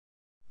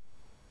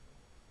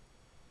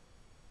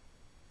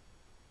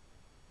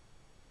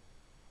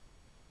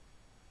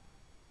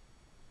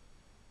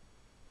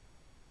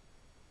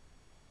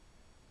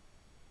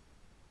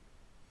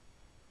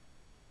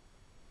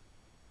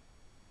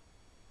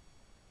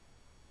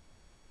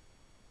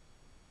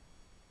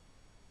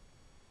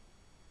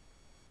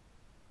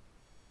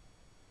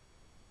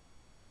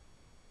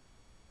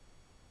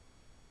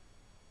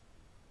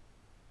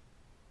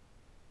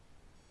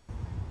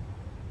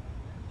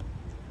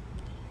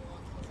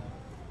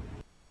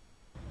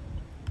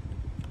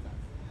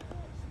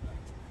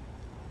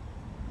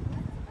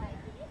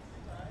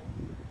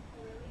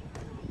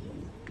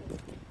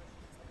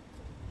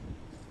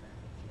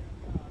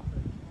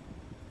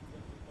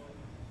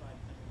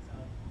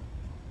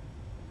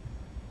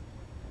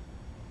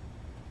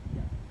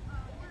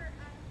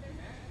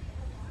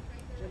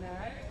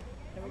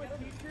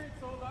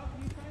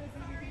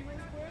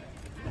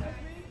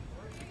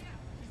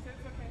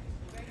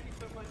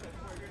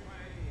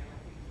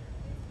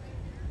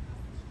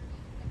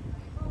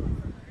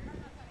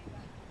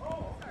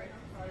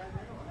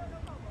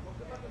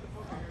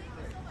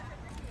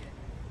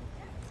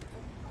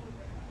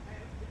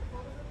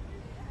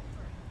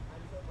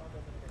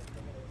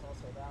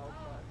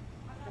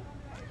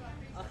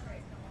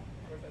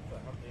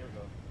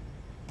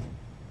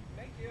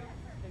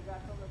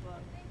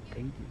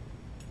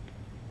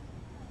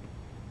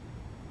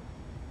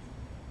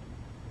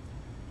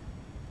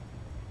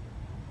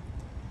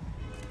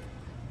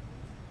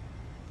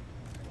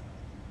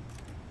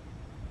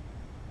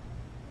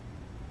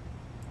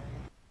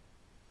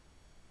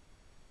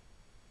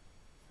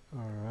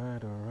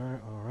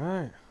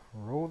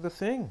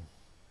thing.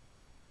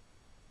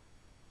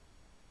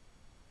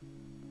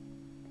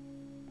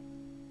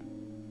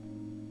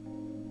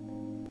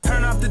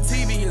 Turn off the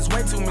TV, it's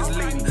way too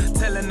misleading.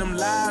 Telling them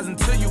lies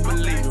until you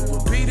believe it.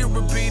 Repeat it,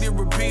 repeat it,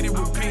 repeat it,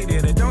 repeat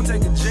it. It don't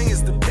take a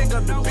genius to pick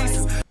up the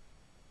pieces.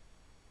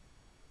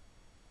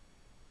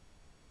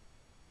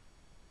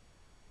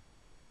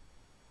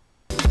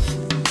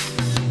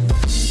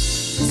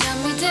 Tell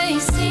me, do you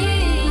see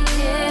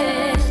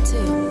it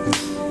too?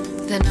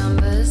 The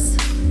numbers.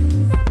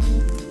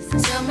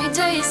 Tell me,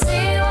 do you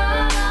see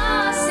what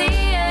I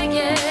see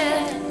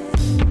again?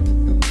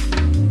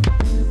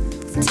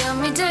 Tell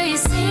me, do you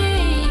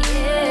see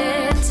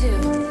it too?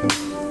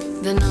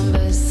 The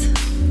numbers.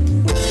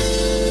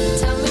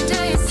 Tell me, do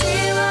you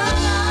see what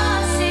I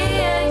see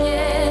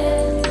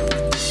again?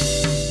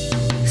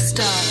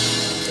 Stop.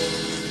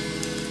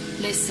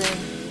 Listen.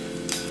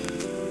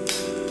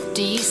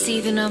 Do you see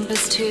the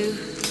numbers too?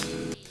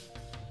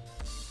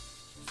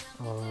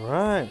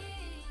 Alright,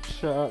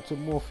 shout out to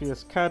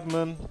Morpheus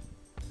Cadman,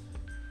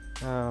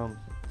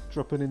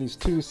 dropping in his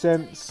 2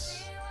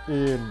 cents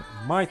in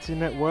Mighty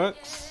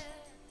Networks.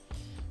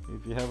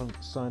 If you haven't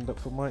signed up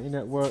for Mighty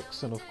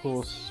Networks, and of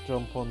course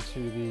jump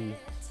onto the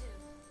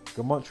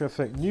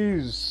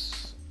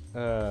Gematriaeffect.news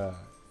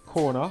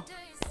corner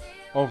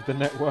of the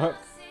network,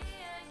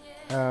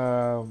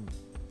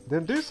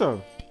 then do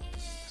so.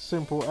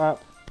 Simple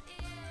app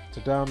to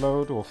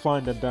download or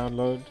find and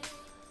download,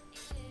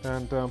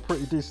 and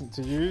pretty decent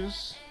to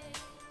use.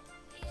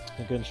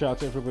 Again, shout out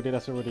to everybody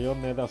that's already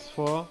on there thus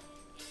far.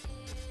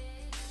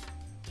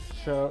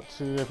 Shout out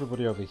to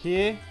everybody over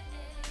here.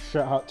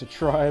 Shout out to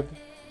Tribe.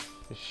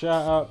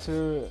 Shout out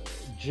to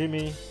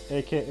Jimmy,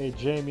 aka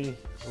Jamie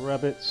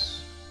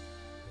Rabbits.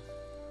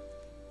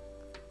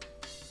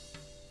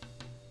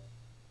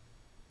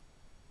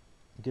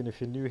 Again,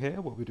 if you're new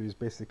here, what we do is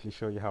basically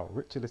show you how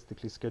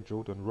ritualistically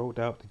scheduled and rolled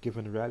out the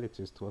given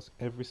realities to us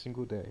every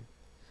single day.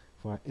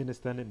 For our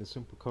understanding the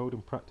simple code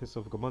and practice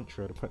of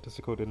Gematria, the practice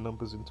of coding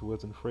numbers into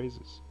words and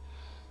phrases.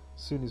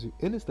 As soon as you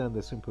understand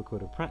the simple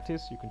code of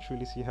practice, you can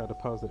truly see how the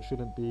powers that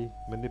shouldn't be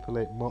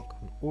manipulate, mock,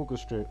 and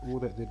orchestrate all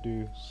that they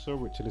do so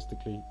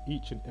ritualistically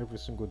each and every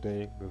single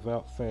day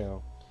without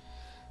fail.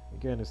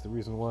 Again, it's the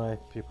reason why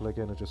people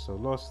again are just so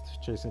lost,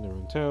 chasing their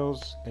own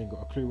tails, ain't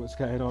got a clue what's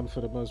going on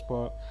for the most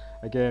part.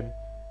 Again,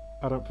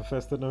 I don't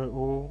profess to know it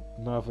all,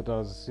 neither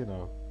does, you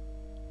know,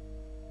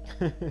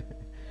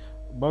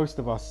 most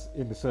of us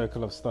in the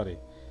circle of study,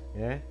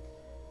 yeah?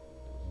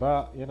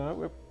 But, you know,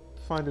 we're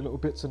finding little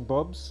bits and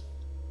bobs,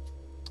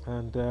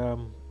 and,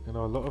 you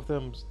know, a lot of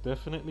them's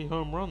definitely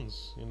home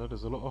runs. You know,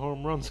 there's a lot of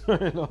home runs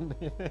going on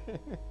here.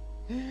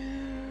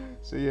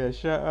 So, yeah,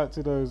 shout out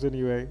to those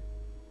anyway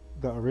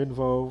that are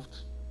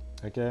involved.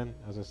 Again,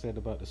 as I said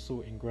about the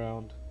sorting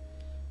ground,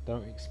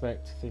 don't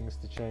expect things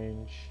to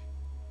change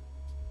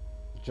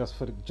just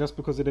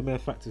because of the mere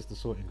fact it's the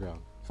sorting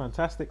ground.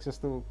 Fantastics are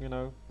still, you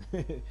know,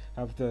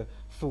 have the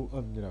thought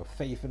and, you know,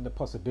 faith in the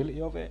possibility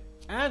of it,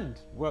 and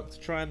work to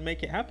try and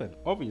make it happen.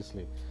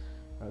 Obviously,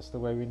 that's the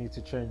way we need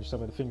to change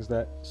some of the things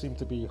that seem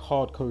to be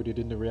hard coded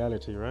in the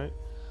reality, right?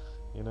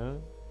 You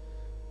know,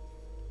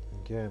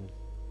 again,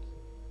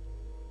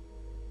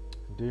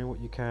 doing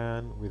what you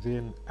can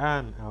within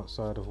and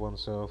outside of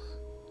oneself,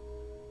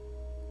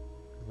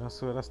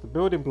 and that's the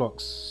building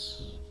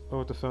blocks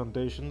or the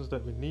foundations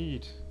that we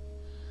need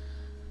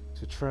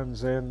to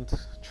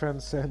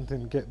transcend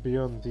and get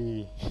beyond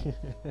the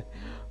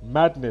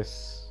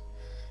madness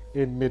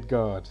in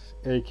Midgard,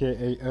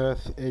 aka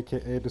Earth,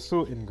 aka the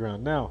sorting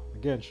ground. Now,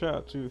 again, shout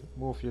out to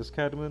Morpheus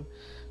Cadman,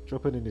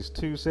 dropping in his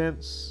 2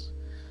 cents.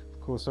 Of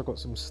course, I got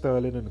some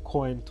sterling and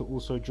coin to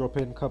also drop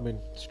in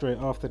coming straight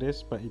after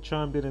this, but he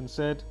chimed in and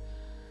said,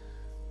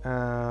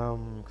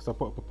 because I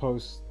put up a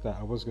post that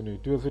I was going to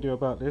do a video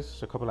about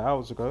this a couple of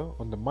hours ago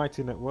on the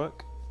Mighty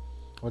Network,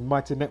 on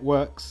Mighty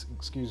Networks,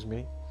 excuse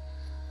me,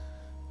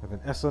 with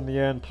an S on the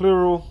end,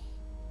 plural,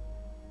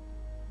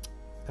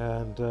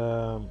 and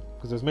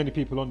because there's many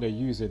people on there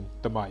using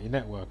the Mighty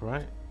Network,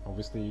 right?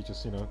 Obviously, you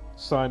just, you know,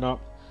 sign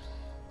up,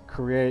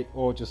 create,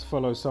 or just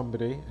follow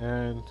somebody,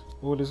 and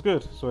all is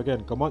good. So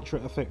again,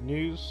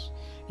 Gematriaeffect.news.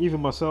 Even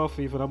myself,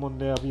 even I'm on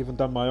there. I've even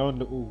done my own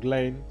little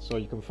lane, so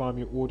you can find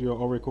me Audio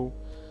Oracle.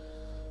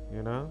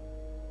 You know.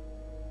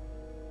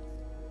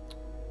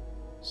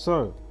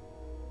 So,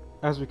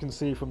 as we can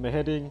see from the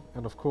heading,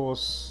 and of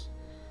course,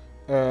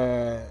 you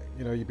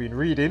know, you've been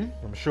reading,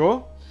 I'm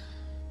sure,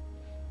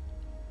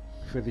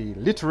 for the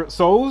literate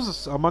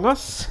souls among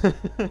us.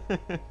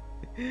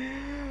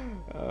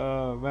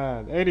 Oh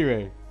man.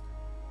 Anyway,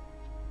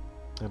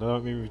 and I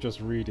don't mean we're just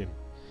reading,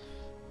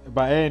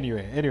 but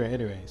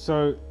anyway.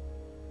 So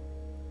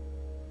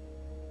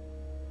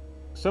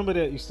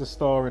somebody that used to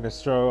star in a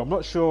show, I'm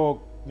not sure,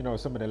 you know,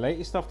 some of the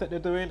latest stuff that they're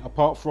doing,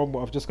 apart from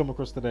what I've just come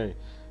across today.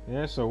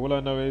 Yeah. So all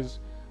I know is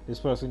this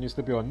person used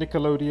to be on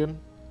Nickelodeon.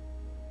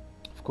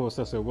 Of course,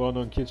 that's a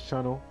well-known kids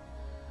channel,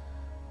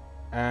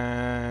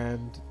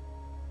 and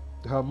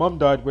her mum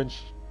died when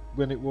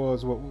it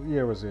was, what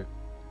year was it?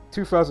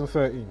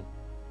 2013.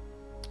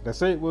 They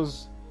say it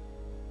was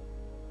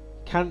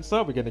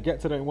Cancer. We're going to get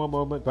to that in one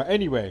moment. But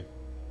anyway,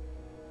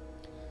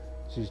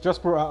 she's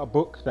just brought out a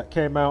book that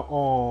came out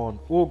on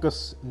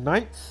August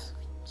 9th.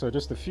 So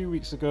just a few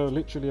weeks ago,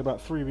 literally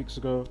about 3 weeks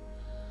ago.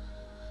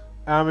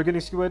 And we're going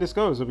to see where this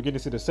goes. Are we going to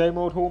see the same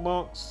old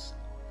hallmarks?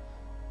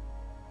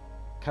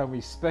 Can we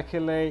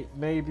speculate?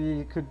 Maybe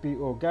it could be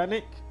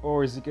organic,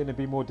 or is it going to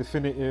be more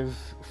definitive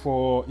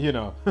for, you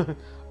know,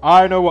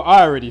 I know what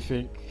I already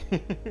think.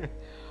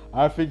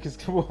 I think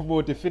it's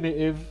more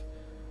definitive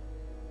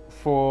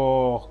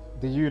for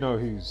the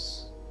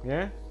you-know-who's,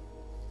 yeah?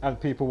 And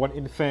people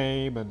wanting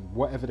fame and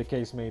whatever the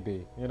case may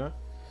be, you know?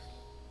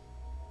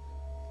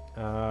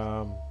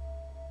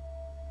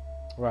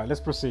 Right, let's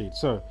proceed.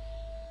 So,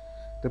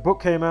 the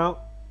book came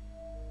out.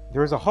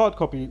 There is a hard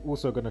copy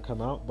also going to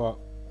come out, but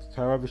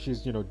however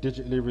she's, you know,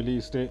 digitally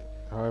released it,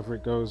 however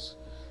it goes,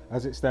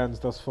 as it stands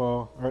thus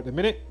far, or at the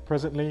minute,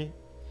 presently,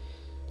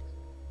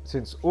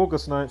 since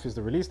August 9th is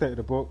the release date of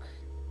the book,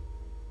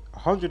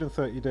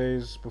 130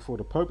 days before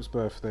the Pope's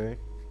birthday,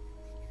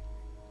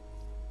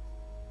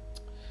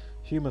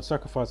 human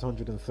sacrifice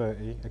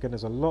 130. Again,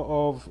 there's a lot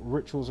of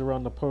rituals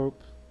around the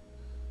Pope.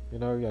 You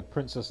know, you had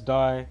Princess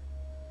Di,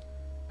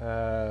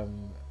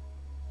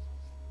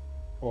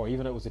 or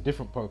even it was a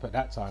different Pope at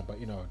that time, but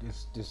you know,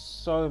 there's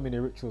so many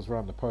rituals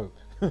around the Pope,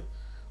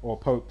 or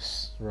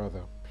popes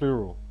rather,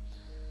 plural.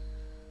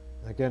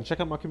 Again, check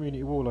out my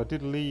community wall. I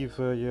did leave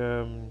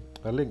a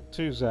link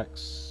to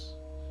Zach's,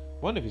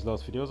 one of his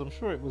last videos. I'm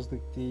sure it was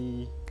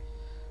the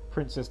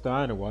Princess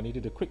Diana one. He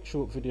did a quick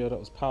short video that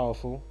was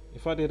powerful.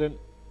 If I didn't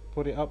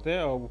put it up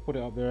there, I will put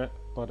it up there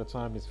by the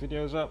time this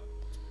video's up,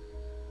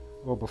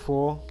 or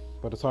before,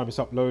 by the time it's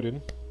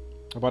uploading.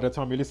 And by the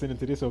time you're listening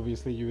to this,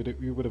 obviously you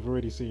would have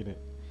already seen it.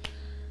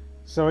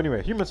 So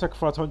anyway, human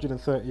sacrifice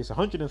 130. It's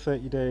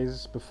 130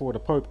 days before the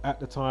Pope at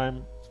the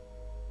time,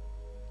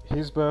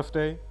 his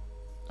birthday.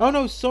 Oh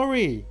no,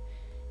 sorry.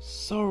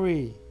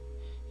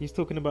 He's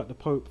talking about the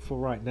Pope for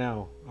right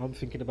now. I'm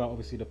thinking about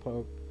obviously the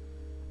Pope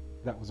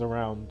that was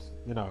around,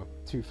 you know,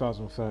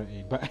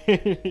 2013. But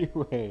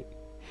anyway,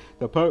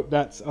 the Pope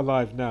that's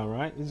alive now,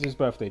 right? This is his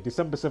birthday,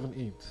 December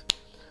 17th.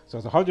 So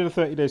it's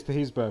 130 days to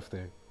his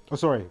birthday. Oh,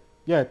 sorry.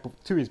 Yeah,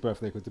 to his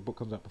birthday, because the book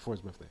comes out before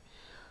his birthday.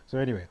 So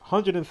anyway,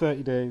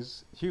 130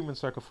 days, human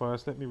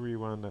sacrifice. Let me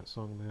rewind that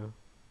song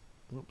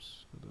now.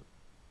 Oops.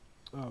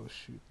 Oh,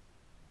 shoot.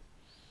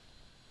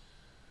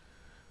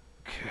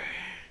 Okay.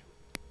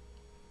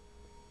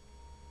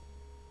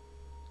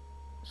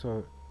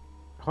 So,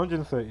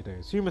 130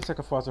 days. Human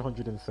sacrifice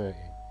 130.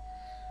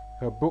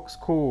 Her book's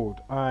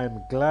called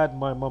I'm Glad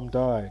My Mum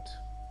Died.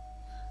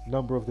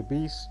 Number of the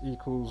beast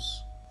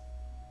equals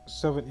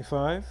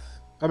 75.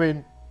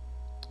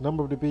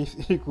 Number of the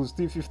beast equals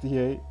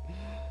 258.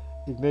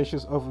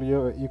 Ignatius of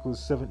Loyola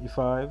equals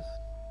 75.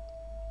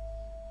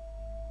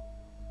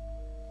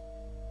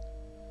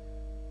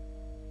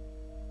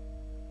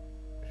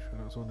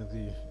 That was one of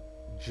the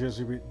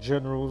Jesuit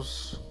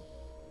generals,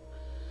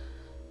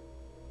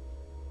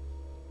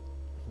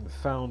 the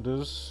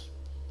founders,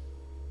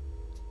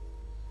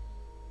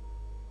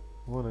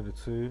 one of the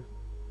two,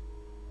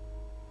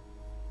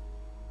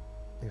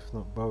 if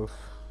not both.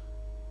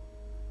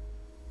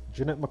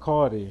 Jennette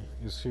McCurdy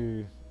is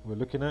who we're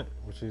looking at,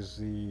 which is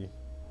the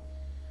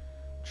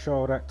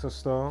child actor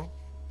star.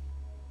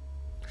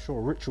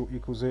 Sure, Ritual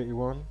equals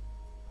 81.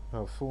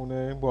 Her full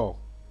name, well,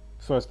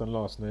 first and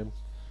last name,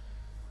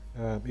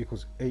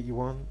 equals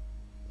 81.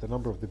 The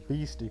number of the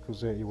beast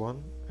equals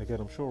 81.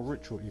 Again, I'm sure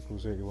Ritual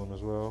equals 81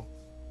 as well.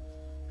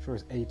 I'm sure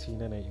it's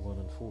 18 and 81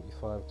 and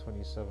 45,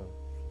 27.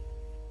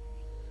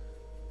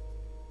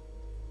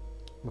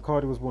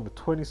 McCurdy was born the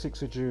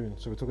 26th of June,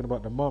 so we're talking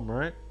about the mum,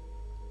 right?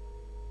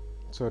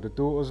 So the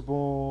daughter's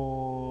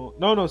born...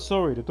 No,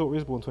 sorry, the daughter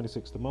is born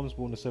 26th. The mum's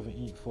born the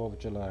 17th of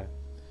July.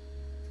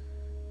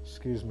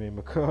 Excuse me,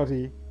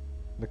 McCurdy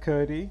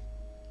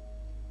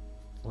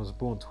was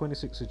born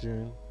 26th of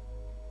June.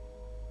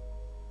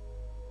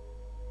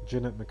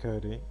 Jeanette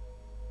McCurdy.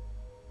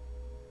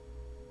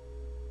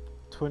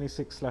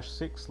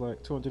 26/6,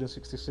 like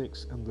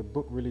 266, and the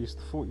book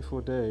released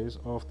 44 days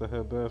after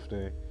her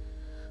birthday,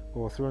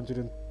 or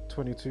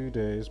 322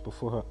 days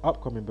before her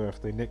upcoming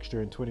birthday next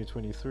year in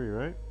 2023,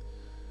 right?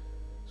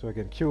 So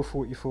again, kill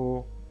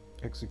 44,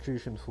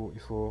 execution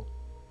 44.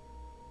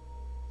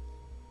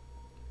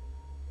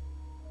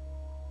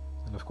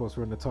 And of course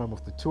we're in the time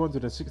of the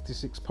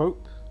 266th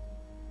Pope.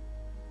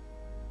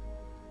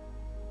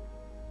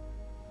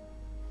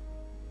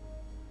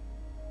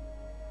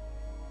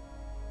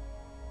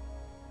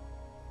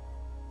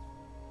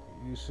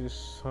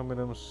 Iusis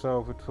Hominum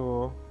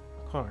Salvator.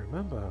 I can't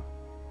remember.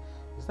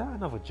 Is that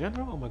another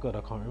general? Oh my god,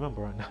 I can't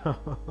remember right now.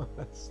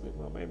 That slipped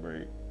my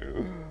memory.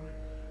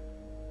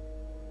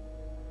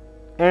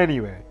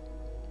 Anyway,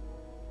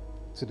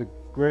 to the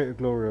greater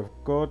glory of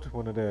God,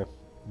 one of their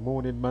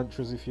morning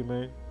mantras, if you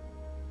may.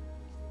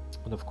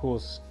 And of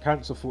course,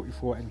 Cancer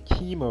 44 and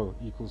chemo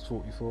equals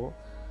 44.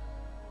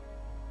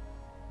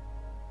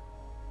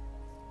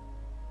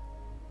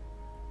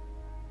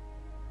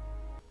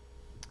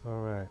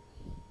 Alright,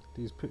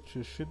 these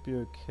pictures should be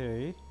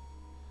okay.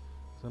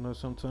 I know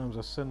sometimes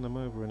I send them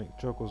over and it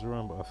juggles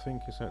around, but I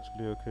think it's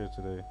actually okay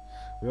today.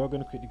 We are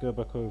going to quickly go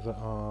back over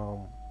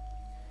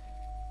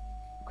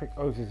quick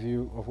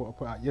overview of what I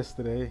put out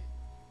yesterday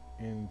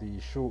in the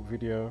short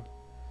video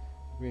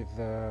with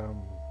the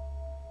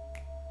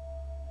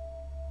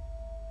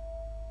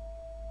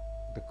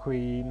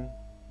Queen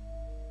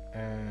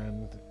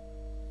and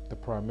the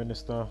Prime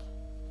Minister,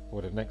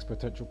 or the next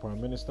potential Prime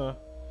Minister.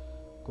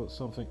 Got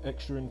something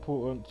extra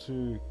important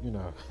to,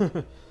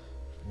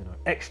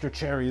 extra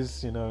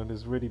cherries.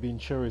 There's already been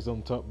cherries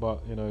on top,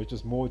 but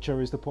just more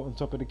cherries to put on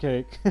top of the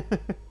cake.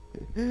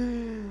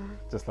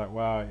 Just like,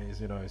 wow, it's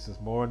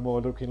just more and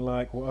more looking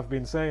like what I've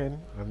been saying,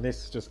 and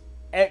this just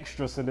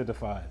extra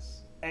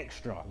solidifies,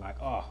 extra, like,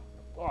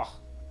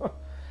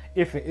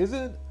 if it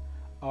isn't,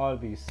 I'll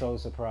be so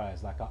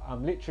surprised. Like,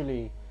 I'm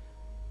literally,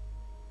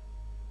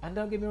 and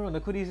don't get me wrong, I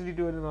could easily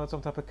do it on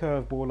some type of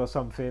curveball or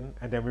something,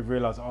 and then we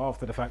realise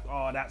after the fact,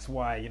 that's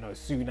why,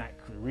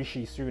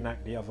 Rishi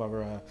Sunak, the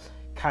other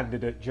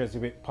candidate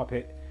Jesuit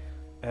puppet,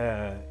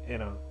 after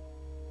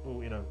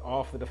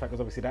the fact, because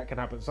obviously that can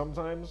happen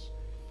sometimes.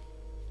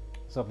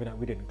 Something that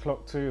we didn't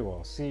clock to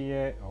or see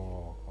yet,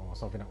 or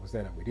something that was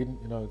there that we didn't,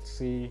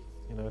 see,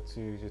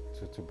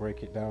 to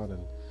break it down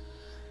and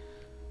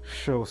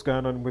show what's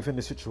going on within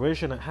the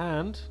situation at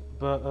hand.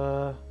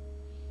 But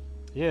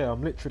yeah,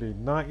 I'm literally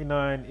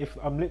 99. If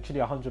I'm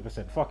literally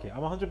 100%, fuck it,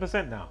 I'm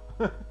 100% now.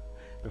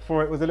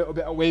 Before it was a little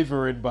bit of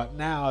wavering, but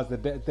now as the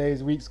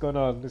days, weeks gone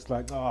on, it's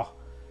like,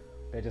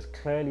 they're just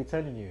clearly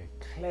telling you,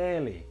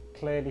 clearly,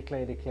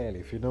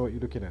 if you know what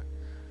you're looking at,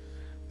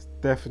 it's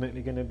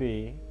definitely going to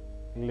be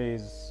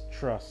Liz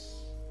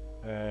Truss,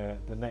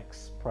 the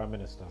next Prime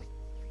Minister.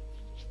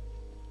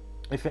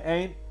 If it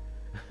ain't,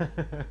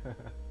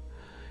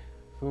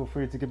 feel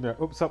free to give me an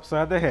oops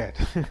upside the head.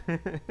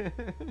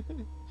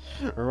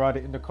 Or write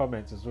it in the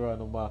comments as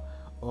well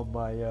on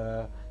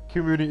my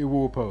community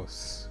wall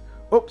posts.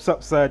 Oops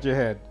upside your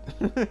head.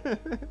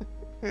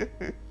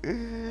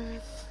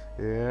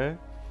 Yeah.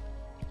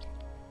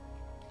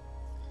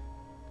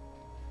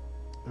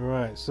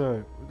 Alright,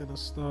 so we're gonna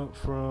start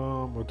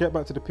from, we'll get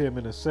back to the PM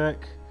in a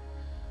sec,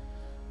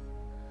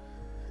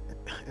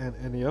 and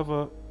any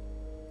other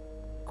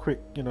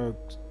quick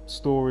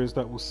stories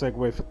that will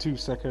segue for 2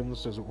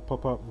 seconds as it will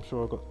pop up. I'm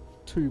sure I've got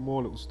 2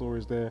 more little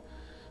stories there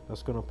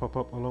that's gonna pop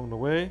up along the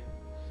way.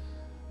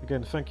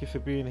 Again, thank you for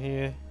being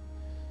here,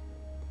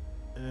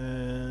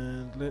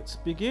 and let's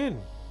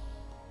begin.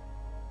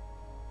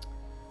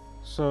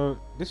 So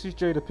this is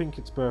Jada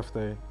Pinkett's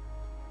birthday.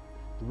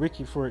 The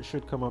wiki for it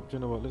should come up. Do you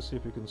know what? Let's see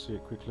if we can see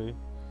it quickly.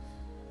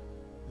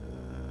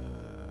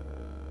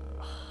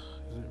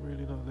 Is it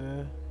really not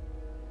there?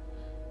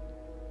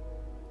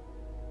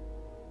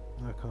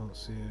 I can't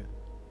see it.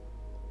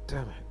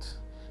 Damn it.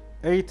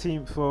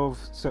 18th of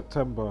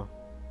September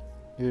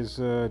is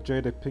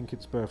Jada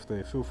Pinkett's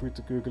birthday. Feel free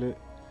to Google it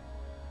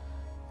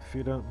if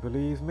you don't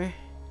believe me.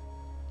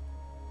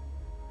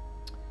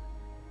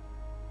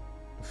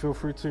 Feel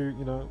free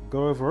to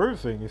go over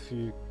everything if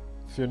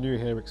you're new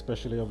here,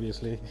 especially,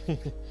 obviously.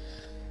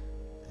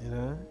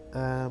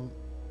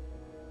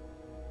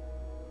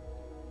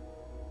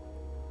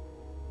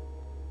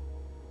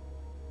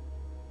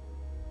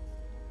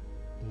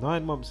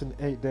 9 months and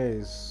 8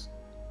 days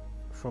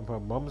from her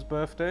mum's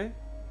birthday.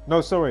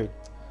 No, sorry,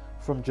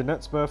 from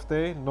Jeanette's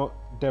birthday, not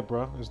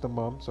Deborah is the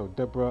mum. So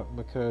Deborah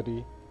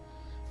McCurdy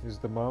is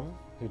the mum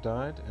who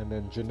died, and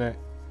then Jeanette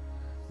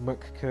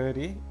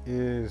McCurdy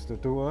is the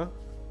daughter.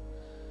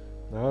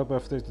 Now her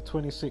birthday is the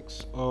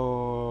 26th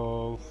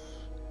of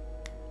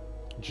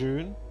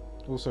June.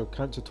 Also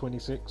cancer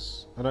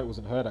 26. I know it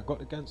wasn't her that got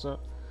the cancer,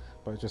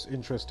 but it's just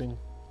interesting.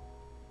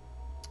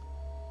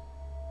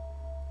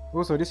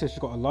 Also, this year she's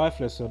got a life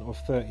lesson of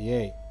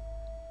 38.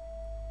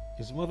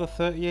 Is mother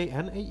 38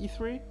 and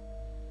 83?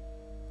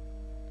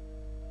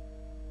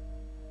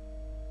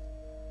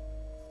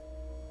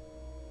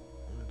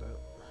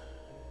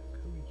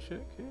 Can we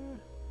check here?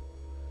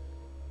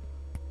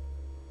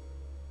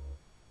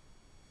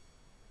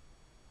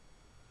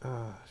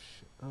 Ah,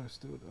 shit. Oh, it's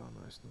still. Oh,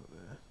 no, it's not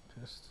there.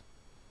 Pissed.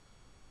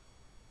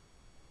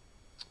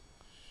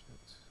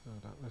 Shit.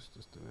 No, let's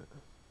just do it.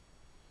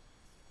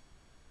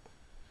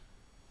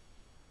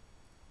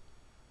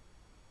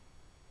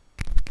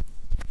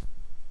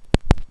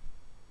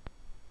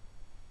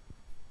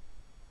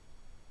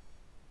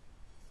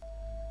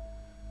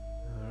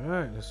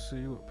 Alright, let's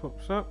see what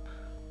pops up.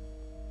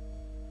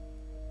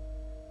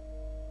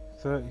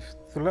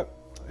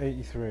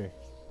 83.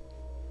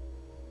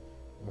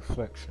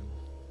 Reflection.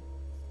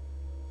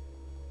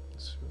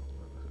 Let's see what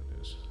motherhood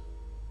is.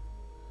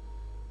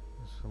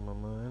 That's on my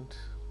mind.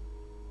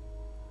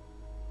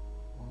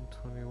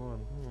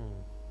 121.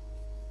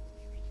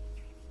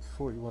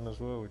 41 as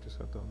well. We just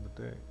had that on the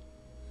date.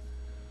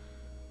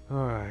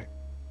 Alright.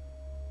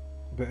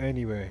 But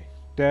anyway,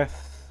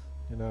 death,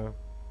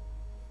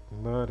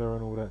 murder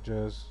and all that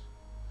jazz.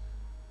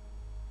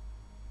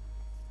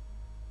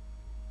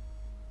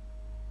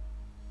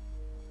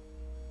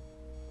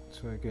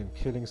 So again,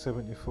 killing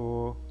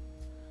 74,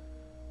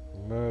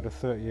 murder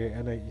 38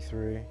 and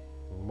 83.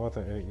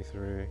 mother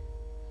 83.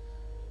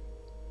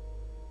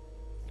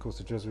 Of course,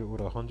 the Jesuit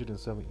order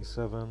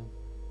 177.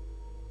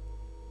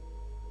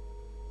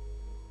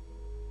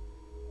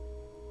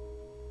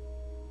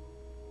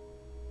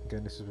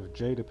 Again, this is with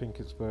Jada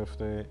Pinkett's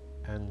birthday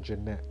and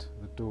Jeanette,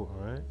 the daughter,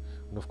 right?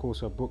 And of course,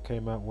 her book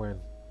came out when?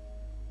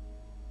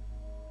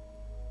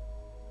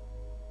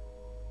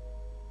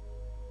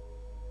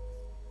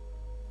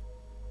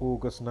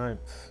 August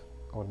 9th,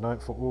 or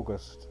 9th of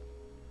August.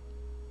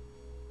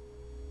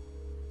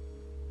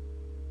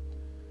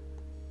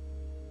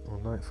 Or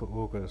 9th of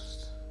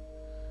August.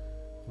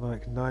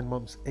 Like 9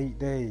 months, 8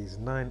 days,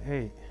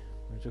 9-8.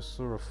 We just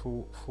saw a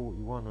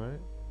 41,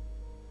 right?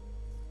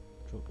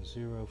 Drop a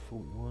 0,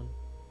 41.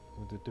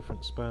 With a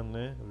different span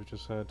there. We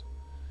just had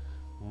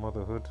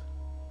motherhood.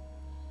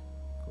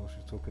 Of course,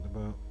 she's talking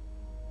about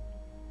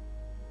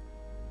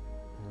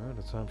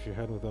the time she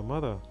had with her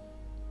mother.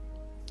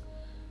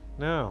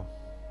 Now,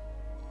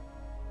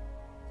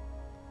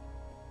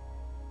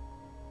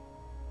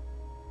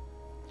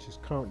 she's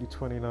currently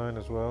 29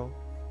 as well.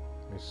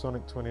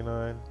 Masonic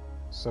 29,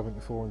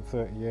 74 and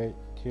 38,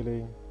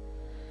 killing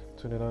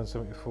 29,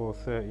 74,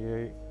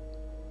 38.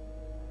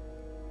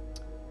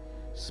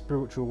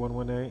 Spiritual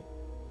 118.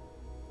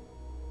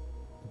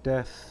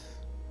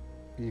 Death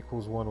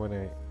equals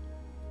 118.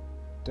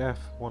 Death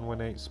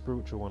 118,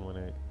 spiritual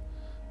 118.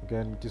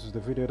 Again, this is the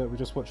video that we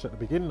just watched at the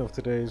beginning of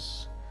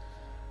today's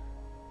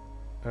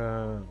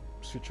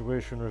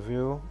situation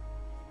reveal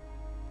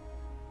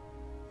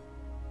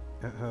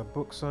at her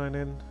book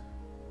signing.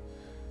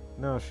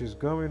 Now she's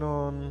going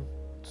on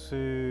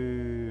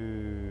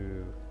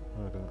to,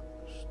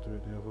 let's do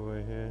it the other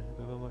way here.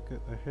 Did I not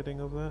get the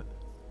heading of that?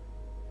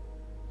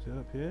 Is it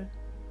up here?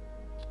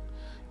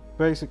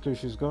 Basically,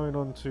 she's going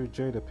on to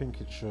Jada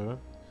Pinkett's show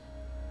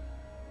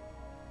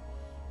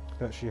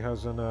that she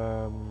has an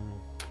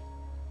on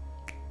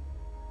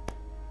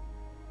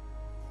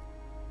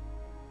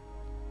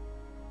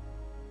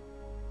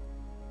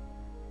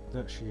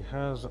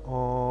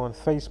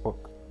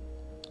Facebook.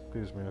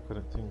 Excuse me, I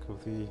couldn't think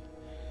of the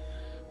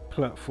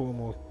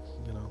platform or,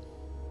 you know,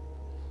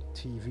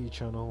 TV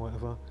channel,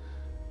 whatever.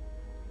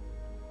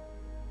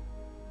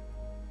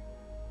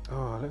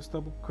 Oh, let's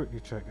double quickly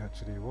check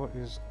actually. What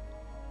is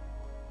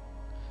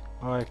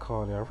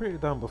iCarly? I've written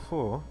it down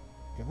before.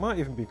 It might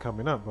even be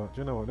coming up, but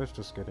you know what? Let's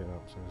just get it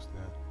up so it's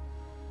there.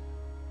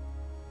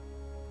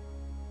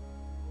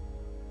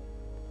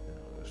 Yeah,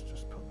 let's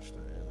just punch that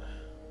in.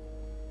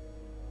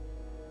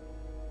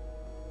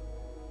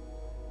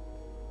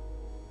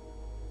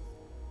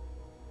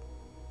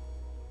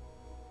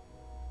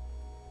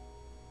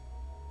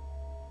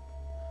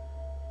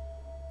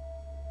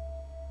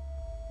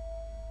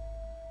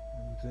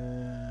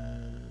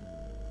 Then,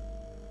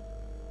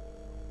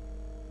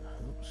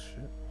 oh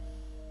shit.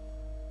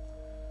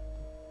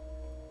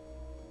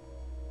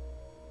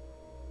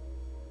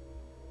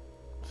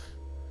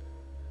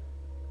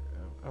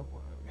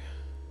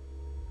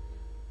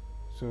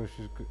 So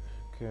she's good.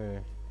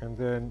 Okay, and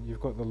then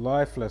you've got the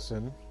life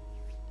lesson.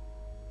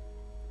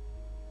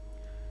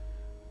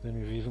 Then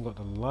you've even got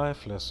the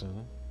life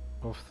lesson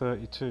of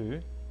 32.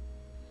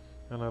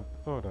 And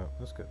hold up,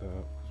 let's get that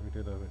up because we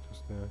did have it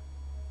just there.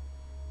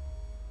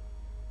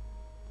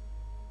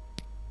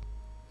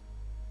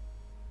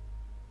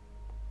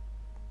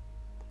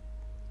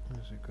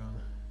 Where's it gone?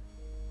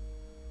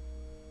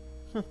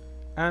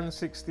 And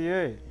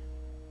 68.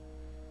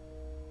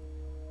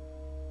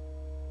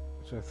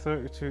 So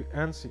 32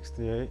 and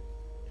 68,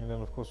 and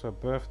then of course her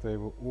birthday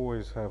will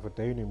always have a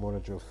day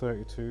numerology of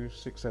 32,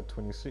 6 at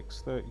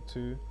 26,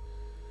 32,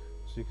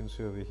 so you can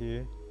see over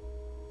here.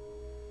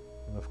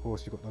 And of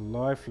course you've got the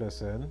life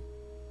lesson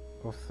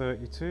of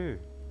 32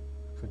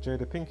 for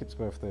Jada Pinkett's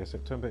birthday,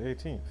 September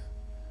 18th,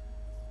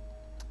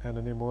 and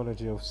a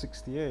numerology of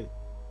 68.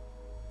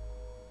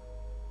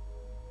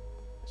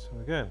 So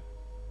again,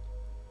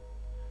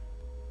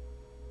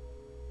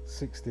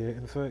 68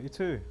 and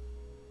 32.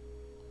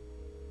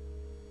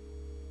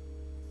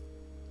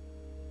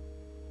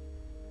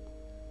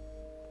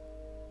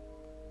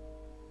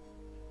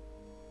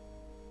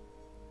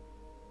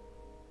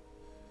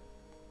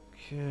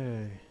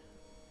 Okay.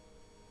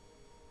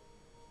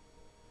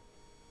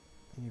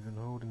 Even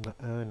holding the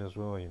urn as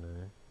well, you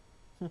know.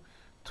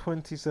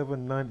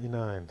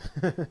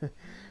 $27.99.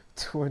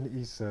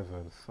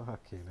 27.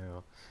 Fucking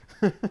hell.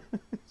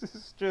 This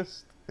is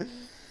just.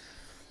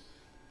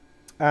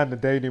 And the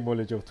day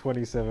numerology of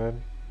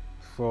 27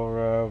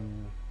 for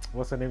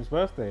what's her name's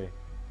birthday,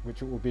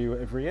 which it will be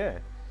every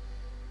year.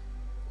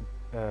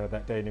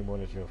 That day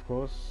numerology, of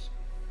course.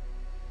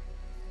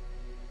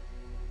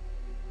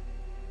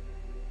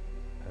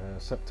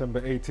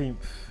 September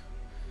 18th.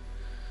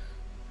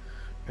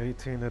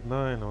 18 at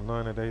 9 or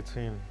 9 at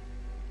 18.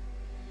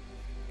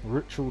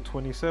 Ritual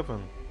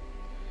 27.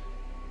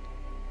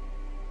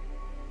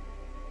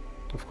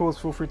 Of course,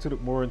 feel free to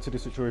look more into the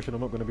situation.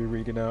 I'm not going to be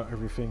reading out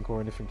everything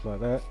or anything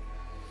like that.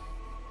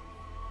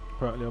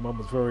 Apparently, her mum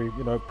was very,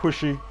 you know,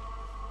 pushy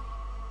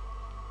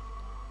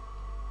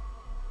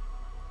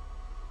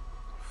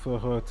for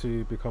her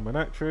to become an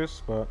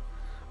actress, but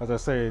as I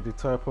say, the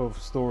type of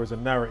stories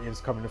and narratives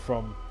coming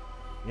from,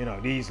 you know,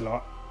 these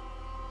lot,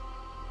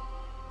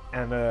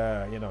 and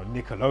you know,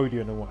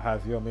 Nickelodeon and what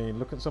have you. I mean,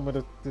 look at some of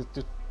the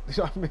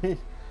I mean,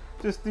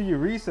 just do your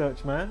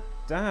research, man.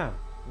 Damn,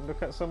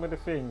 look at some of the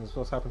things,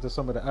 what's happened to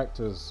some of the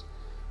actors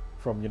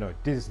from, you know,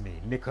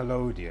 Disney,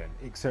 Nickelodeon,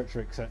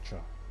 etc.,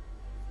 etc.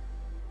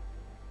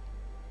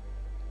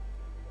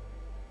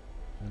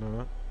 You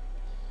know,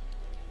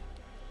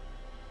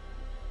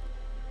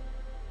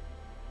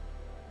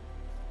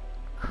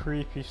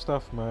 creepy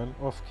stuff, man.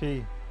 Off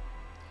key.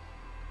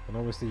 And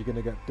obviously you're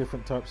gonna get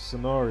different types of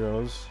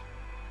scenarios,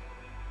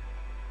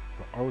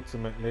 but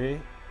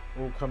ultimately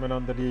all coming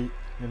under the,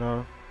 you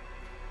know,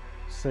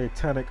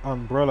 satanic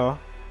umbrella,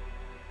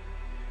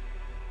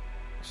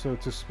 so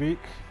to speak.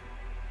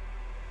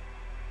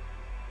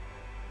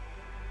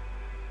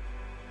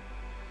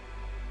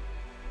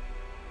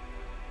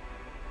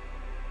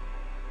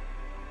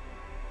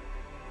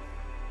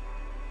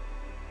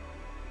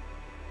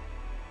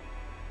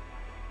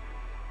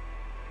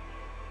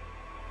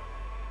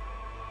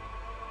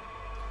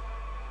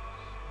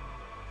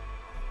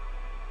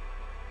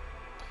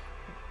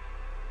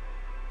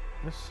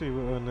 Let's see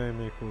what her name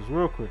equals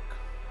real quick.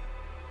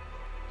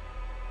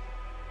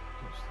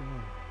 What's the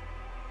name?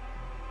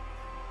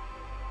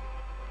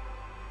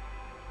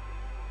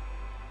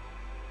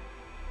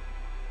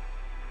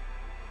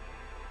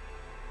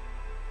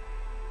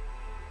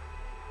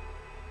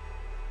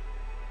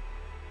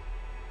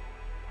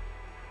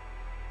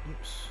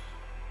 Oops.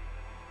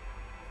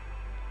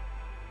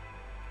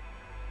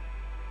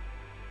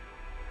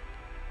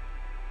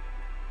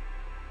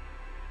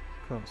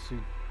 Can't see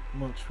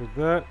much with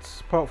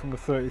that, apart from the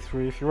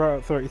 33. If you're out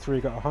at 33,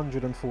 you got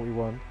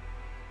 141.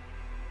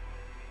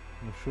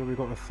 I'm sure we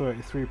got a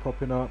 33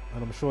 popping up,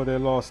 and I'm sure their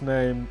last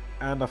name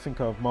and I think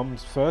our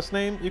mum's first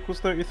name equals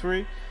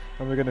 33,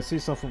 and we're going to see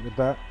something with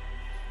that.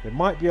 There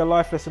might be a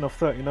life lesson of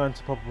 39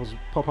 to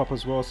pop up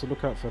as well, so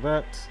look out for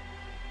that.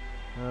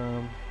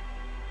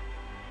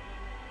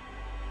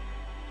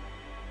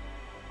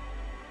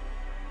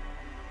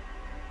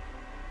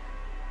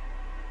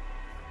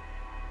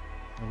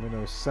 And we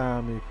know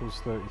Sam equals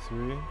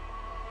 33.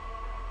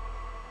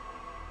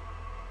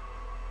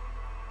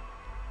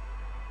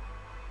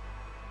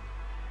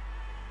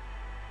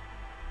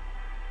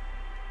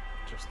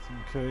 Just in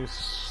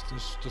case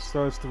this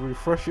decides to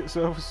refresh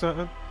itself or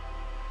something.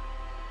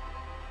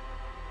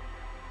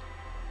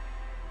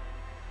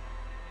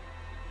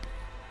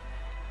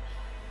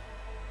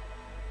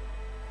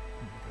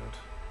 Good.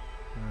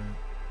 Right.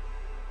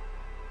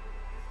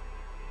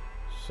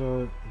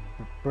 So,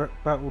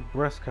 battled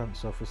breast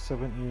cancer for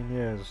 17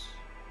 years.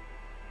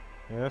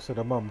 Yeah, so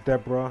the mum,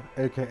 Deborah,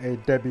 aka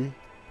Debbie.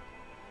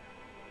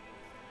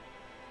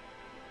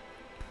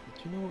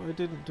 Do you know what I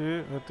didn't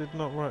do? I did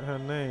not write her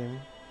name.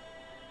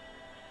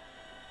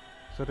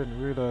 So I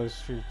didn't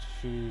realise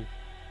she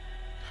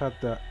had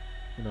that,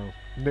 you know,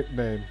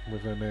 nickname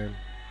with her name.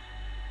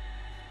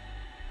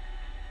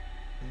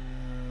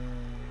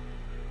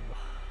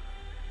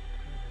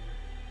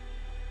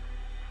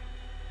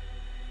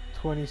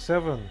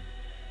 27.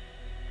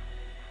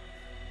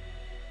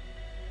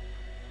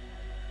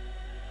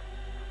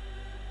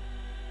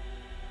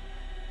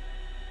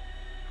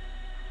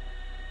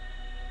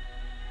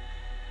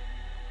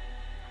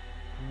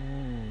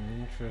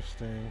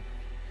 Interesting.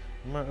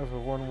 Might have a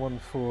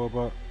 114,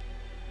 but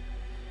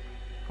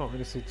can't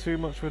really see too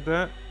much with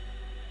that.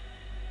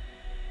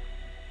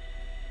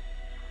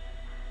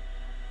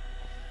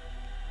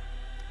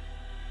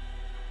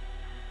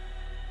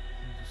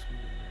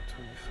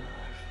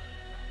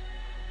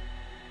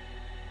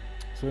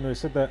 So he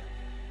said that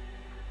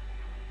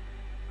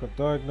got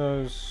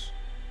diagnosed.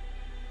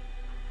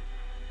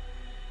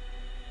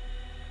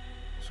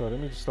 Sorry, let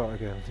me just start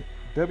again.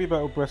 Debbie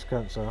battled breast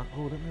cancer.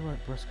 Oh, let me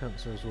write breast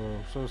cancer as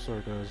well. So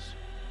sorry, guys.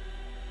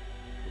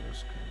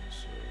 Breast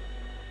cancer.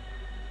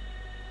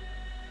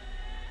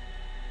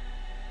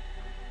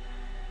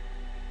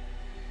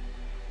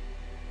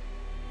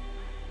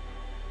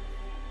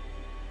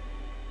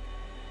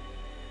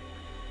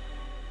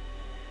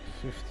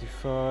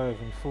 $55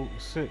 and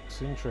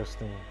 46.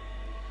 Interesting.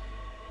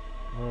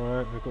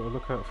 Alright, we've got to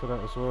look out for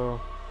that as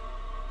well.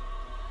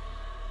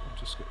 I'll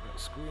just get that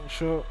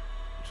screenshot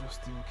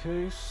just in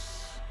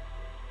case.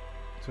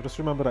 So just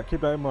remember that,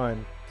 keep that in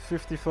mind.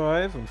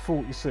 55 and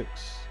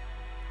 46.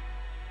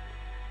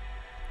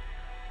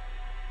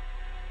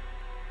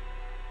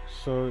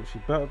 So she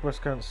battled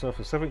breast cancer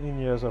for 17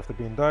 years after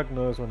being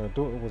diagnosed when her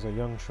daughter was a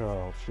young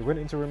child. She went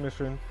into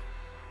remission,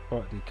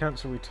 but the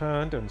cancer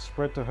returned and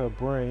spread to her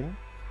brain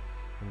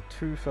in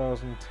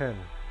 2010.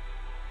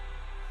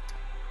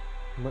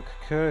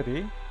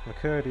 McCurdy,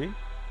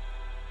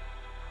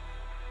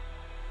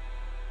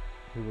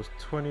 who was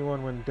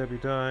 21 when Debbie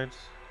died,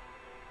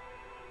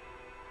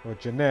 or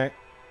Jeanette,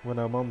 when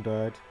her mum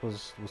died,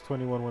 was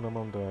 21 when her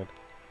mum died.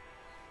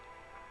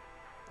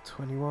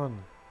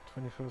 21,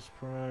 21st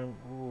prime.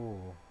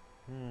 Ooh,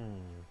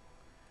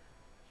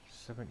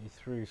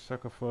 73,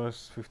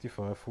 sacrifice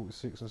 55,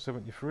 46, and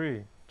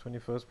 73.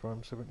 21st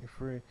prime,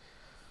 73.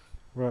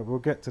 Right, we'll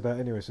get to that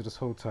anyway, so just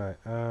hold tight.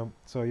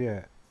 So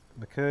yeah,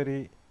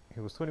 McCurdy,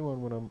 who was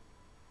 21 when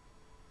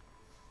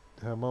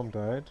her mum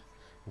died.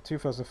 In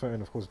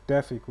 2013, of course,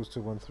 death equals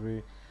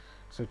 213.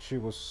 Said she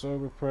was so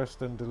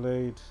repressed and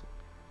delayed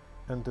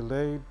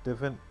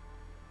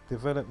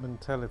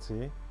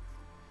developmentality.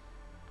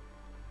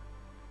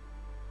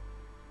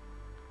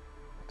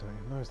 I don't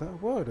even know, is that a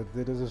word? Or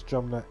did they just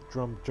jumble that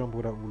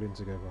all in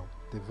together?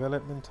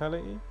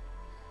 Developmentality?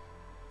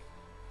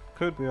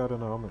 Could be, I don't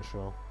know, I'm not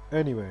sure.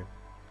 Anyway,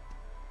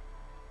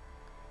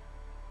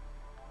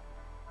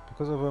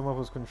 because of her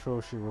mother's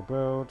control, she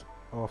rebelled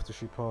after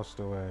she passed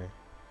away.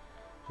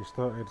 She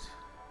started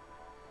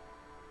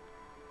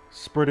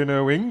spreading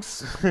her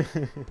wings,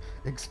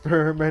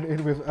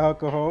 experimenting with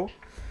alcohol,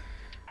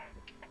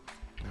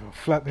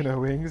 flapping her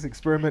wings,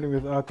 experimenting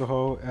with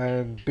alcohol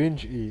and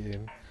binge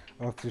eating,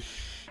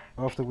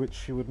 after which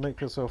she would make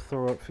herself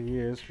throw up for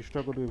years. She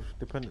struggled with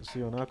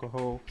dependency on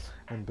alcohol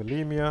and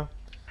bulimia.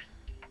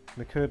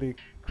 McCurdy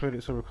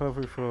credits her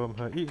recovery from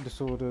her eating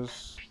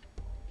disorders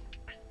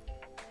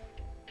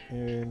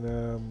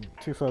in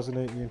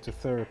 2018 to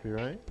therapy,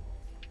 right?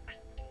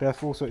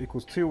 Death also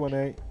equals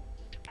 218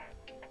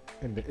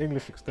 in the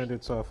English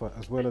extended cipher,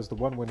 as well as the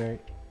 118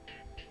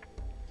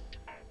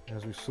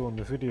 as we saw in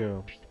the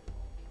video.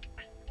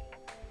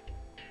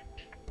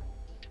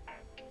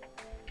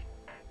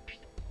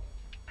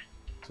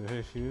 So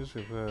here she is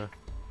with her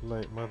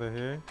late mother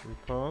here, who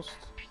passed.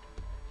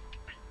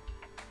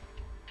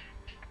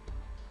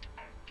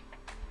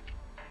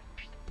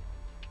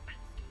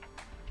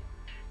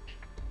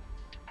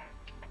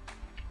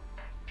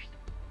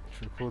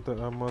 She reported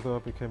that her mother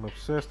became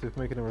obsessed with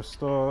making her a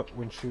star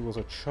when she was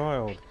a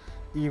child,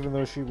 even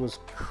though she was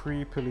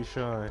creepily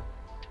shy.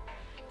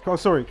 Oh,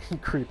 sorry,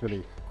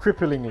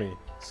 cripplingly,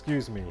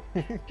 excuse me.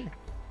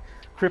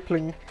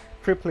 cripplingly,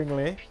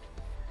 cripplingly.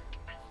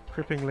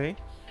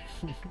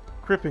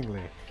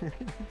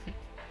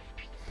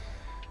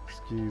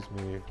 Excuse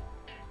me.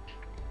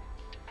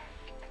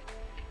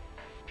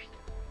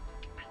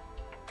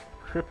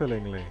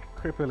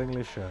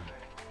 Cripplingly shy.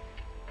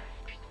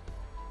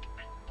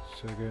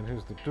 So again,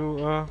 here's the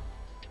daughter.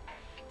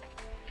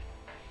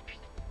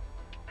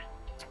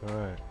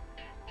 Alright.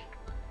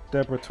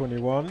 Deborah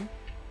 21.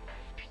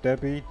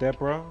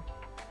 Deborah,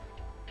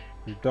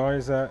 who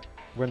dies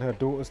when her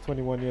daughter's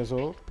 21 years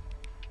old.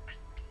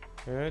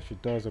 Yeah, she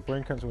dies of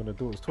brain cancer when her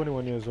daughter's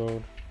 21 years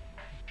old.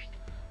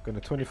 Going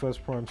to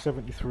 21st prime,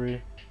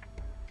 73.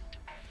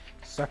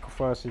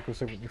 Sacrifice equals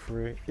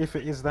 73. If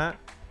it is that.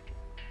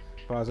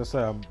 But as I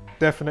say, I'm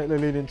definitely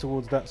leaning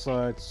towards that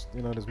side.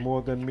 You know, there's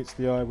more than meets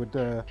the eye with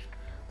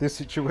this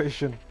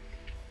situation.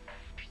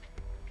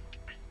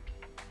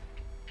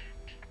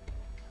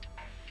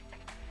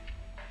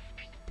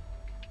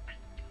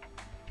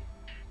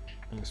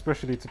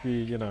 Especially to be,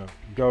 you know,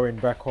 going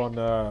back on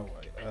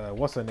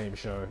what's her name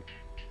show.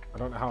 I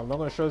don't know how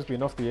long the show's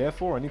been off the air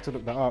for. I need to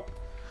look that up.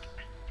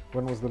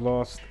 When was the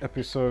last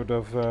episode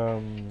of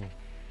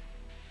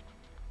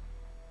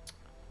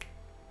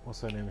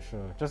what's her name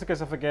show? Just in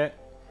case I forget,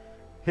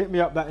 hit me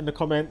up that in the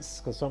comments,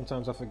 because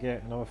sometimes I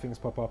forget and other things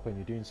pop up and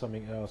you're doing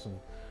something else, and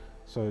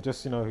so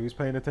just, you know, who's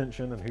paying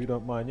attention and who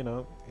don't mind, you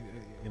know,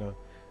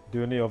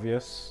 doing the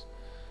obvious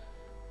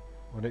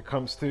when it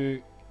comes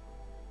to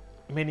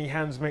many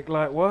hands make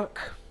light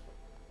work.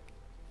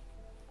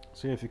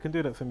 So yeah, if you can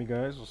do that for me,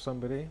 guys, or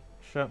somebody,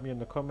 shout me in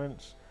the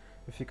comments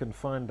if you can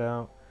find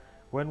out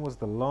when was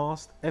the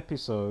last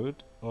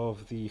episode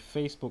of the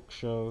Facebook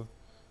show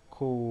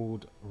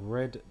called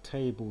Red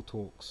Table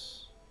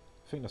Talks.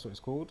 I think that's what it's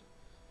called.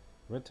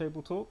 Red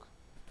Table Talk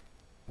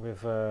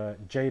with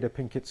Jada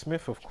Pinkett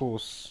Smith, of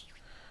course.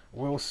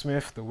 Will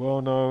Smith, the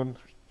well-known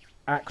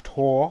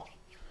actor,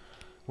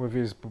 with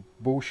his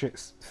bullshit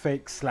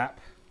fake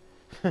slap.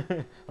 I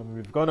mean,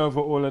 we've gone over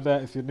all of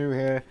that. If you're new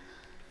here,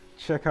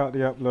 check out the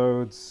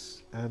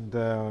uploads, and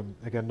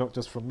again, not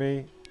just from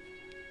me,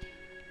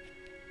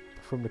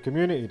 from the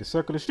community, the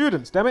circle of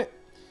students, damn it.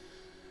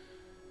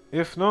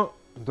 If not,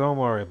 don't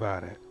worry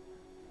about it.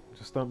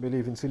 Just don't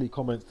believe in silly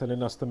comments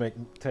telling us to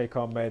take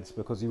our meds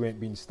because you ain't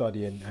been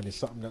studying and it's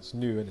something that's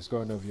new and it's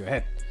going over your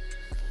head.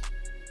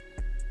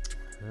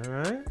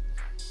 Alright.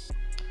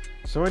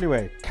 So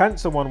anyway,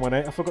 Cancer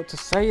 118, I forgot to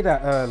say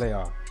that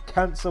earlier.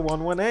 Cancer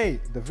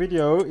 118. The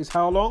video is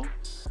how long?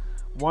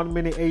 1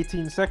 minute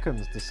 18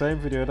 seconds. The same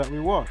video that we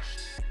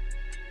watched.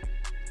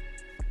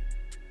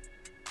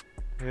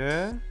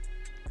 Yeah?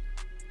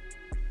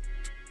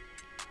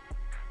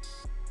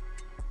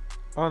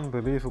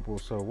 Unbelievable.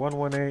 So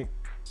 118,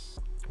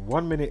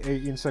 1 minute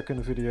 18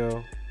 second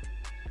video.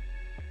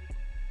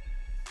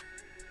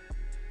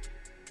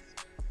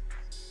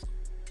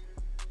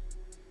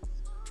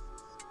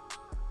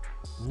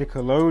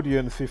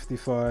 Nickelodeon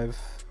 55.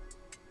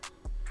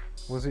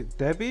 Was it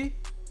Debbie?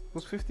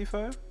 Was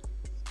 55?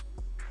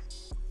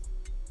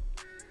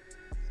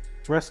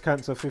 Breast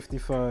cancer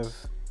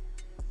 55.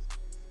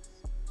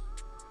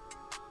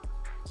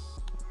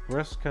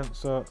 Breast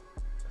cancer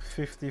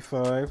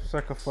 55.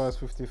 Sacrifice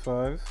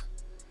 55.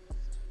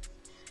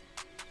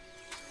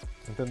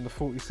 And then the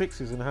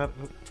 46 is in how.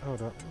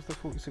 Hold up, what's the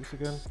 46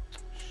 again?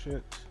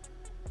 Shit.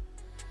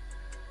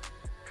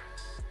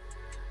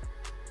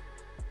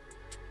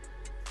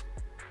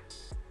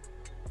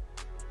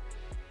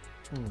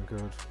 Oh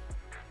god.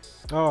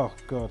 Oh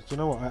god. Do you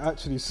know what? I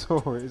actually saw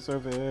it. It's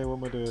over here. What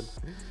am I doing?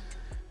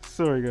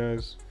 Sorry,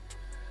 guys.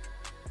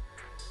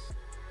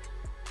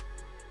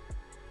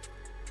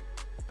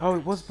 Oh,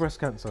 it was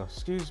breast cancer.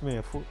 Excuse me.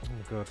 I thought.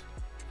 Oh god.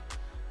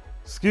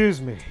 Excuse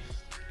me.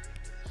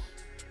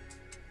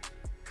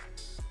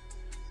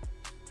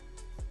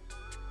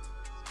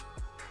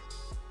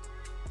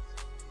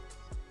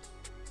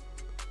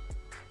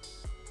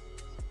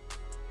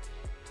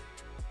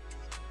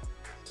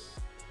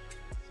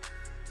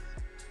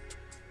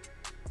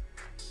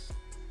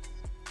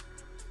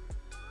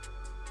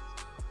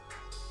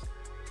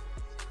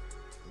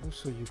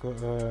 Also, you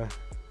got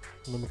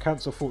remember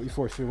cancer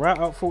 44. If you write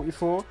out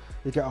 44,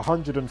 you get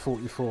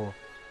 144.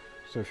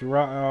 So if you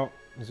write out,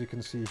 as you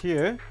can see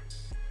here,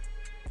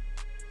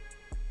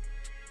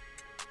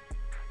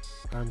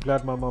 I'm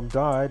glad my mum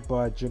died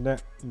by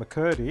Jeanette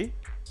McCurdy,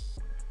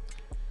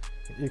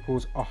 it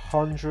equals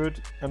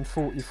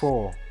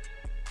 144.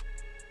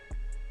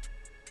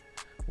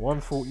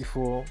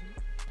 144.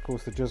 Of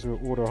course, the Jesuit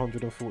order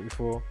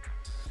 144.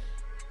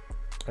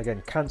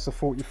 Again, cancer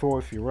 44.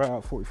 If you write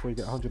out 44, you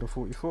get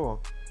 144.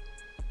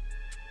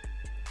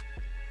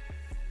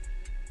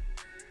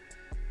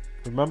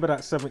 Remember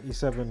that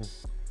 77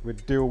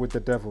 would deal with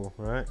the devil,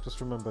 right? Just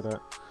remember that.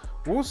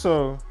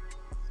 Also,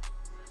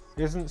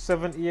 isn't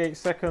 78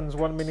 seconds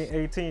 1 minute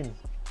 18?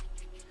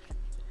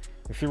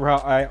 If you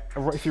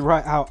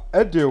write out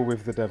a deal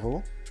with the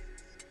devil.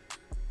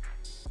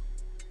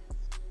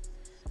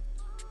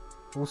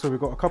 Also, we've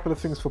got a couple of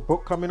things for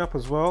book coming up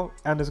as well,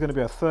 and there's going to be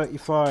a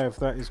 35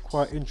 that is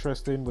quite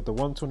interesting with the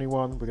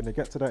 121. We're going to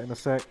get to that in a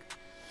sec,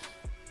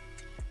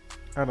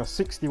 and a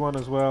 61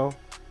 as well.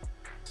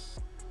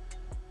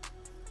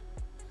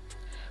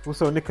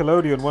 Also,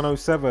 Nickelodeon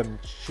 107.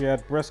 She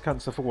had breast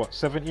cancer for what,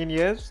 17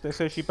 years? They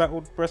say she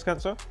battled breast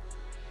cancer.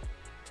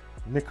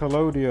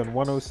 Nickelodeon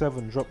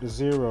 107 dropped to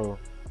 0.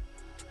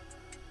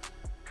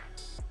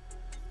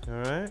 All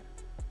right.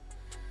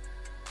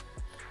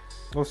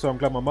 Also, I'm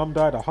glad my mum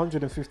died.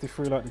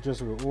 153 like the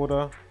Jesuit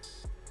order.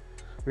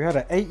 We had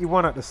an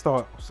 81 at the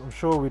start. So I'm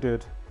sure we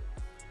did.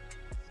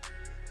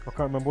 I can't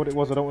remember what it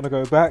was. I don't want to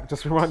go back.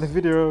 Just rewind the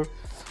video.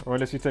 Or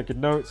unless you're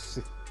taking notes.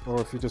 Or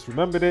if you just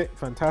remembered it.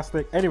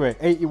 Fantastic. Anyway,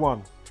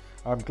 81.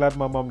 I'm glad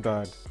my mum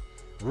died.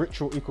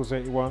 Ritual equals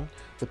 81.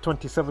 The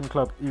 27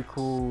 Club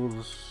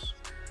equals...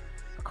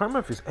 I can't remember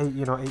if it's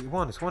 80 or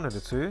 81. It's one of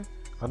the two.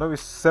 I know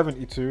it's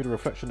 72. The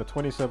reflection of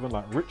 27.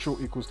 Like Ritual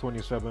equals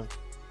 27.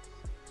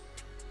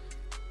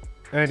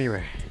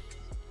 Anyway,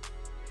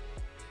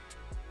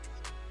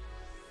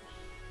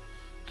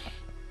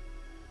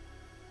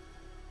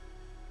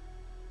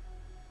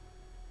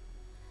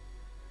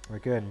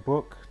 again,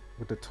 book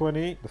with the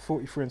 20, the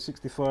 43 and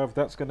 65,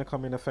 that's going to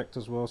come in effect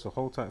as well, so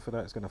hold tight for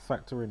that. It's going to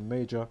factor in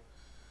major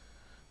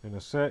in a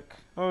sec.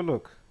 Oh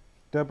look,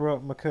 Deborah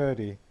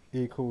McCurdy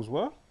equals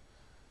what?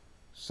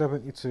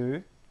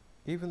 72.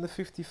 Even the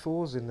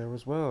 54's in there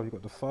as well. You've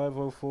got the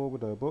 504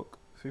 with her book,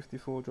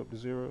 54 dropped to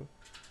 0.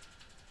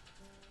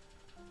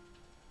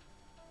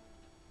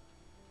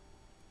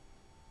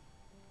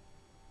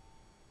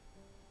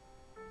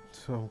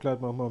 So I'm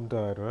glad my mum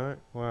died, right?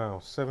 Wow,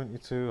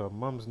 72. Her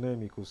mum's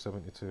name equals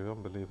 72.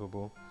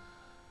 Unbelievable.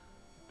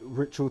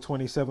 Ritual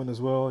 27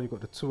 as well. You've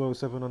got the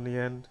 207 on the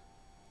end.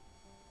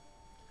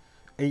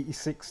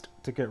 86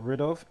 to get rid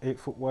of. 8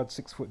 foot wide,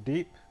 6 foot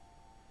deep.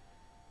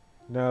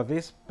 Now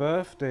this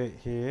birth date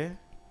here,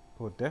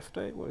 or death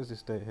date? What is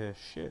this date here?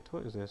 Shit,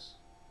 what is this?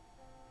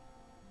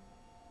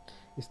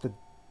 It's the...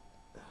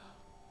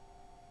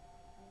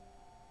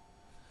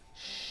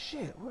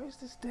 Shit, what is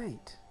this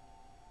date?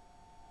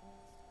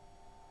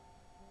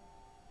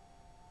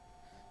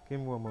 Give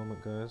me one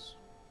moment, guys.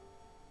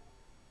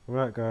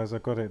 Right, guys, I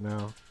got it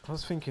now. I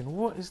was thinking,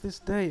 what is this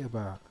date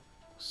about?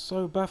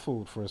 So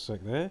baffled for a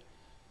sec there.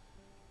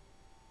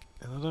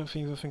 And I don't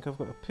even think I've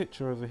got a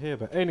picture over here.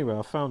 But anyway,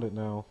 I found it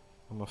now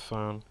on my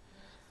phone.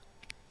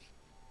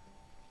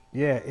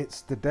 Yeah,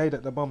 it's the day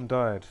that the mum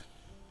died.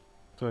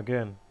 So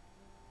again,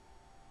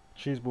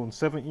 she's born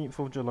 17th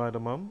of July, the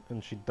mum,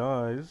 and she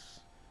dies...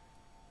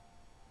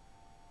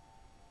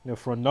 You know,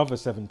 for another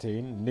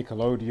 17,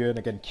 Nickelodeon,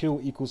 again,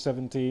 kill equals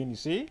 17, you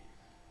see?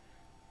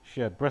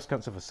 She had breast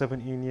cancer for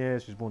 17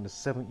 years, she was born the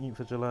 17th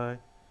of July.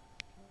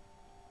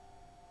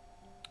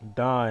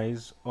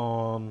 Dies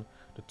on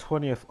the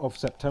 20th of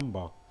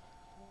September.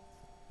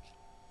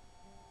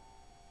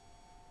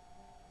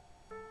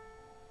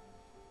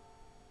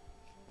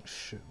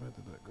 Shit, where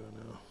did that go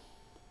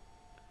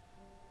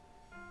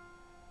now?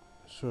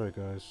 Sorry,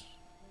 guys.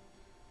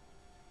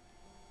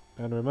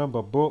 And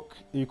remember, book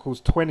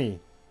equals 20.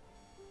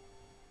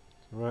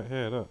 Right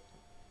here, look.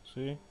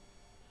 See?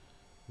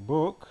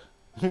 Book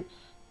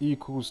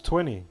equals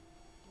 20.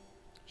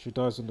 She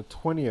dies on the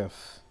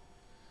 20th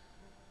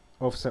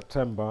of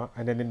September.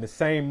 And then in the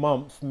same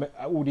month,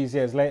 all these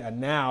years later,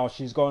 now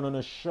she's gone on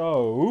a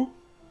show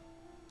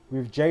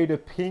with Jada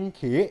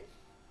Pinkett,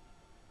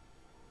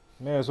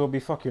 may as well be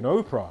fucking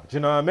Oprah. Do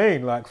you know what I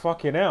mean? Like,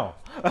 fucking hell.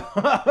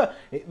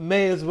 It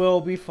may as well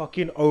be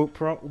fucking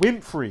Oprah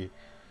Winfrey.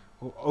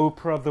 Or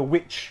Oprah the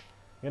Witch.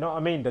 You know what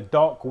I mean? The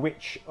Dark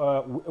Witch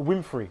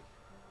Winfrey.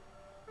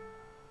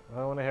 I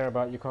don't want to hear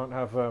about you can't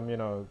have, you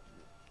know,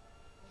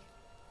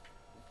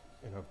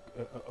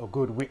 a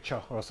good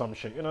witcher or some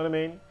shit. You know what I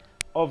mean?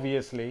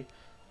 Obviously.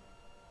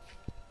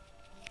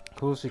 Of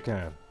course you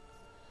can.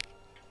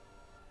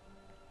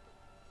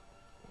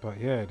 But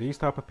yeah, these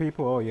type of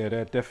people, oh yeah,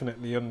 they're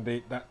definitely on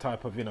that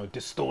type of, you know,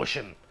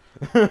 distortion.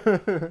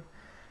 and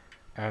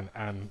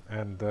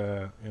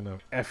you know,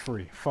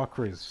 effery,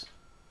 fuckeries.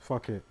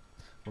 Fuck it.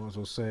 Might as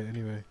well say it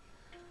anyway.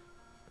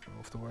 Don't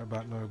have to worry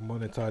about no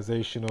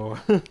monetization or,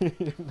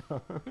 you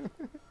know.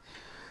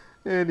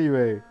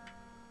 Anyway.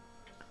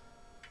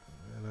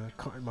 You know,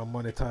 cutting my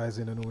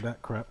monetizing and all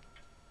that crap.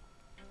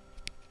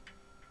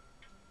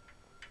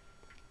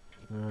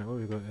 Alright, what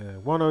we got here?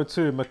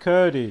 102,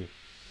 McCurdy.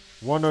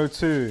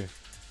 102.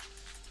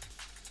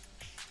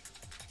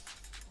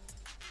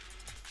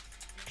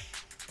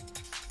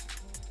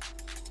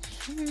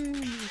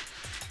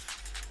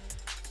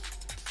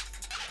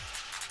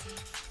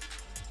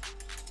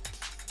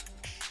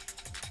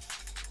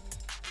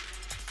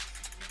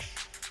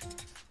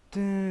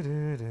 Do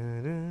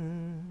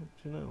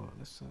you know what?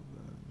 Let's have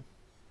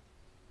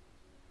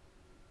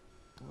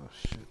oh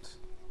shit.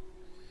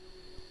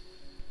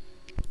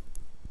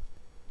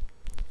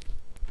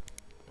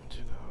 Do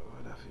you know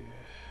what have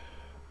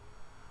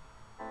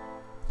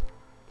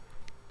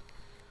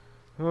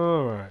you?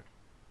 Alright.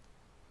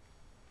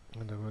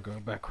 And then we're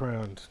going back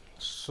round.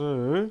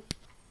 So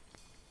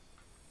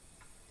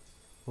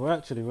well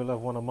actually we'll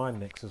have one of mine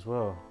next as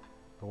well.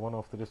 The one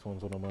after this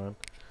one's one of mine.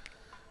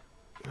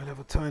 We'll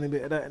have a tiny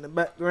bit of that in the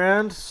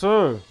background.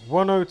 So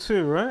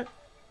 102, right?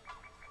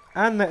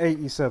 And the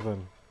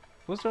 87.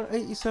 Was there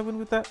 87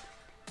 with that?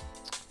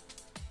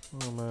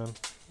 Oh man,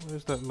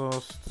 where's that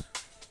last?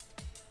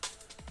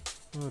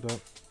 Hold up.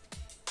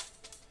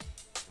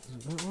 Is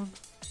it that one?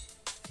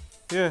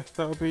 Yeah,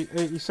 that would be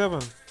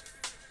 87. So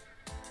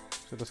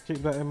let's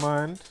keep that in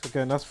mind.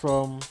 Again, that's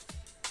from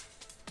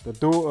the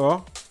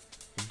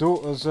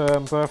daughter's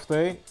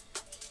birthday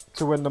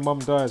to when the mum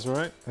dies,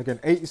 right?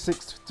 Again,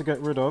 86 to get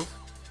rid of.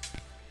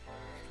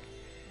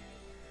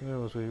 Where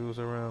was we? He was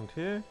around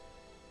here.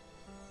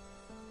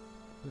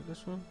 Is it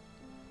this one?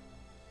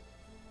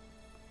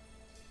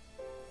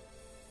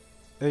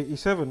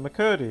 87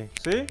 McCurdy.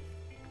 See?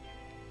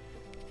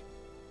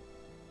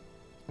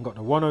 I've got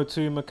the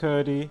 102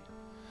 McCurdy.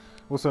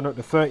 Also note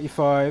the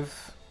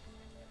 35.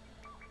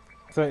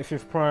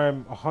 35th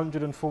prime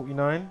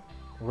 149.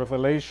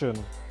 Revelation.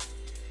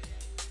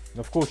 And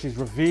of course she's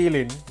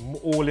revealing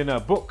all in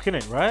her book,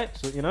 innit, right?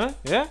 So you know,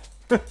 yeah?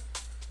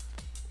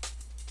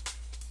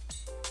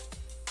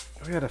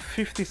 We had a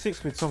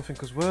 56 with something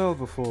as well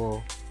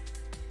before.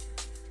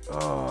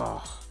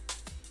 Oh.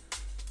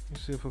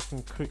 Let's see if I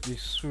can quickly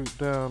swoop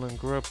down and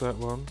grab that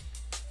one.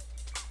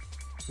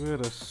 We had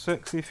a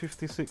sexy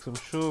 56, I'm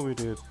sure we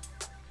did.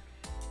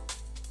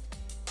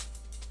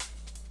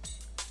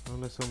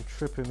 Unless I'm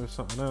tripping with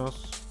something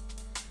else.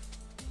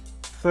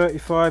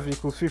 35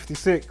 equals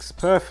 56.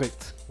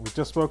 Perfect. We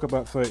just spoke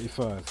about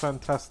 35.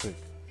 Fantastic.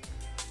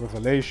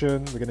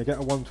 Revelation. We're going to get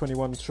a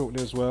 121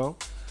 shortly as well.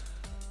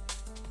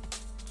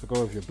 So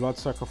go with your blood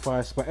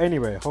sacrifice. But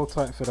anyway, hold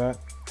tight for that.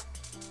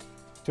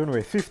 So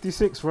anyway,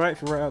 56, right?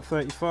 If you write out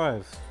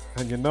 35.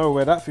 And you know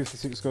where that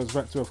 56 goes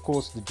back to, of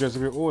course, the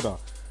Jesuit order.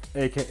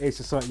 AKA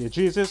Society of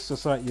Jesus.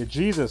 Society of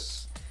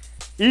Jesus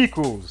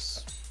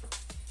equals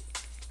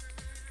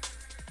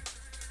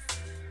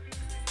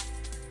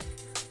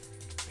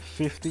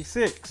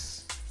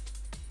 56.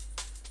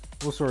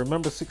 Also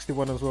remember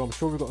 61 as well. I'm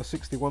sure we've got a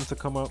 61 to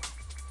come up.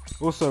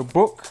 Also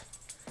book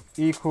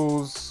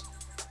equals,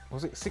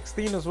 was it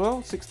 16 as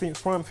well?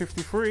 16th prime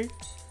 53.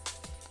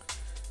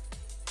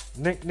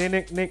 Nick.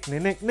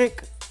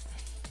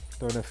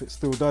 Don't know if it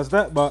still does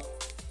that, but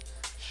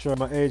show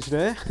my age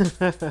there. What's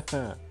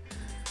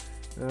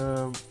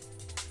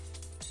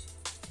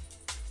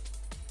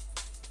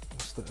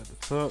that at the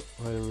top?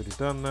 I already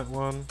done that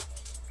one.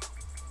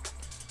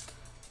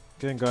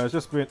 Again guys,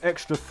 just being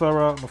extra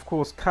thorough. Of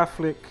course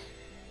Catholic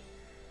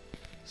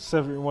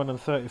 71 and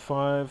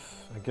 35.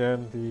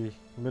 Again, the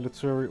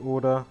military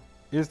order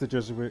is the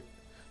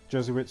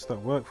Jesuits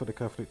that work for the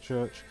Catholic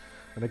Church.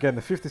 And again,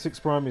 the 56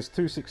 prime is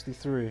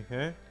 263.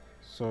 Yeah,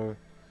 so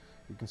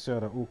you can see how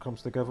that all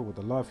comes together with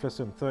the life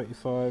lesson.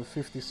 35,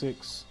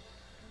 56.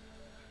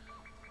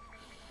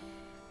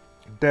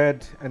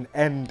 Dead and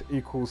end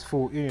equals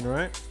 14,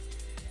 right?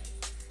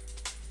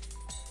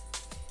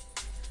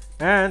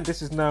 And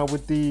this is now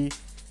with the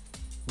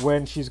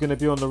when she's going to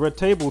be on the Red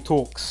Table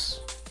Talks,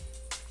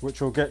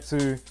 which we'll get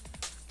to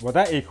what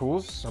that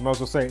equals. I might as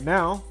well say it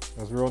now,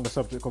 as we're on the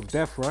subject of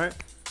death, right?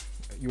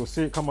 You'll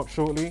see it come up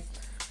shortly.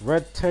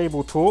 Red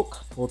Table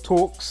Talk, or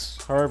Talks,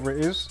 however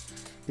it is.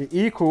 It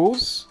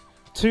equals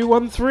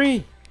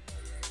 213.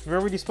 We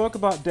already spoke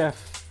about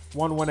death.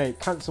 118,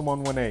 Cancer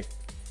 118.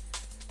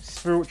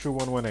 spiritual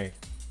 118.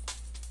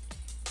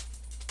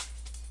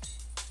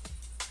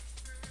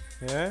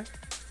 Yeah.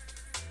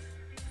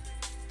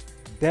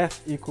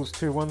 Death equals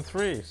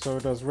 213. So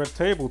does Red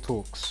Table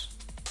Talks.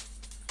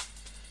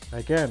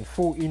 Again,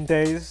 14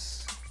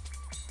 days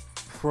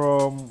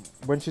from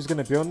when she's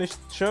going to be on this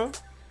show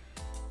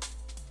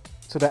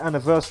to the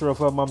anniversary of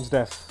her mum's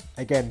death.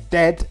 Again,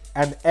 dead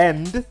and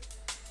end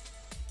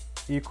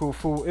equal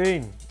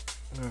 14.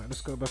 Alright,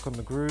 let's go back on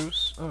the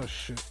grooves. Oh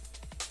shit.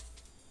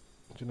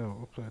 Do you know what?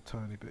 We'll play a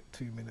tiny bit.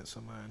 2 minutes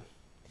of mine.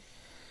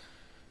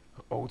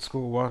 Old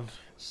school one.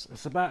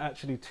 It's about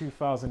actually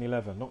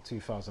 2011, not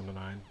 2009.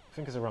 I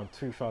think it's around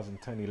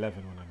 2010,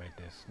 11 when I made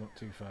this, not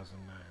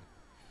 2009.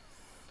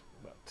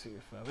 About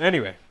 2000.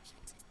 Anyway.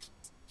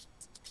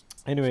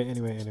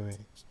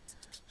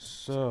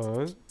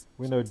 So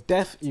we know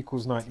death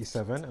equals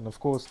 97, and of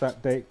course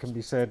that date can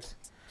be said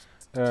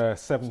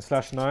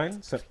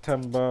 7/9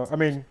 September. I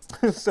mean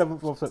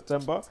 7th of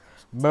September.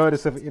 Murder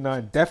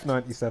 79, death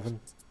 97.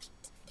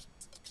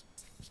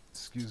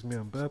 Excuse me,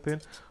 I'm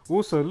burping.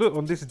 Also, look,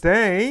 on this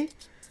day,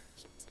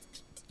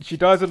 she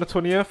dies on the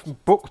 20th,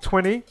 book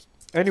 20.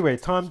 Anyway,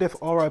 time, death,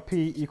 RIP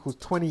equals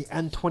 20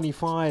 and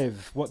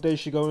 25. What day is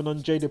she going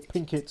on? Jada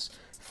Pinkett's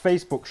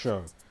Facebook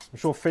show. I'm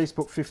sure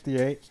Facebook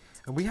 58.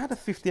 And we had a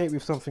 58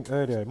 with something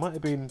earlier. It might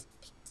have been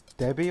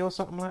Debbie or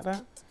something like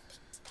that.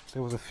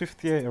 There was a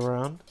 58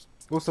 around.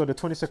 Also, the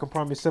 22nd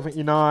prime is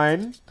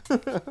 79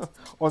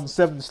 on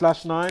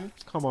 7/9.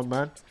 Come on,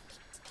 man.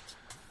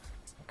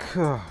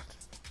 God.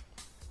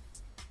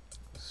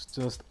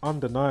 Just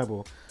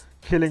undeniable.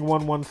 Killing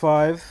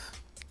 115,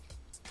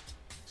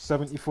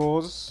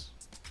 74s.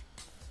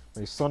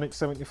 Masonic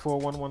 74,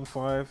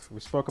 115.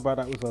 We spoke about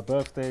that with her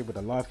birthday, with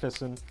a life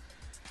lesson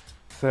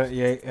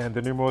 38 and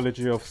the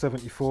numerology of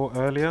 74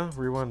 earlier.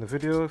 Rewind the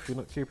video if you're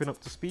not keeping up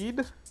to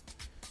speed,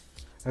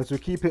 as we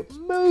keep it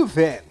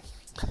moving.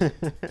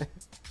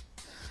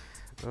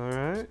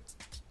 Alright.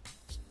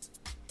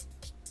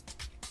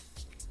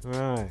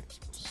 Right.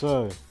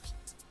 So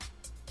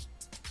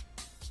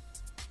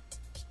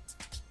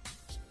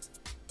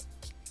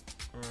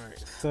alright,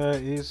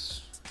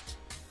 30s.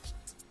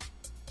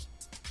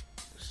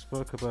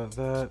 Spoke about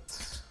that.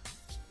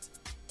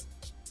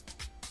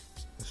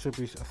 There should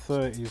be a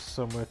 30s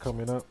somewhere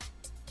coming up.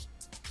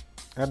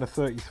 And a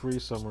 33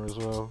 somewhere as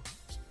well.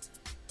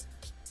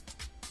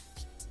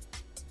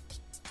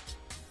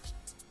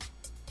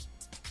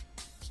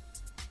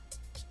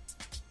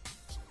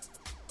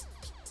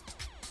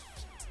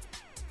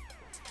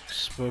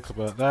 Spoke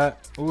about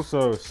that.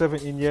 Also,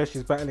 17 years,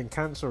 she's battling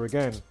cancer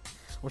again.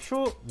 I'm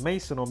sure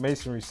Mason or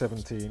Masonry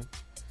 17.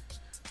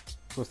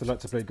 Of course, they like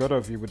to play God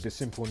over you with this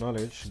simple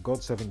knowledge.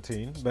 God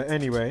 17. But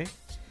anyway,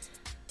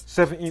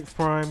 17th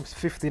prime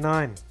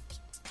 59.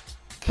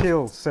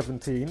 Kill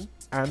 17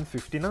 and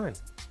 59.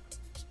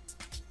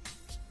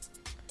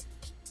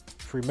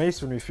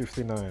 Freemasonry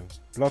 59.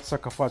 Blood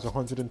sacrifice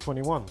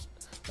 121.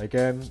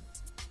 Again,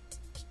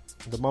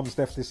 the mum's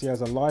death this year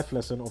has a life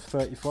lesson of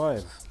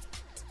 35.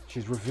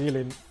 She's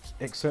revealing,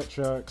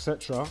 etc.,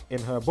 etc.,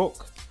 in her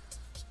book.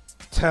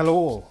 Tell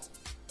all,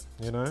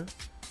 you know,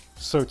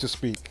 so to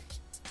speak.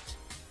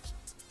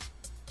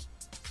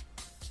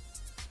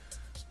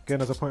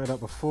 Again, as I pointed out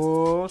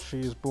before, she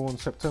is born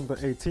September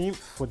 18th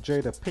for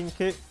Jada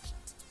Pinkett,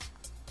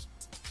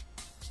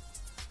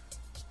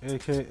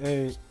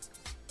 aka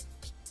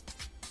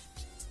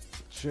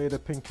Jada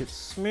Pinkett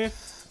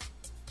Smith.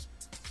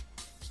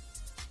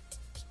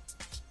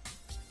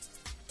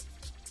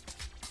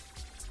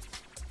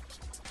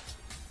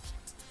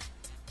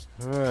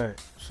 Alright,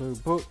 so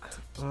book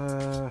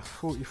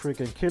 43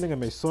 again, killing a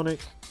Masonic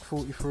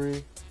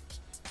 43.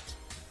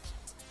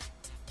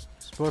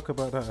 Spoke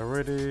about that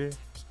already.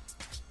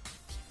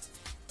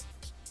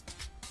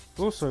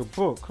 Also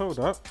book, hold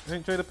up,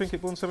 ain't Jada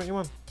Pinkett born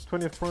 71?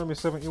 20th prime is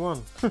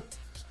 71.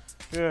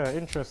 Yeah,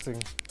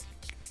 interesting.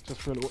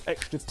 Just for a little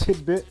extra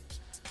tidbit.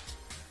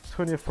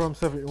 20th prime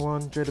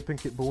 71, Jada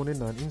Pinkett born in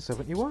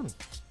 1971.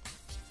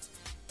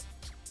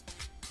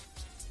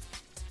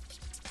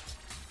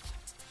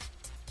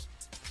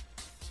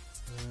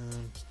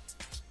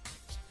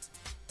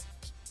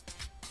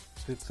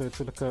 So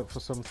to look out for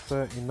some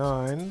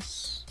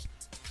 39s,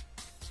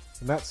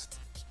 and that's,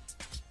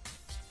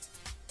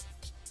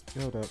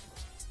 hold up,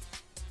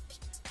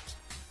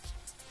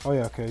 oh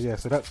yeah, okay, yeah,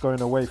 so that's going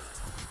away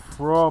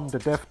from the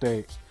death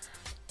date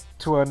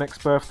to her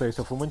next birthday.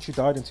 So from when she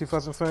died in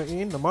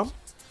 2013, the mum,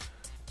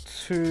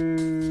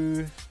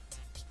 to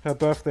her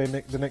birthday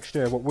the next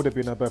year, what would have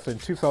been her birthday in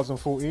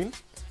 2014.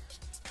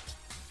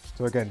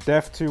 So again,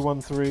 death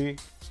 213,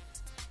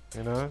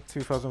 you know,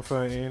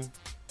 2013.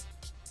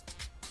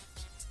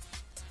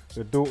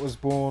 The daughter's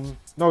born,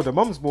 no, the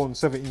mum's born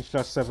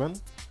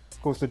 17/7.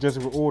 Of course, the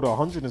Jesuit order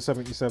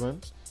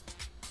 177.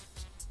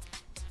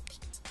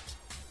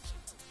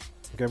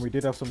 Again, we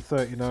did have some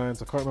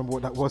 39s. I can't remember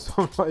what that was, so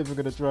I'm not even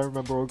going to try and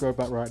remember. I'll go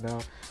back right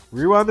now.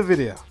 Rewind the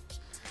video.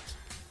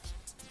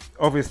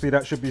 Obviously,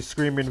 that should be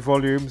screaming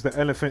volumes. The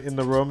elephant in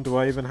the room. Do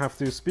I even have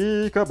to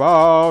speak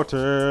about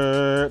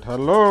it?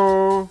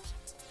 Hello?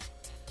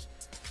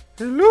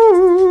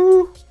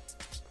 Hello.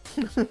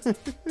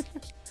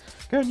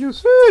 Can you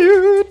see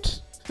it?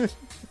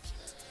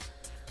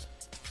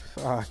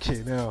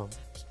 Fucking hell.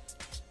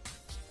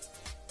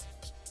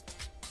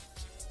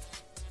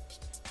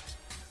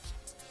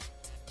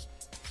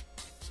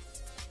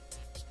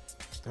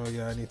 Oh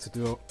yeah, I need to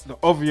do the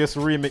obvious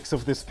remix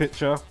of this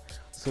picture,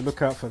 so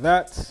look out for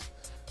that.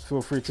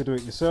 Feel free to do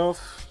it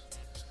yourself.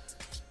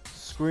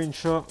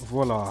 Screenshot,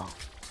 voila.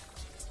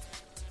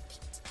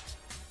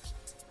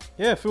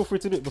 Yeah, feel free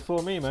to do it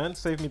before me, man.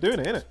 Save me doing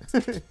it,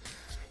 innit?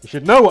 You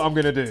should know what I'm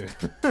gonna do.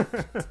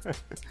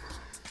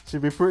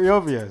 Should be pretty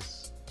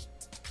obvious.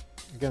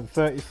 Again,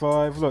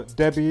 35. Look,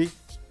 Debbie.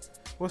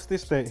 What's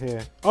this date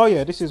here? Oh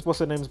yeah, this is what's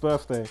her name's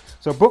birthday.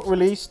 So book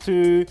release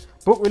day,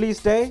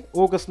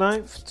 August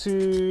 9th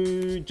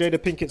to Jada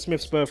Pinkett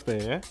Smith's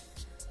birthday, yeah?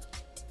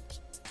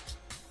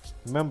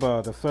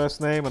 Remember the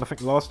first name and I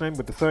think last name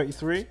with the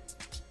 33.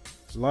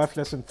 Life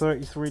lesson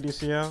 33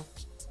 this year.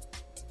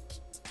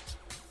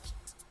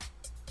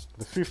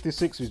 The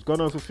 56, we've gone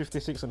over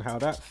 56 and how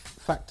that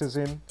factors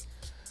in.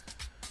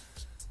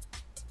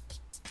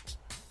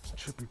 It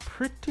should be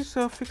pretty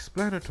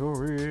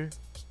self-explanatory.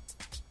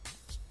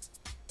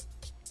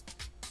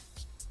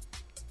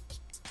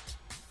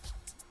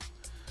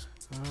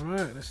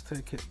 Alright, let's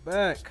take it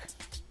back.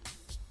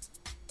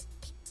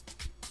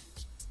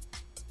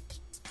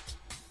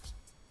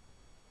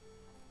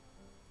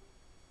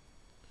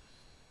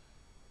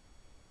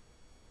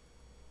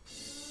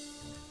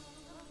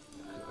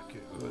 Okay,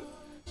 good.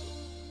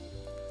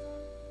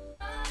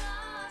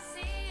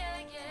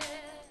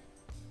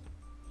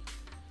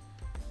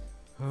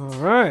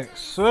 Alright,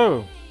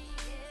 so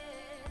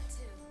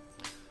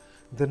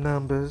the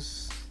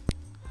numbers.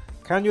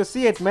 Can you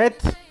see it,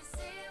 mate?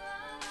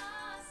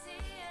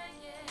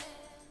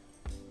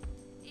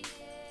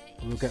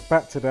 We'll get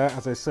back to that,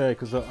 as I say,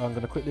 because I'm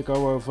going to quickly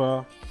go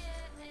over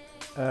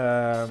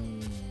a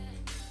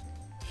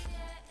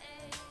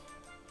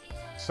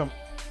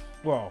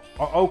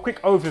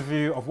quick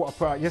overview of what I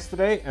put out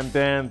yesterday, and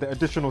then the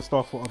additional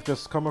stuff what I've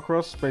just come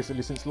across,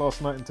 basically since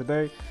last night and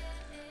today,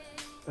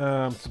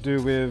 to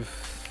do with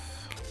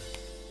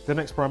the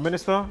next Prime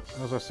Minister,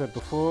 as I said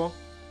before.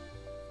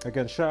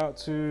 Again, shout out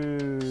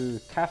to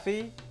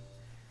Kathy,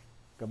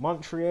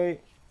 Gematriaeffect.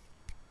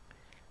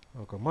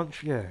 Oh,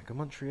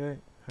 Gematriaeffect.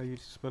 How you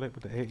spell it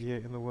with the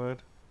 88 in the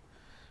word.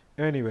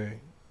 Anyway,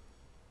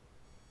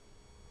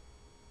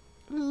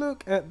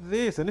 look at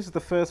this, and this is the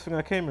first thing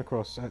I came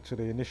across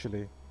actually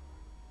initially.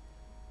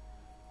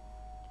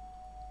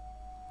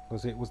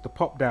 It was the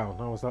pop down.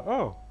 I was like,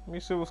 oh, let me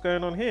see what's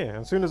going on here.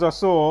 And as soon as I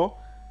saw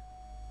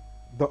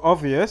the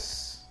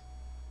obvious,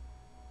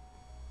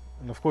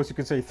 and of course you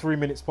can say 3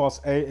 minutes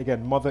past 8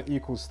 again. Mother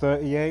equals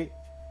 38.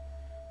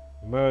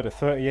 Murder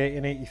 38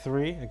 and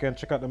 83. Again,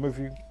 check out the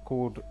movie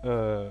called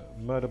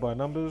Murder by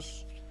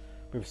Numbers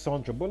with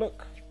Sandra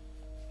Bullock.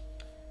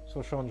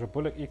 So Sandra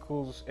Bullock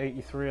equals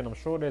 83, and I'm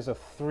sure there's a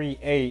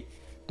 3-8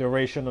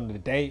 duration on the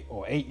date,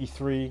 or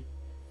 83.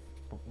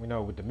 You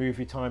know, with the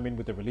movie timing,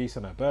 with the release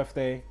on her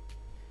birthday.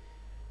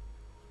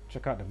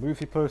 Check out the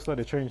movie poster.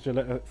 They changed the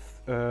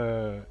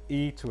letter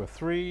E to a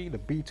 3, the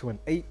B to an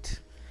 8.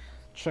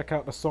 Check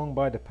out the song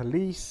by The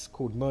Police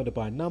called Murder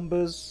by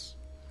Numbers.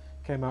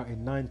 Came out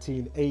in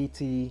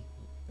 1980.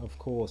 Of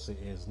course it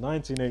is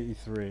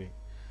 1983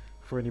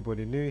 for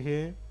anybody new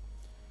here.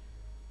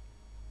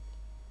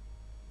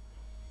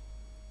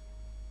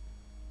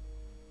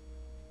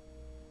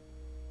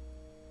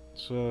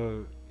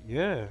 So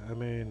yeah, I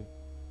mean,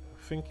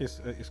 I think it's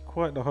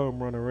quite the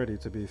home run already,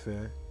 to be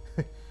fair.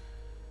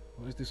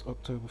 What is this,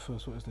 October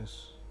 1st? What is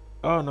this?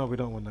 Oh no, we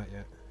don't want that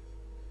yet,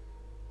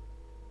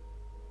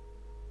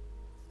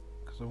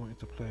 because I wanted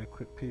to play a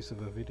quick piece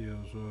of a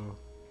video as well.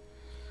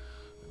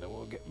 And then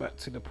we'll get back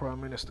to the Prime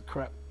Minister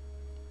crap.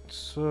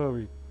 So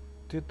we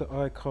did the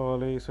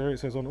iCarly. So here it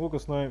says, on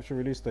August 9th she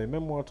released a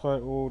memoir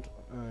titled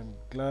I'm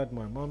Glad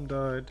My Mum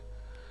Died.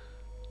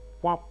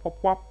 Wap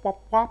wap wap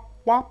wap wap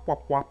wap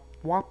wap wap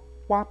wap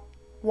wap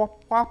wap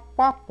wap wap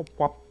wap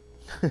wap.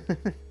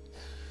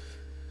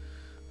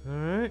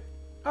 Alright.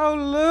 Oh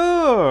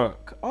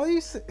look! Oh, you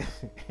see?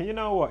 You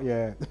know what,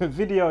 yeah.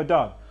 Video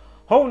done.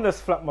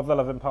 Homeless flat mother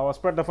loving power.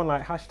 Spread the fun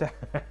like hashtag.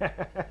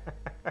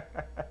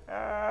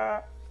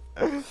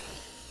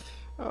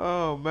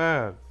 Oh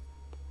man.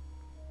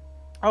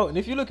 Oh, and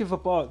if you're looking for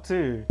part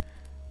 2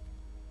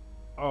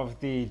 of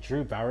the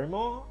Drew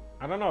Barrymore,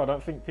 I don't know, I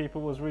don't think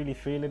people was really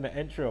feeling the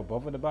entry or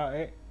bothered about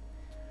it.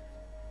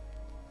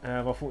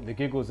 I thought the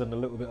giggles and a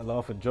little bit of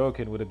laugh and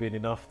joking would have been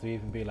enough to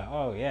even be like,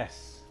 oh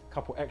yes, a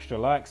couple extra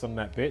likes on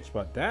that bitch.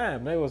 But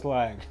damn, there was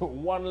like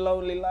one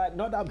lonely like.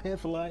 Not that I'm here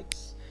for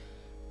likes.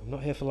 I'm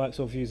not here for likes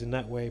or views in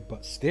that way,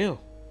 but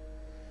still.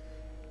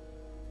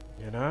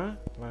 You know,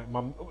 like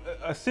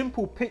a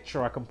simple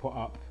picture I can put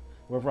up,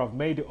 whether I've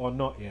made it or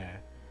not, yeah,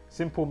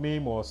 simple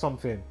meme or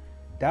something,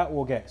 that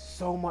will get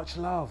so much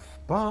love.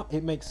 But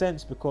it makes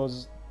sense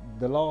because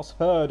the last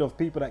herd of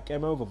people that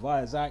came over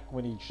via Zach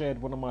when he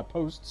shared one of my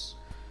posts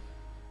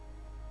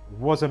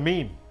was a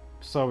meme,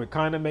 so it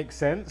kind of makes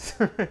sense.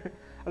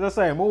 as I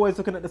say, I'm always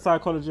looking at the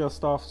psychology of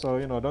stuff, so,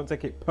 you know, don't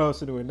take it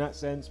personal in that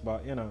sense,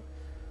 but, you know.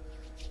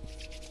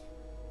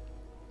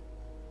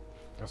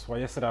 That's why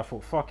yesterday I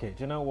thought, fuck it,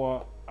 do you know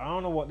what? I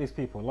don't know what these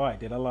people like.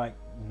 Did I like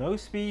no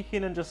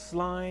speaking and just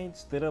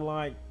slides? Did I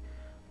like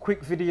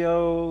quick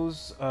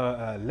videos,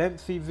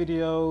 lengthy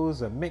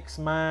videos, a mixed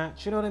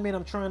match? You know what I mean?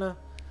 I'm trying to,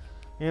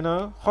 you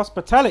know,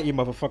 hospitality,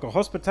 motherfucker,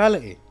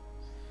 hospitality.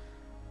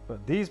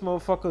 But these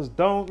motherfuckers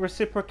don't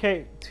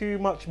reciprocate too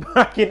much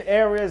back in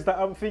areas that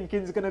I'm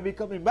thinking is going to be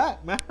coming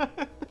back, man.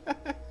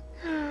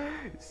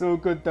 It's all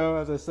good though,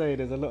 as I say,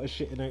 there's a lot of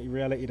shit in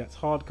reality that's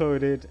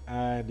hard-coded,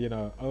 and, you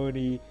know,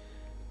 only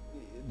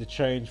the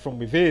change from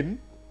within,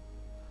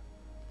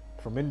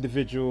 from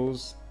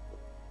individuals,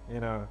 you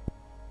know,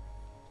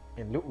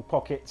 in little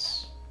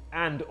pockets,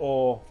 and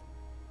or,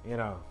 you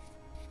know,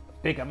 a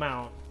big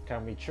amount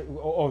can be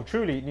or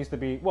truly it needs to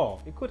be,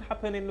 well, it could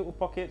happen in little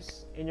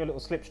pockets in your little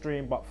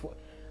slipstream, but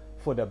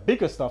for the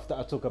bigger stuff that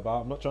I talk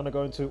about, I'm not trying to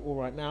go into it all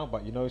right now,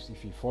 but you know,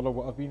 if you follow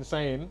what I've been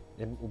saying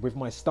with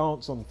my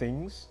stance on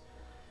things,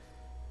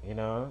 you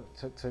know,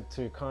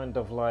 to kind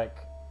of like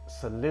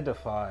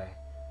solidify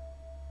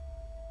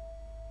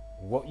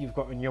what you've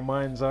got in your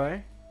mind's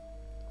eye,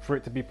 for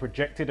it to be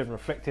projected and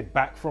reflected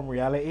back from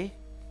reality.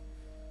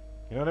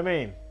 You know what I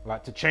mean?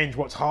 Like to change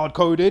what's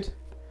hard-coded,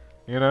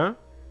 you know?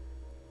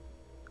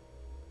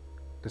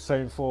 The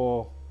same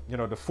for, you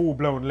know, the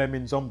full-blown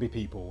lemon zombie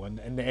people and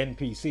the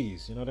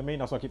NPCs, you know what I mean?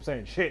 That's why I keep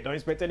saying, shit, don't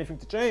expect anything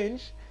to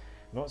change.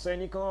 I'm not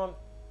saying you can't,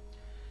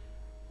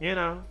 you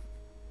know,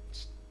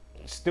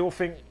 still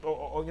think,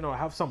 or you know,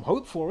 have some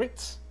hope for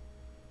it.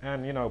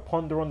 And, you know,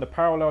 ponder on the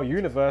parallel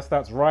universe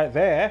that's right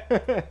there.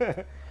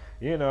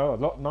 You know, a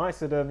lot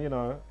nicer than, you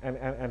know,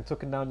 and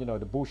taking down, you know,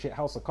 the bullshit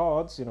House of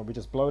Cards. You know, we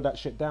just blow that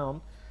shit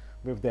down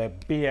with their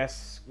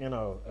BS, you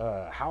know,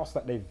 house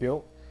that they've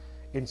built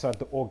inside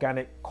the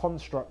organic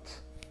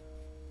construct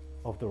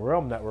of the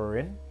realm that we're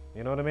in.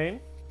 You know what I mean?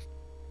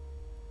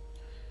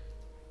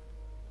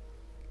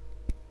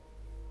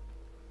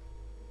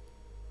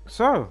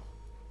 So,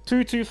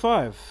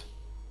 225.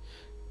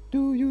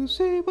 Do you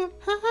see what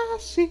I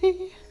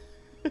see?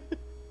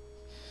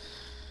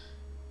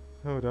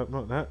 Hold up,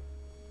 not that.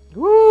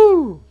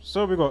 Woo!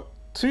 So we got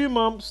 2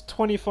 months,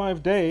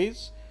 25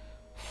 days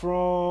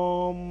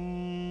from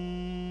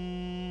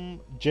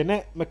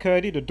Jeanette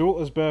McCurdy, the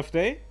daughter's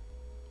birthday,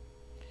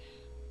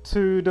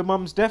 to the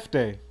mum's death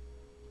day.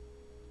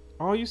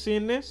 Are you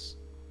seeing this?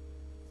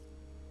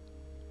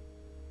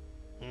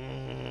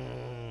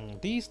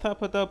 These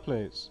type of dub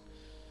plays.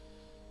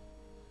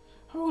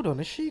 Hold on,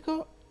 has she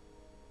got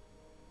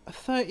a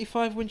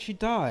 35 when she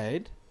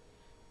died,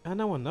 and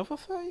now another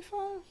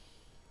 35?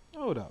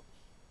 Hold up.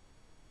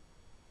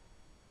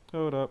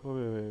 Hold up.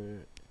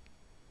 Wait.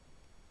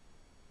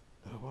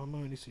 Oh, why am I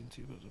only seeing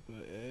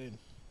 2013?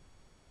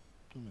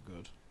 Oh my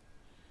god.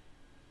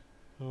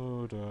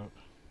 Hold up.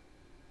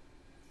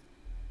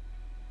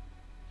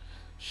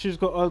 She's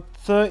got a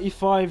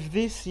 35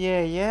 this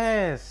year.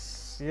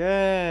 Yes.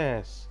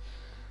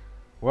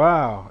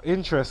 Wow,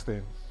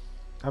 interesting.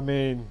 I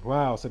mean,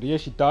 wow. So the year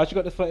she died, she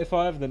got the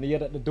 35. Then the year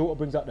that the daughter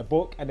brings out the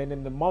book, and then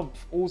in the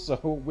month also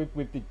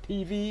with the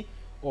TV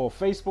or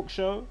Facebook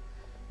show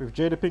with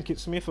Jada Pinkett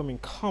Smith. I mean,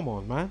 come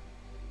on, man.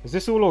 Is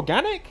this all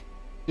organic?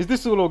 Is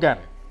this all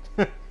organic?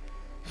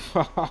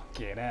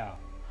 Fuck it out.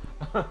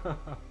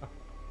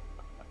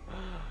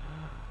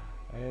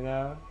 You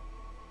know,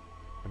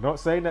 I'm not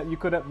saying that you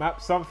couldn't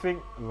map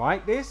something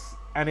like this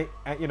and it,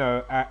 you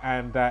know,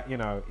 and that, you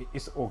know,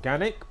 it's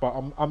organic, but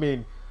I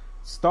mean,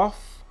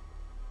 stuff,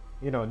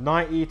 you know,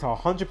 90 to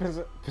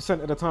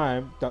 100% of the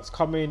time that's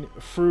coming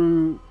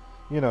through,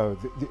 you know,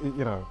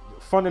 you know,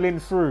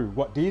 funneling through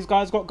what these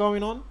guys got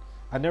going on,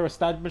 and they're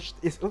established,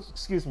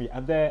 excuse me,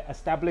 and they're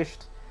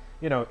established,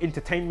 you know,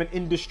 entertainment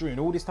industry and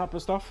all this type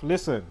of stuff.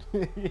 Listen,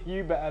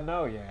 you better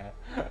know, yeah.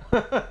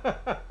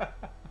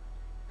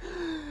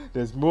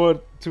 There's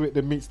more to it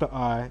than meets the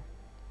eye,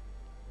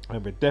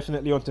 and we're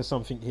definitely onto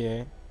something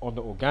here on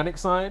the organic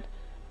side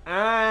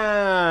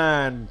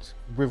and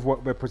with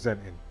what we're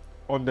presenting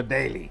on the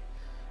daily.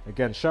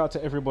 Again, shout out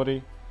to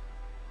everybody.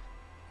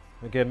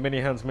 Again, many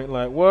hands make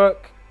light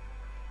work.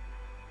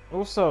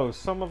 Also,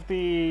 some of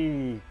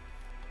the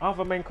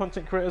other main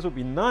content creators would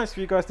be nice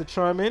for you guys to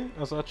chime in,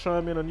 as I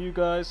chime in on you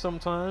guys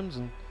sometimes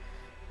and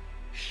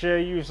share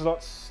you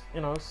lots, you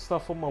know,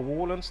 stuff on my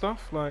wall and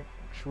stuff. Like,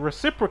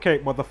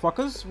 reciprocate,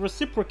 motherfuckers,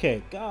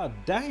 reciprocate. God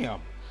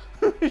damn.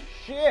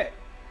 Shit.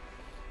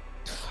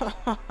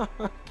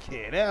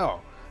 Get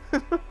out.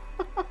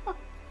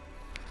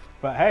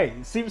 But hey,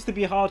 it seems to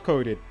be hard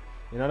coded.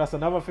 You know, that's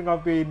another thing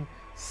I've been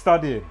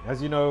studying.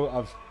 As you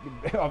know,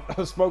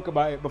 I've spoke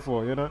about it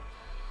before, you know.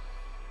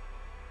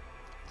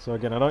 So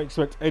again, I don't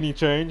expect any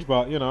change,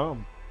 but you know,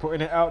 I'm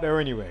putting it out there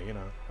anyway, you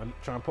know. I'm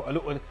trying to put a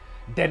little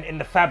dent in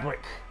the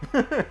fabric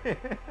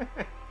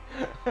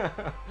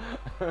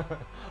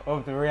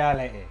of the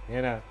reality,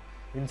 you know,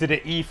 into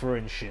the ether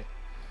and shit.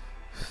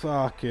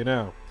 Fuck, you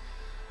know.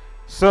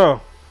 So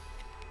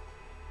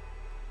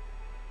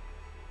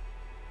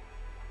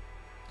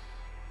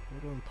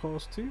Hold on,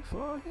 past too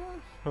far here.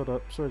 Hold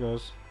up, sorry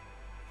guys.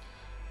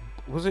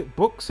 Was it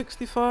book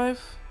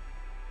 65?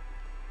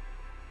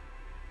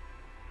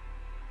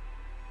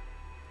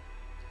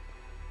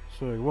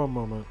 Sorry, one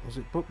moment. Was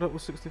it book that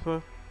was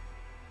 65?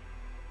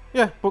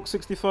 Yeah, book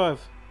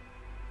 65.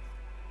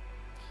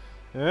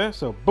 Yeah,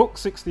 so book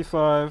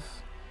 65.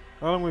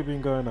 How long have we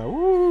been going now?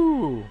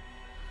 Woo! An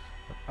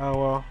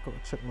hour.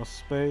 Got to check my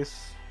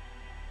space.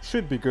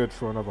 Should be good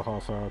for another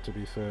half hour to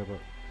be fair, but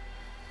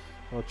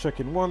I'll check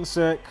in one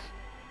sec.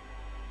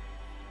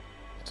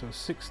 So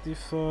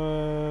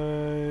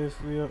 65,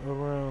 we are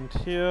around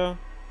here.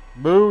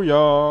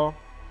 Booyah!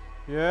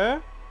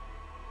 Yeah?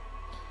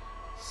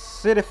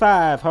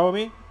 65,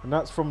 homie. And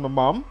that's from the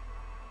mum.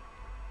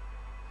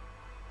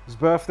 His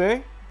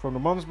birthday. From the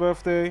mum's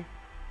birthday.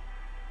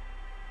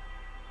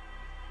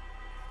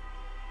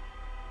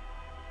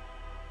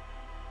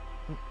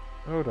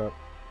 Hold up.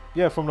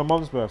 Yeah, from the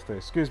mum's birthday.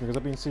 Excuse me, because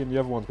I've been seeing the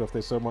other one's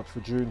birthday so much for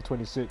June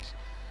 26th.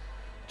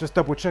 Just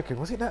double checking.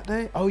 Was it that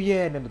day? Oh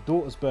yeah, and then the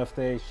daughter's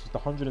birthday. She's the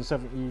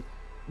 170.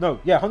 No,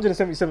 yeah,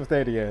 177th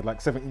day of the year, like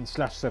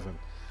 17/7.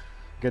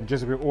 Again,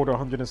 Jesuit order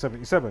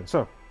 177.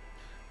 So,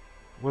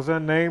 was her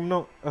name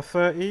not a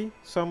 30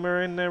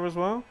 somewhere in there as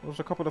well? There was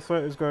a couple of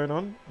 30s going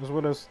on, as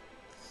well as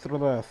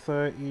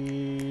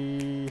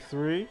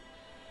 33.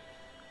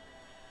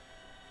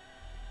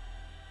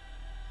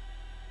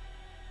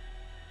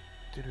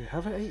 Did we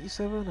have an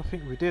 87? I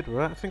think we did,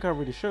 right? I think I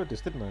already showed this,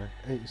 didn't I?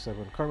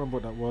 87. Can't remember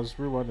what that was.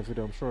 Rewind the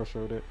video, I'm sure I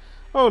showed it.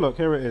 Oh, look,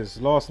 here it is.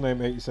 Last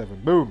name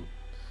 87. Boom.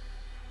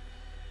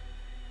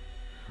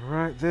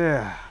 Right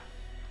there.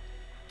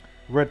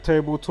 Red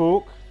Table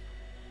Talk.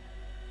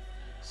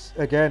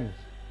 Again,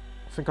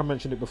 I think I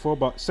mentioned it before,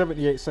 but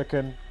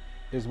 78-second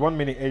is 1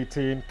 minute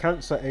 18.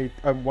 Cancer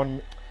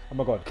 1. Oh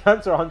my God.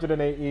 Cancer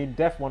 118.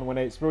 Death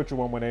 118. Spiritual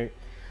 118.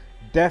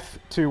 Death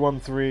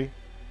 213.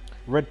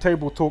 Red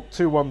Table Talk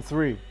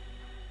 213.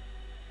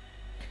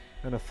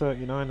 And a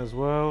 39 as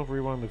well.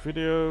 Rewind the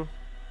video.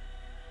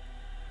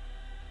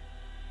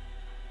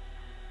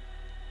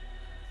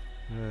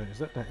 Is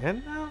that the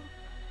end now?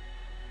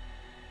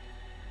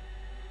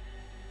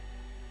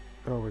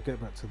 Oh, we'll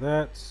get back to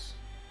that.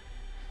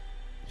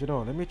 You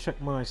know, let me check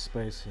my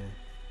space here.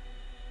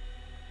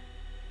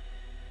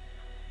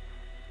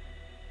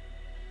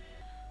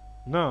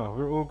 No,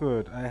 we're all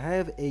good. I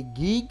have a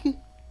gig.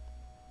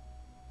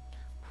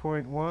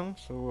 0.1,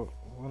 so what,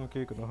 1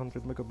 gig and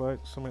 100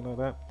 megabytes, something like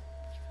that.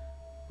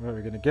 Right,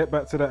 we're going to get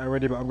back to that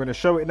already, but I'm going to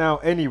show it now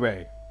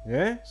anyway.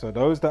 Yeah, so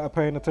those that are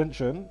paying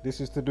attention, this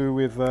is to do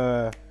with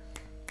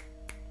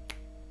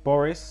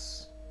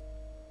Boris,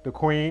 the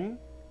Queen,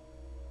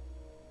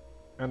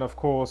 and of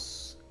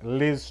course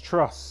Liz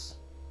Truss.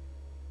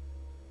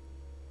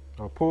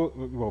 I'll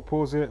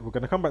pause it. We're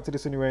going to come back to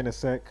this anyway in a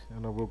sec,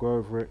 and I will go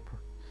over it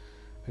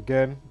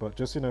again, but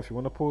just, you know, if you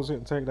want to pause it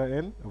and take that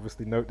in,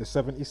 obviously note the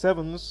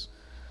 77s.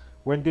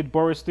 When did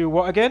Boris do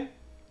what again?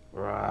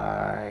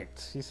 Right.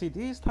 You see,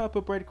 these type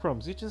of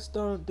breadcrumbs, you just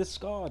don't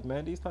discard,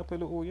 man. These type of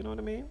little, you know what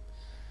I mean?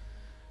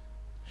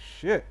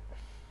 Shit.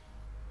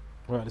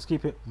 Right, let's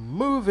keep it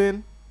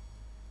moving.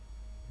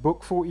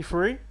 Book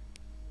 43.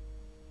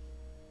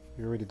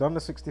 We already done the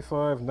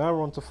 65. Now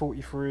we're on to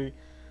 43.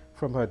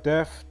 From her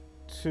death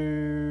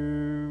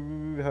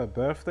to her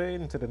birthday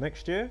into the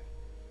next year.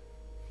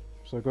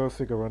 So go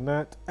figure on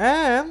that.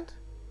 And,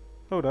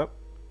 hold up.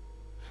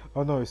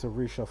 Oh no, it's a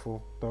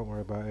reshuffle. Don't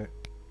worry about it.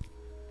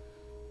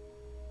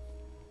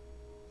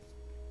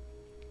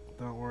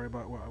 Don't worry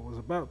about what I was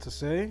about to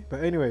say.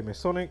 But anyway,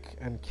 Masonic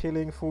and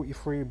killing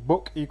 43.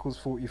 Book equals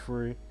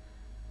 43.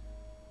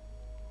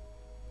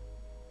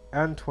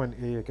 And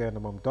 20. Again, the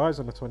mum dies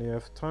on the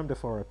 20th. Time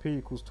def RIP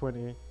equals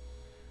 20.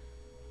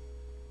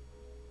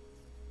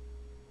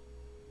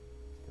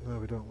 No,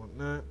 we don't want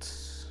that.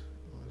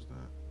 What is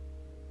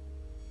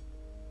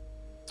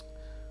that?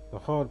 The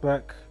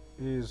hardback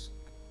is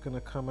gonna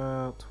come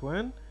out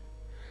when?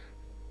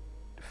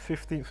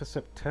 15th of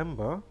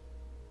September.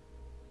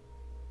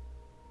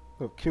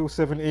 Look, Kill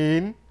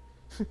 17.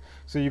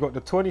 So you got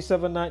the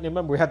 27.99.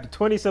 Remember, we had the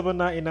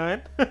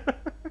 27.99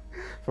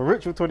 for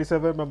Ritual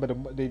 27. Remember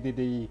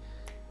the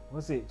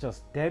was it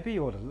just Debbie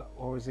or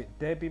is it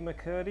Debbie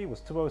McCurdy?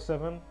 Was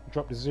 207.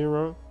 Dropped to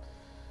 0.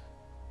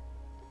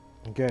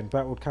 Again,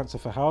 battled cancer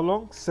for how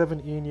long?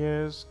 17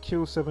 years.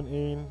 Kill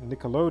 17.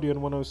 Nickelodeon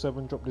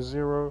 107. Dropped to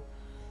 0.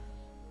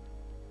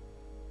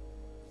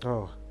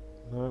 Oh,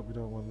 no, we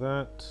don't want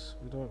that.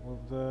 We don't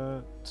want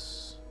that.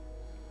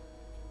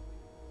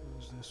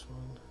 Where's this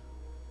one?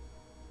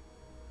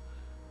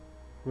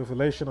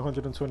 Revelation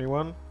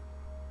 121.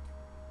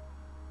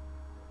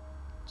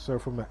 So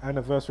from the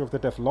anniversary of the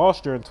death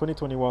last year in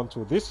 2021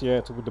 to this year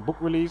to with the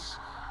book release.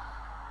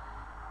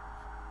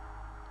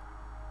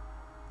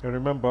 And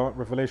remember,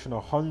 Revelation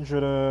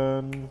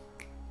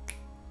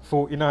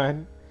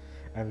 149.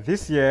 And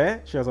this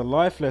year, she has a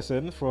life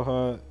lesson for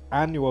her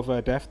annual of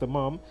her death, the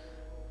mum.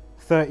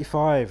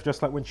 35,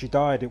 just like when she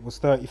died it was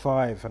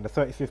 35, and the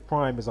 35th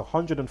prime is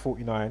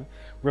 149.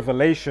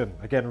 Revelation,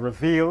 again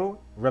reveal,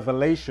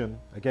 revelation,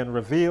 again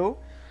reveal,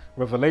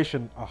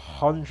 Revelation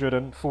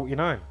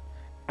 149,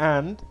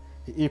 and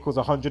it equals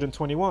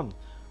 121.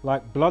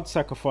 Like blood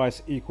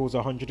sacrifice equals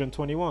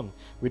 121.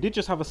 We did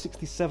just have a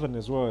 67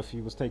 as well, if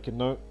you was taking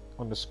note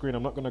on the screen.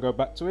 I'm not going to go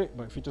back to it,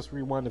 but if you just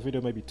rewind the video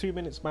maybe 2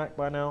 minutes back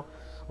by now,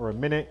 or a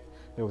minute,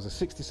 there was a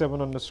 67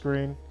 on the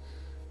screen.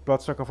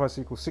 Blood sacrifice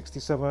equals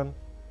 67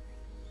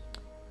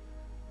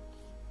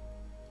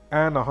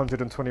 and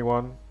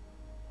 121.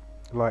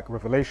 Like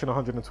Revelation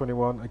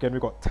 121. Again,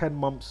 we've got 10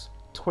 months,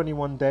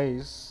 21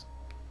 days.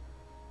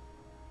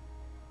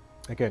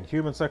 Again,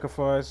 human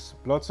sacrifice,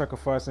 blood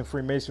sacrifice, and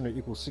Freemasonry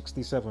equals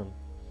 67.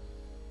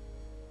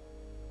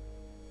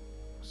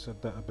 Said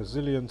that a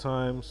bazillion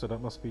times, so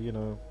that must be, you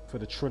know, for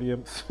the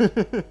trillionth.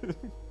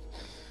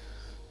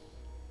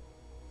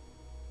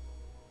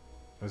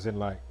 As in,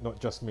 like,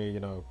 not just me, you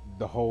know,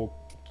 the whole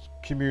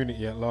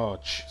community at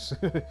large.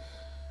 You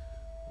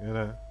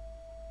know.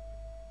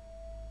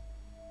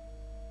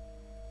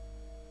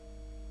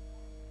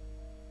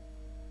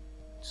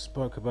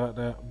 Spoke about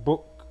that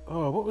book.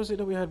 Oh, what was it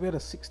that we had? We had a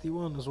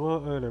 61 as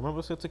well earlier. Remember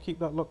I said to keep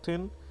that locked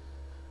in?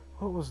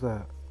 What was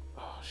that?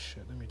 Oh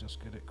shit, let me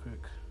just get it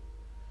quick.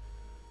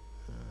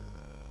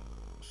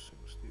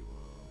 61.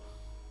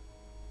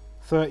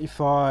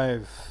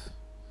 35.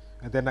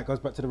 And then that goes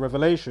back to the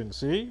Revelation.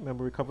 See?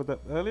 Remember we covered that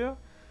earlier?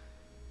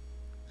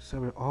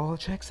 So it all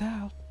checks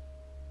out.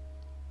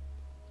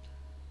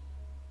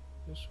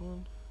 This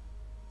one.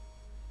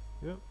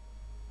 Yep.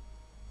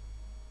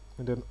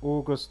 And then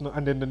August,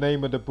 and then the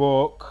name of the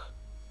book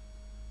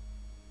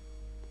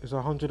is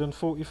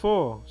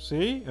 144.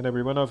 See? And then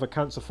we went over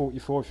cancer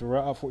 44. If you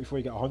write out 44,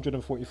 you get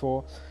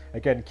 144.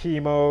 Again,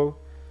 chemo,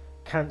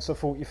 cancer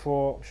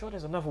 44. I'm sure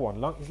there's another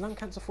one. Is lung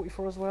cancer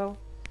 44 as well?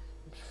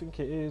 I think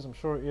it is. I'm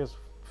sure it is.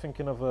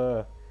 Thinking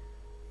of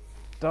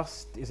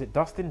dust. Is it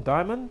Dustin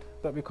Diamond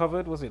that we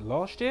covered? Was it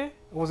last year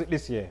or was it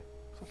this year?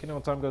 Fucking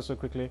hell, time goes so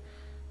quickly.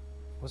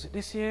 Was it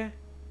this year?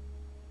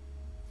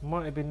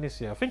 Might have been this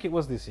year. I think it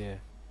was this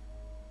year.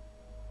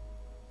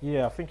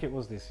 Yeah, I think it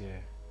was this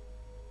year.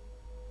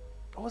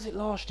 Or was it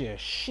last year?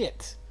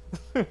 Shit.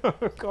 I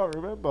can't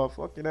remember.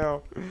 Fucking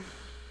hell.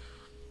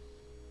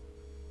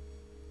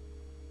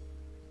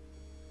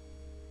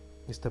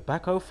 Is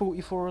tobacco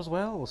 44 as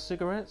well? Or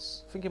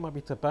cigarettes? I think it might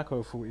be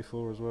tobacco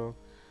 44 as well.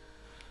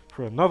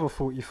 For another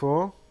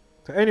 44.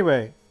 So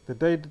anyway, the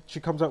day that she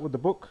comes out with the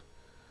book,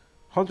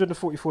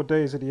 144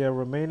 days of the year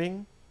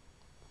remaining.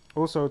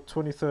 Also,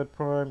 23rd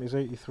prime is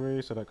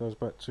 83, so that goes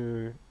back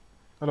to...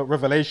 Oh, look,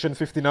 Revelation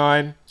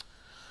 59.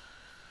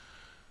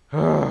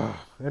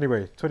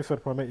 Anyway,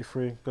 23rd prime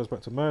 83 goes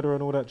back to murder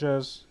and all that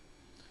jazz.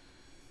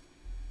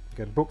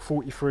 Again, book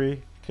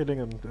 43,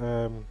 killing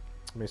and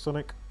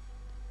Masonic.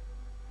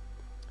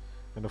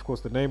 And of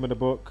course, the name of the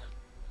book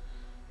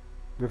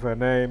with her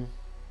name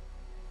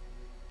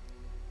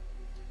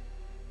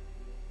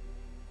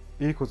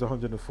equals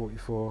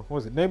 144. What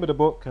was it? Name of the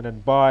book and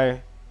then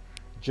by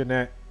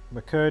Jennette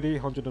McCurdy,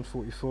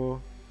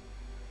 144.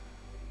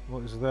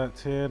 What is that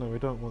here? No, we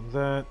don't want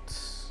that.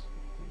 What's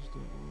that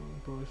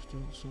one? Boris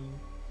Johnson.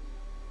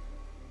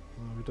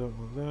 No, we don't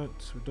want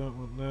that. We don't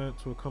want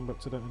that. We'll come back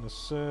to that in a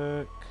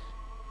sec.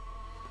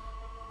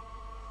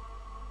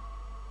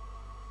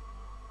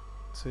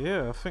 So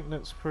yeah, I think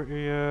that's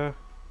pretty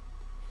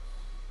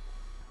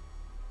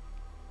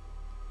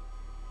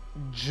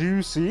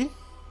juicy,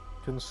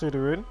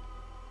 considering.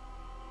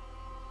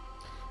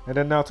 And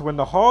then now to when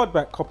the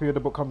hardback copy of the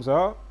book comes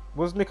out,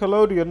 was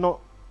Nickelodeon not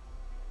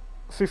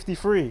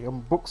 53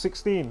 on book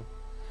 16?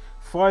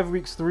 5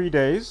 weeks, 3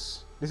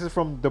 days. This is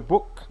from the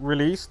book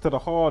release to the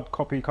hard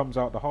copy comes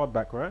out, the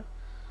hardback, right?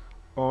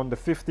 On the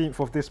 15th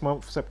of this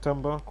month,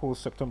 September. Of course,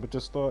 September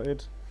just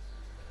started.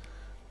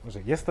 Was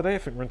it yesterday? I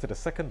think we're into the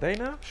second day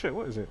now. Shit,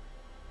 what is it?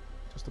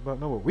 Just about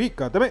another week,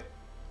 goddammit.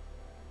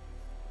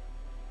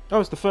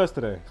 Oh, it's the first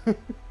today.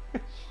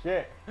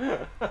 Shit.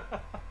 Because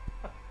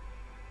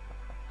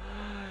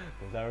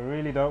I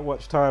really don't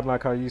watch time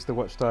like I used to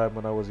watch time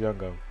when I was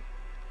younger.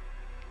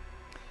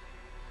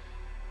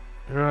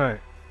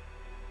 Right.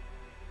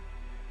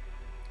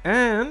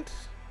 And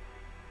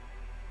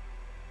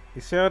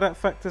you see how that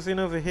factors in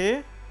over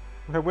here?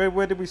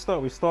 Where did we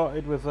start? We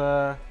started with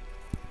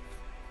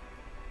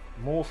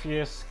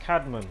Morpheus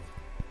Cadman.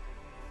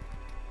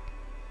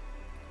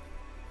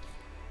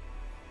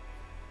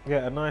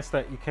 Yeah, nice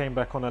that you came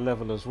back on a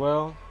level as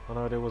well. I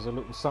know there was a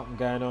little something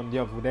going on the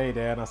other day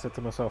there, and I said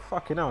to myself,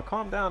 fucking hell,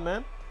 calm down,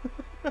 man.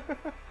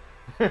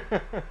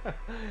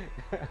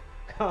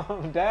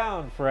 Calm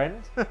down,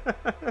 friend.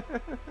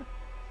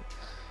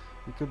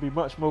 You could be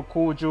much more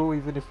cordial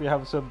even if we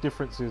have some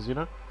differences, you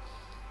know.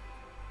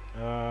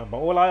 But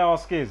all I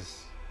ask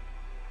is,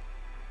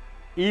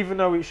 even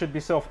though it should be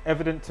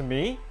self-evident to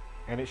me,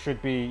 and it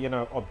should be, you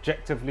know,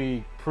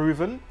 objectively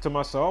proven to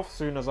myself as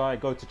soon as I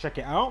go to check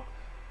it out,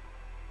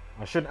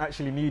 I shouldn't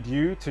actually need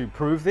you to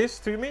prove this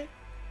to me.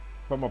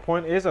 But my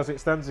point is, as it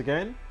stands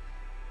again,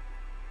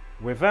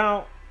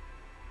 without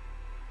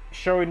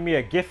showing me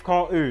a GIF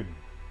cartoon,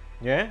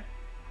 yeah?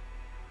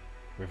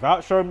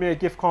 Without showing me a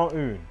GIF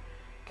cartoon,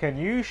 can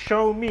you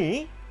show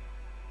me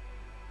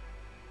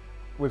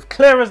with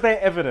clear as day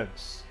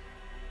evidence.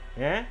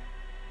 Yeah?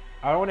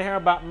 I don't want to hear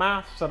about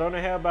maths. I don't want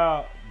to hear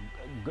about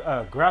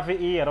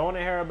gravity. I don't want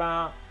to hear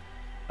about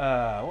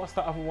what's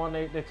the other one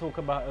they talk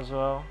about as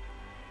well?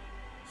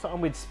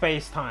 Something with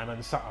space-time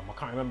and something. I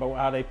can't remember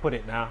how they put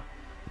it now.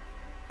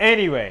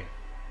 Anyway,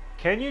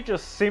 can you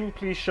just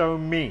simply show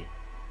me,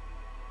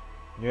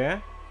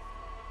 yeah,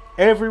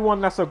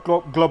 everyone that's a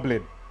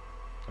globlin,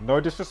 no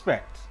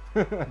disrespect,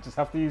 I just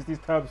have to use these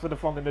terms for the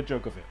fun and the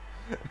joke of it.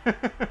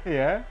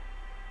 Yeah,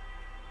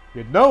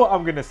 you know what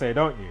I'm gonna say,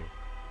 don't you?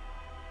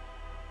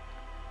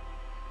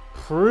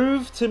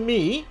 Prove to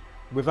me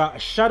without a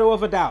shadow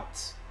of a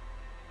doubt,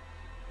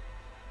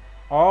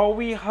 are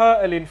we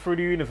hurtling through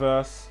the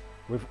universe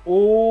with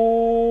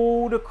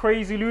all the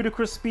crazy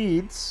ludicrous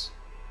speeds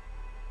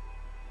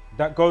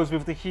that goes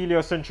with the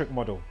heliocentric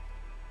model?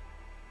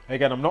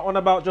 Again, I'm not on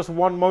about just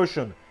one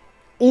motion.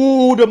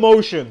 All the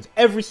motions.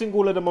 Every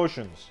single of the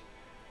motions.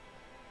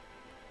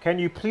 Can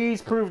you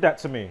please prove that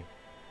to me?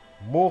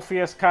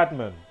 Morpheus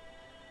Cadman.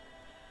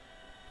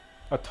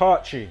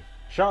 Atachi.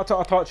 Shout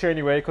out to Atachi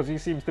anyway, because he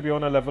seems to be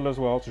on a level as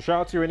well. So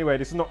shout out to you anyway.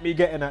 This is not me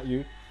getting at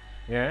you.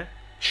 Yeah.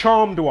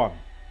 Charmed One.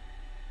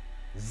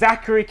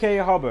 Zachary K.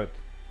 Hubbard.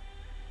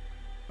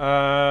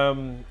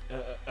 Scam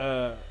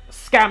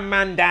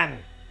Mandan.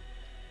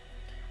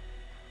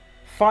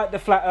 Fight the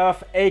Flat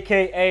Earth,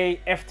 aka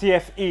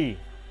FTFE.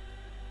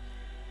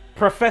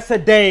 Professor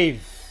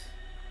Dave.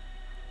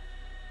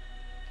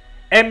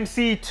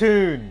 MC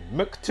Toon.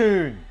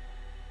 McToon.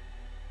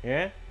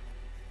 Yeah?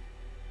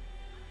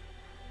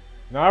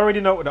 Now I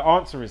already know what the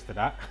answer is to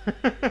that.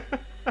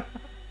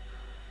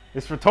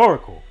 It's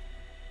rhetorical.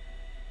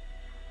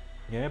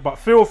 Yeah, but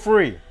feel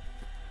free.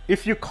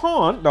 If you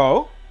can't,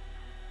 though,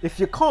 if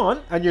you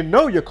can't, and you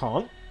know you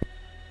can't,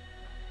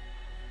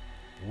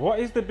 what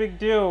is the big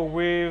deal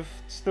with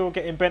still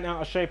getting bent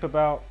out of shape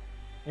about,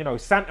 you know,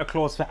 Santa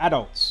Claus for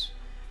adults?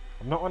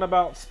 I'm not on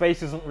about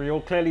space isn't real.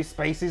 Clearly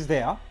space is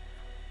there.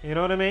 You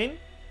know what I mean?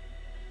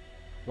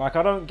 Like,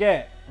 I don't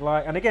get,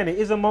 like, and again, it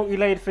is a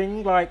multi-layered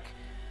thing, like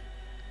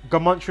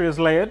Gematria is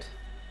layered.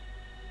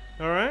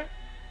 Alright?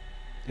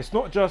 It's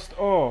not just,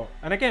 oh,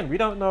 and again, we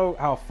don't know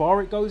how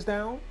far it goes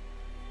down.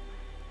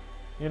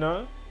 You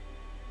know?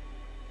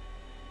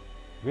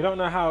 We don't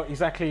know how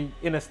exactly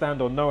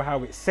understand or know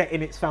how it's set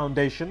in its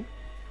foundation.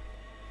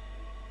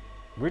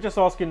 We're just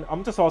asking,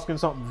 I'm just asking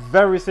something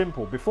very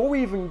simple. Before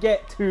we even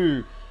get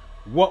to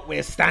what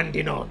we're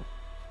standing on,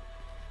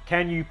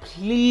 can you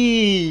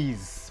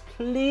please,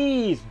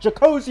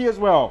 Jacozy as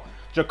well,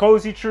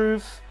 Jacozy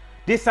Truth,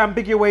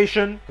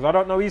 disambiguation, because I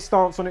don't know his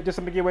stance on it,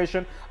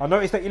 disambiguation. I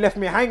noticed that you left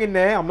me hanging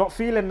there. I'm not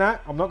feeling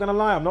that. I'm not going to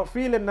lie, I'm not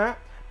feeling that.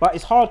 But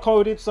it's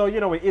hard-coded, so,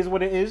 you know, it is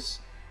what it is.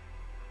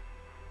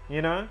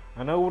 You know,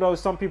 I know although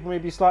some people may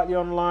be slightly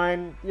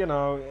online, you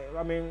know,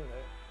 I mean,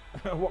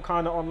 what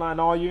kind of online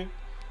are you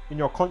in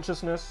your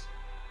consciousness?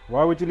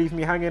 Why would you leave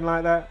me hanging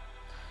like that?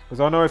 Because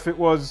I know if it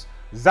was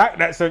Zach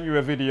that sent you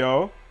a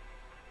video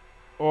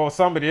or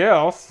somebody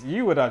else,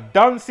 you would have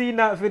done seen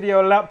that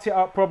video, lapped it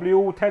up probably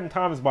all 10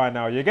 times by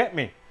now. You get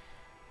me?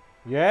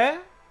 Yeah?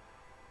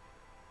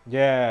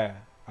 Yeah.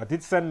 I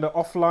did send the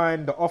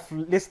offline, the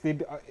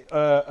off-listed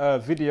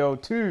video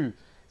to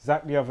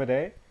Zach the other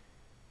day.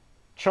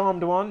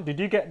 Charmed One, did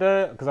you get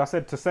the, because I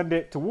said to send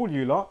it to all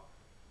you lot.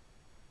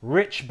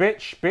 Rich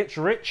bitch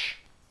rich.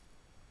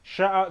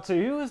 Shout out to,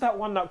 who was that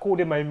one that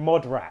called him a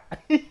mod rat?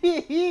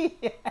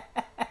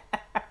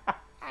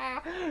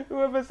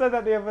 Whoever said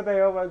that the other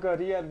day, oh my god,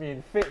 he had me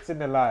in fits in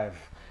the live.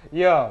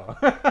 Yo.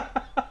 And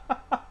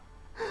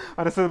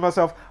I said to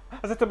myself,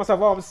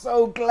 oh, I'm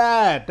so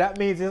glad. That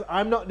means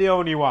I'm not the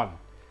only one.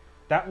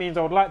 That means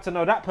I would like to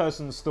know that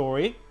person's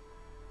story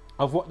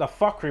of what the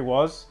fuckery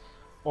was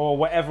or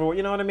whatever,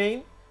 you know what I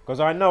mean? Because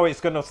I know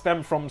it's going to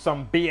stem from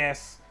some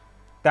BS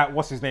that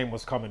what's his name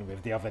was coming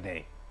with the other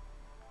day.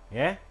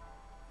 Yeah?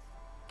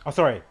 Oh,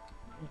 sorry.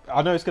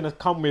 I know it's going to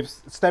come with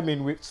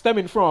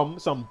stemming from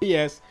some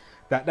BS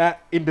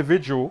that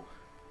individual,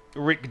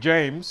 Rick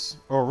James,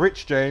 or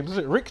Rich James, is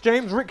it Rick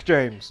James? Rick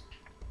James.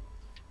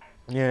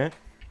 Yeah.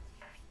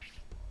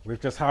 With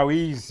just how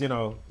he's, you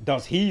know,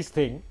 does his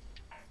thing.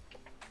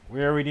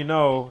 We already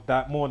know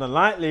that more than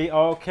likely,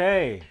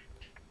 okay.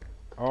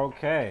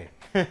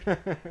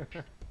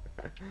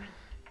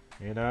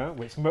 You know,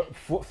 which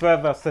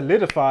further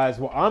solidifies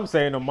what I'm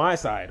saying on my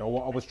side, or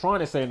what I was trying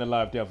to say in the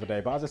live the other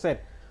day. But as I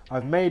said,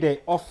 I've made a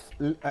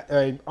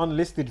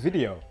unlisted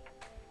video.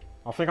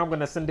 I think I'm going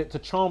to send it to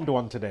Charmed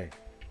One today.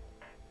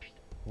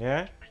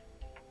 Yeah?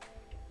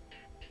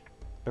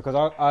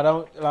 Because I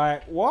don't,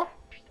 like, what?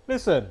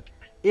 Listen,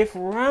 if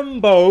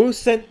Rambo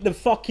sent the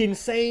fucking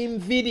same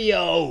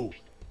video,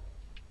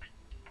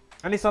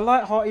 and it's a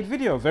light-hearted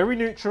video, very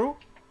neutral.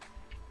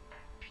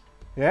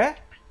 Yeah?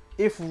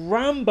 If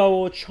Rambo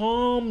or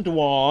Charmed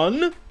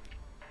One,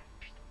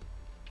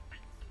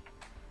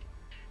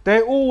 they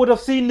all would have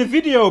seen the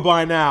video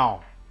by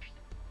now.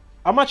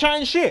 Am I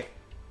chatting shit?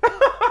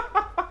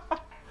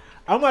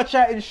 Am I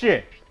chatting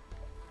shit?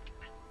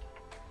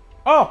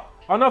 Oh,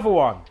 another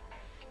one.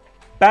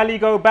 Bally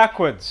go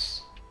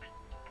backwards.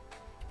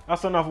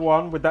 That's another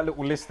one with that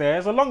little list there.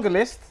 It's a longer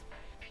list.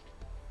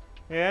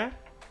 Yeah.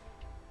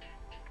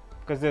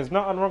 Because there's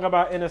nothing wrong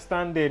about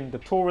understanding the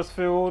torus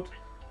field,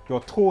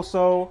 your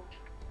torso,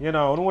 you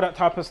know, and all that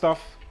type of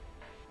stuff.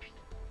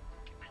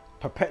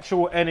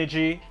 Perpetual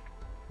energy.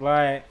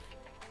 Like,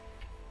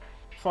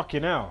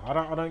 fucking hell.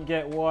 I don't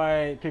get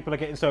why people are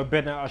getting so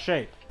bent out of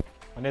shape.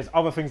 And there's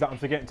other things that I'm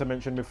forgetting to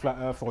mention with flat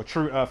earth, or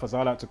true earth as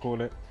I like to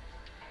call it.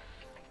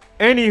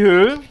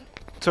 Anywho,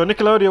 so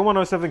Nickelodeon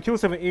 107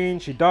 kills 17.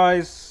 She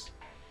dies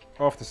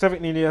after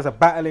 17 years of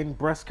battling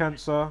breast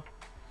cancer.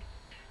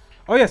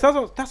 Oh yes, that's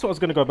what I was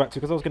going to go back to,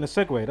 because I was going to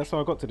segue. That's how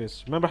I got to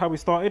this. Remember how we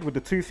started with the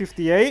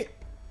 258?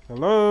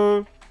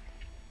 Hello?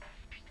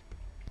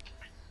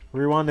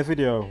 Rewind the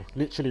video,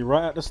 literally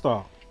right at the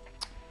start.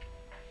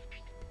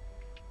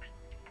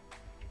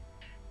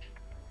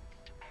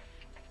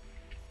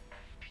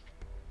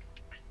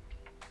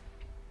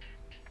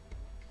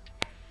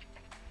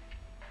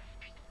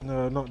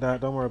 No, not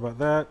that. Don't worry about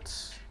that.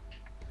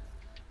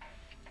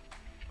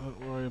 Don't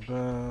worry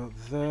about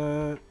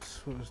that.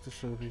 What was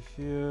this over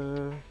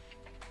here?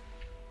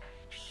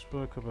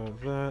 Spoke about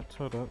that.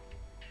 Hold up.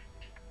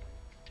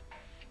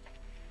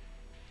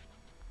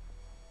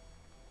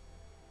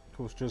 Of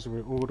course,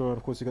 Jesuit order. And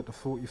of course, you got the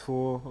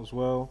 44 as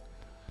well,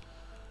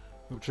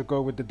 which will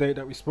go with the date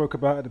that we spoke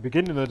about at the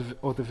beginning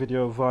of the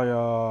video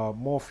via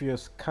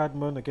Morpheus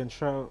Cadman. Again,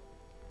 shout out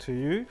to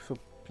you for,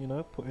 you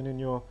know, putting in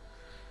your,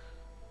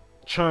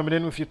 chiming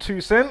in with your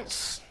 2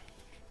 cents.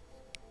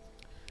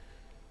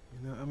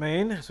 You know what I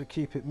mean? As we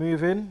keep it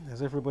moving,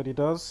 as everybody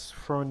does,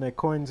 throwing their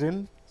coins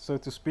in, so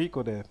to speak,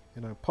 or their,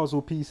 you know,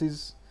 puzzle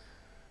pieces.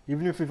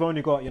 Even if we've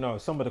only got, you know,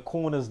 some of the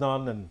corners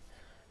done and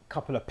a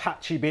couple of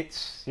patchy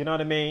bits, you know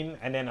what I mean?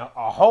 And then a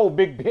whole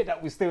big bit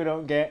that we still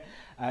don't get.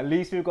 At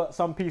least we've got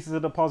some pieces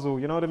of the puzzle,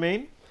 you know what I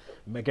mean?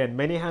 Again,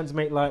 many hands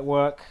make light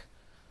work.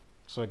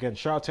 So again,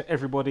 shout out to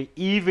everybody,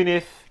 even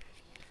if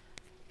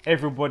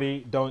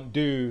everybody don't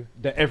do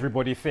the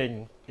everybody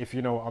thing, if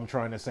you know what I'm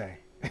trying to say.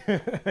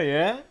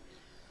 Yeah?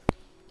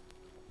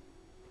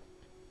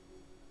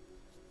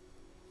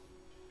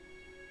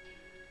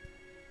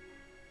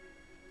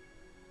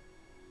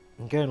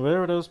 Again,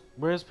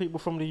 where's people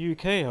from the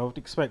UK? I would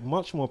expect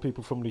much more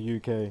people from the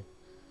UK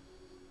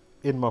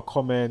in my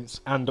comments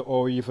and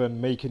or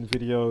even making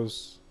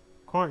videos.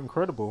 Quite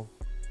incredible.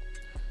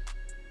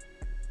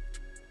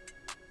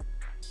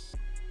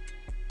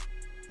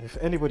 If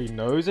anybody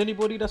knows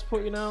anybody that's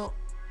putting out,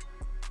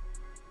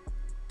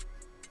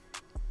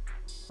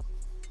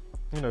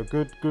 you know,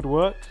 good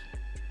work,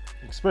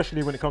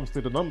 especially when it comes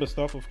to the number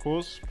stuff, of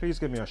course, please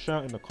give me a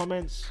shout in the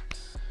comments.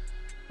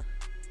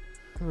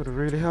 It would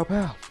really help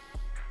out.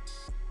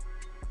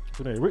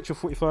 You know, Richard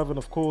 45, and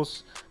of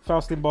course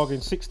Faustin bargain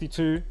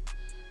 62,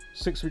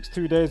 6 weeks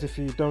 2 days if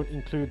you don't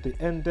include the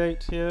end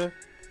date here.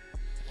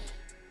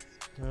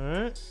 All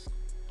right,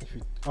 if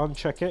you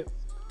uncheck it.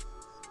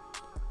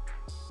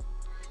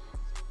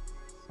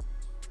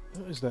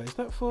 What is that? Is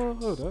that for,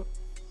 hold up.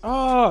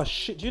 Ah,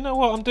 shit, do you know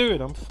what I'm doing?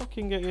 I'm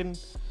fucking getting,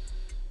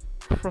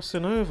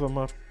 crossing over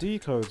my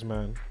decodes,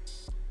 man.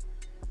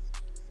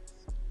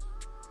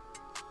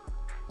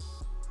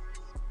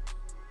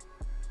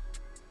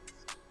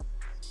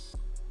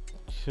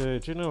 Okay,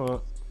 do you know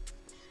what?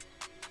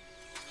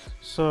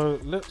 So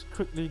let's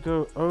quickly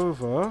go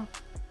over.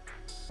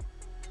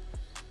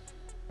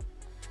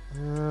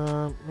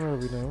 Where are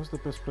we now? What's the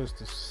best place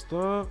to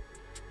start?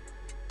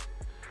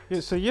 Yeah,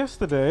 so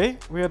yesterday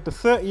we had the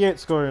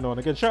 38s going on.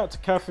 Again, shout out to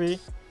Kathy.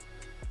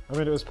 I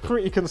mean, it was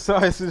pretty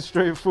concise and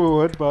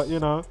straightforward, but you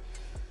know,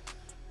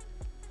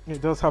 it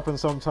does happen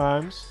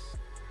sometimes.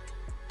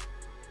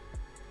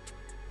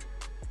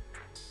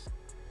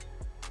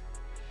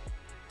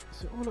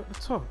 Is it all at the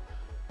top?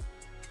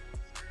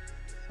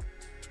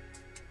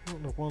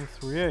 Not the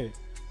 138.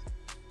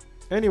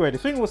 Anyway, the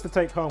thing was to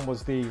take home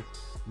was the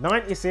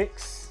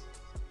 96,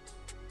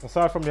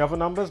 aside from the other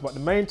numbers, but the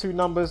main 2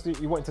 numbers that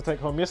you wanted to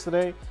take home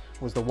yesterday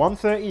was the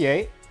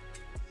 138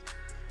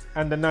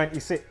 and the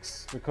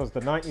 96, because the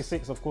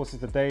 96, of course, is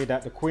the day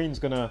that the Queen's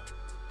gonna,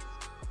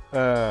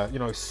 you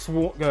know,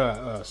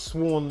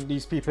 sworn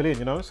these people in,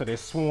 you know, so they're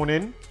sworn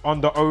in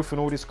under oath and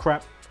all this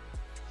crap.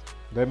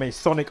 Their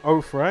Masonic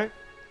oath, right?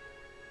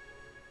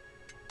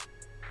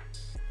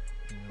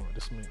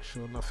 Just make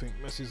sure nothing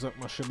messes up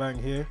my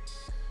shebang here.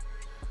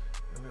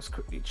 And let's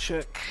quickly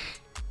check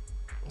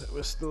that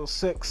we're still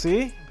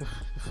sexy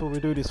before we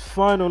do this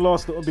final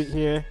last little bit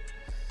here.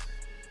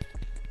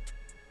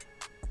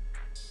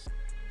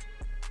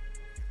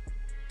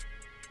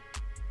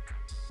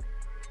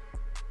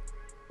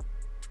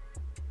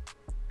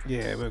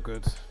 Yeah, we're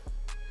good.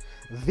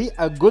 We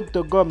are good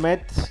to go,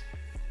 mate.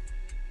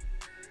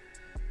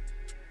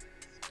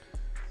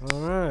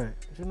 Alright,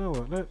 you know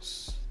what,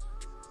 let's...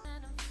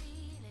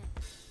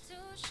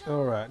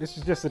 Alright, this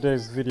is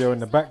yesterday's video in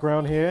the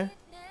background here.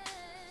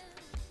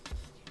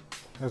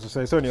 As I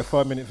say, it's only a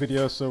 5-minute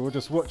video, so we'll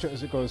just watch it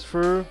as it goes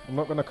through. I'm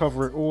not going to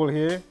cover it all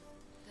here.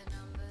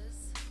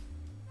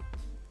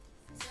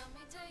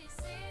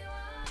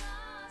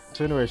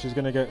 So anyway, she's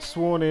going to get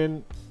sworn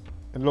in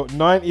And look,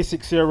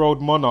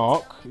 96-year-old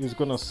monarch who's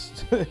gonna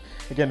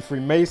again,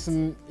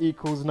 Freemason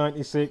equals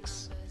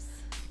 96.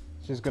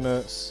 She's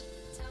gonna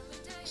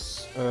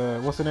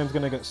what's her name's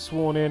gonna get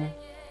sworn in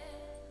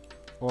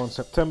on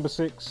September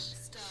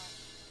 6th.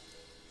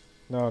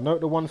 Now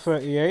note the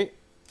 138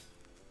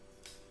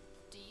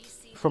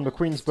 from the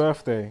Queen's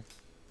birthday.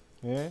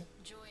 Yeah,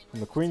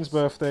 from the Queen's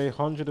birthday,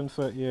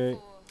 138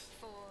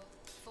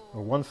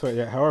 or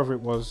 138, however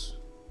it was,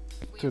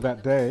 to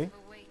that day,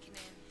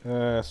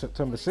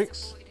 September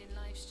 6th.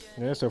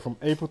 Yeah, so from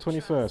April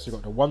 21st, you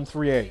got the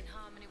 138.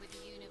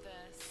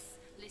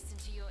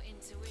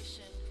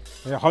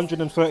 Yeah,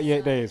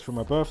 138 days from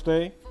my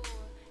birthday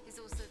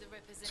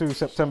to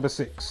September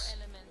 6th.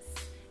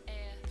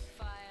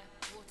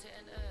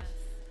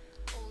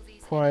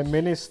 Prime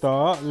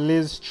Minister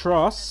Liz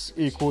Truss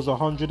equals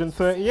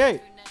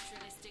 138.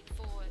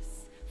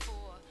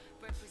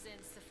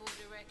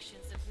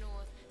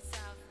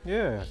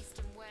 Yeah.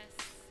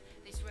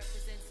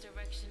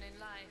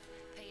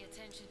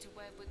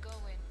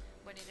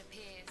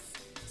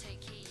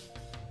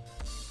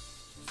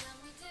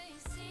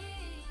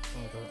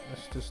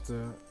 Let's just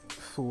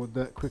forward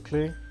that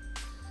quickly.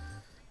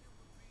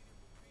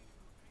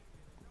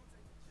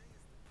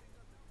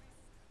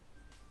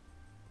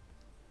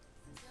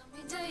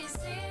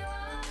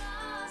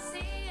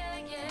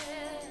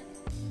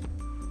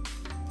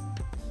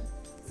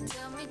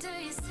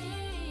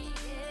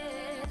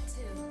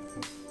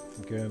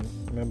 Again,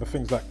 remember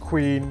things like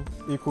Queen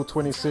equal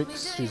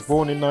 26. She's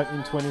born in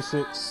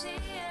 1926.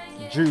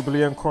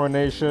 Jubilee and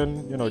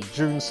coronation, you know,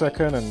 June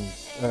 2nd and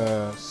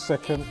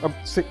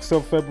 6th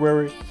of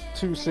February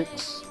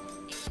 26.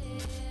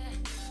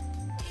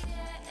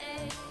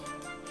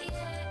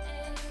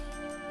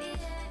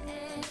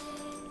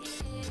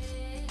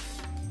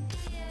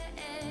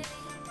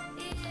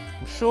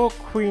 I'm sure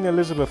Queen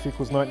Elizabeth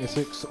equals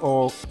 96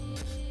 or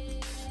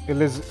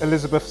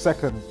Elizabeth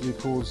II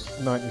equals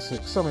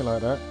 96, something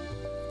like that.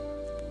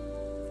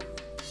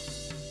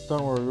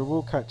 Don't worry, we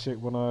will catch it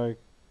when I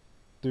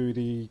do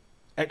the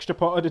extra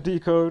part of the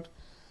decode.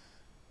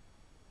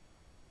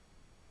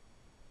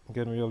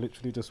 Again, we are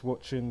literally just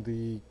watching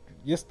the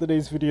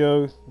yesterday's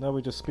video. Now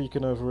we're just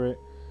speaking over it.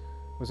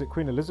 Was it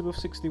Queen Elizabeth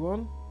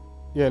 61?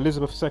 Yeah,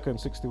 Elizabeth II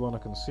 61. I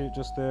can see it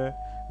just there.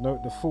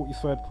 Note the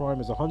 43rd prime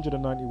is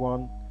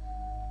 191.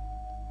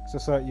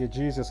 Society of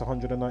Jesus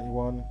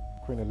 191.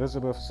 Queen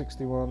Elizabeth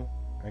 61.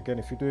 Again,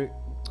 if you do it,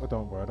 oh,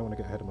 don't worry, I don't want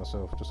to get ahead of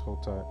myself. Just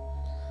hold tight.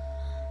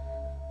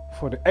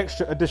 For the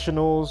extra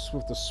additionals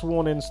with the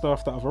sworn in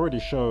stuff that I've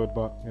already showed,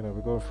 but you know,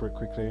 we're going through it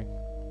quickly.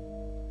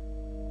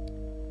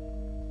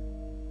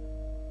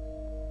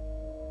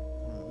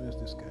 Where's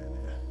this guy in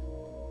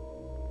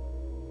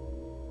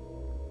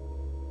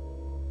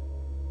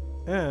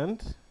here?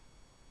 And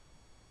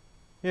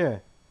yeah,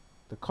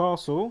 the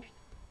castle.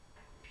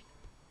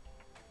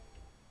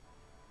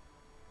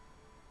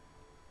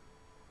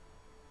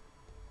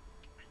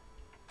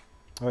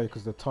 Oh,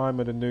 because the time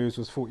of the news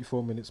was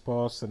 44 minutes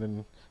past, and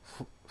then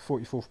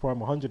 44th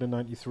prime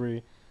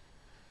 193.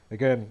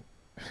 Again,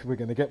 we're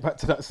going to get back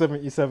to that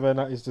 77.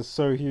 That is just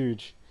so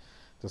huge.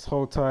 Just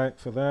hold tight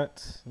for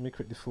that. Let me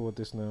quickly forward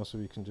this now so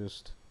we can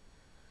just...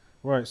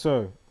 Right,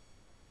 so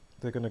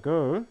they're going to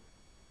go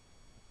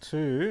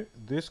to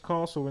this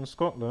castle in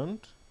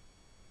Scotland.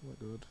 Oh my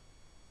god.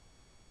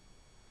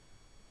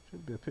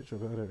 Should be a picture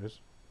of it. There it is.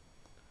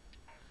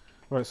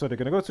 Right, so they're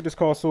going to go to this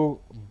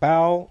castle,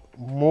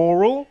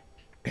 Balmoral.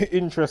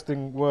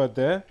 Interesting word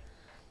there.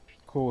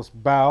 Of course,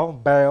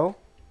 Baal,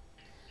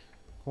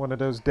 one of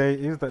those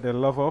deities that they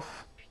love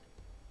off.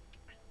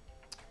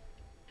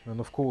 And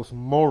of course,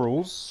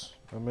 morals.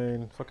 I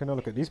mean, fucking hell,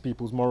 look at these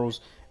people's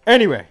morals.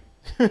 Anyway.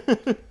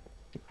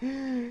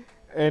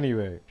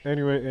 Anyway.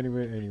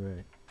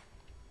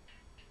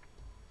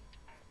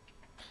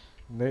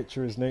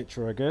 Nature is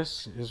nature, I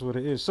guess. Is what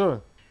it is.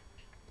 So,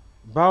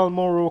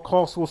 Balmoral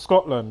Castle,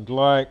 Scotland,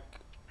 like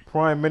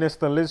Prime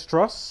Minister Liz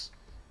Truss.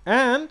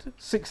 And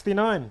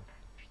 69.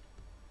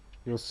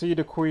 You'll see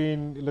the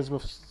Queen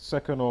Elizabeth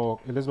II or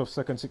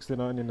Elizabeth II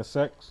 69 in the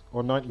sex,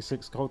 or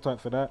 96. Hold tight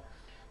for that.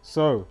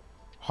 So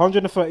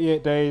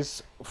 138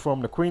 days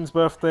from the Queen's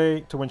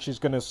birthday to when she's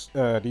gonna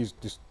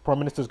this Prime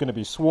Minister's gonna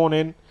be sworn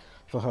in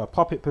for her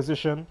puppet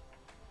position.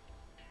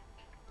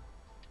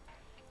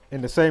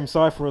 In the same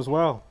cipher as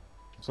well.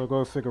 So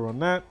go figure on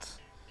that.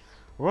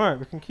 Right,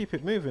 we can keep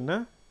it moving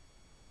now.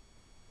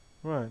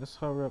 Right, let's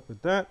hurry up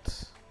with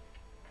that.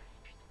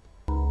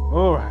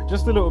 Alright,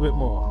 just a little bit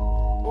more.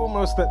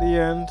 Almost at the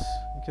end.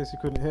 In case you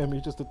couldn't hear me,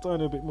 just a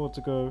tiny bit more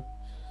to go.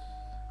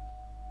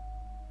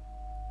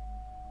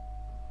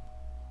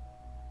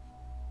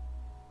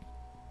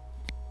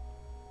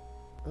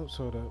 Oops,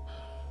 hold up.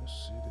 Let's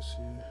see this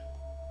here.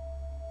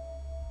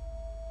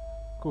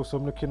 Of course,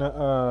 I'm looking at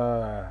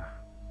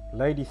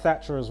Lady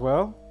Thatcher as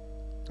well.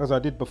 As I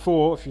did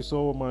before, if you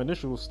saw my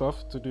initial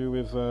stuff to do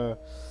with the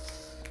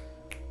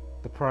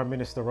Prime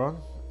Minister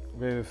run.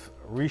 With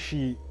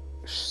Rishi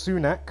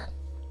Sunak.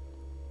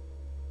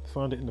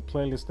 Find it in the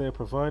playlist there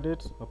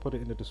provided. I'll put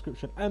it in the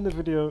description and the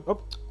video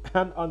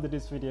and under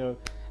this video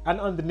and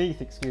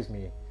underneath, excuse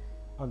me,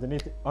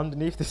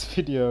 underneath this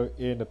video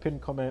in a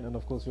pinned comment, and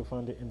of course you'll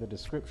find it in the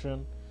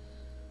description.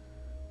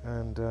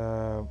 And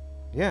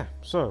yeah,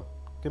 so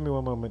give me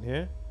one moment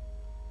here.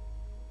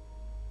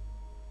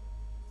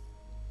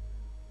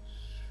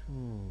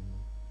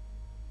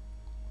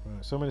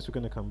 Right, so many we're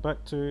going to come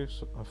back to.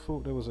 So I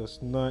thought there was a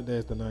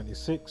there's the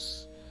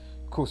 96.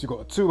 Of course, you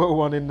got a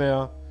 201 in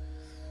there.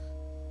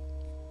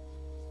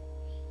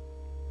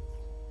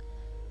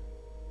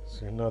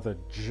 So another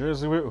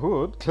Jesuit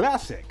hood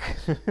classic.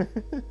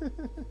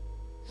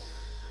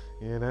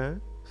 You know,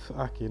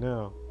 fucking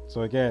hell.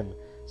 So again,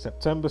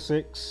 September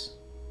 6,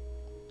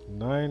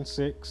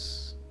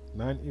 96,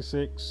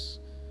 96.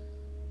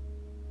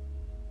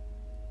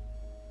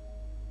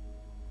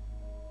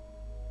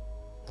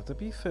 But to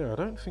be fair, I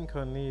don't think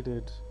I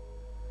needed.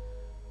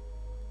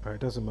 Oh, it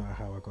doesn't matter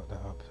how I got that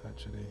up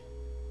actually.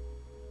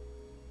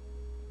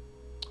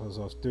 I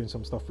was doing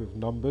some stuff with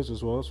numbers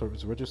as well, so it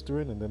was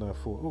registering, and then I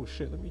thought, oh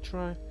shit, let me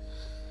try.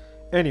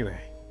 Anyway,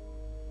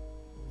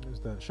 there's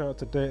that. Shout out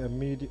to Data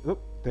Media. Oh,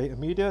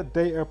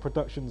 Data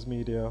Productions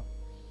Media.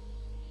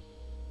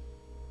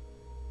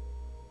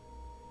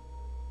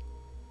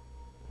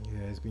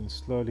 Yeah, he's been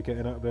slowly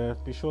getting up there.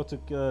 Be sure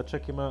to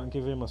check him out and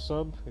give him a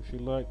sub if you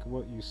like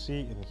what you see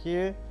and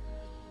hear.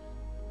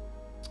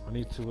 I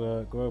need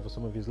to go over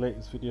some of his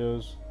latest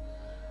videos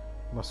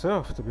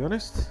myself, to be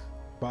honest.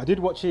 But I did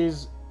watch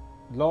his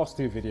last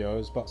 2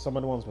 videos, but some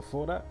of the ones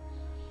before that.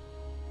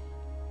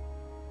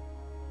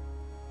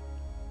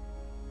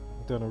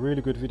 Done a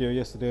really good video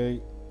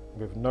yesterday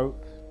with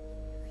Nope,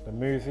 the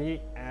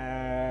movie,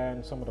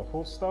 and some of the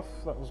horse stuff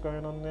that was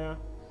going on there.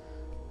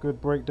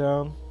 Good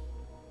breakdown.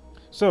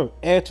 So,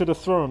 heir to the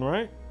throne,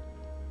 right?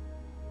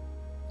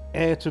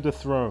 Heir to the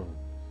throne.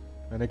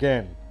 And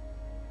again,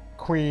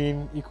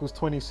 Queen equals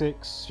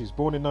 26. She's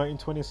born in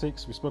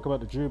 1926. We spoke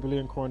about the Jubilee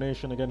and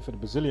coronation again for the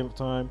bazillionth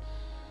time.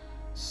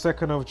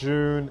 2nd of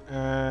June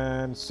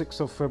and 6th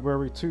of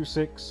February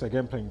 26.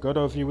 Again, playing God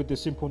over you with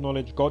this simple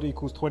knowledge. God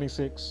equals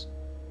 26.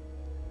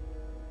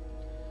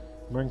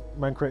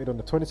 Man created on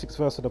the 26th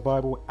verse of the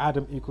Bible.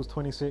 Adam equals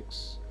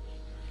 26.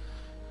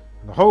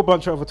 And a whole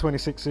bunch of other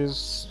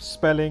 26s.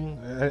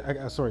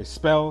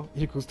 Spell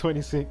equals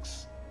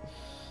 26.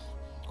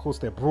 Of course,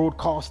 they're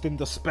broadcasting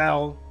the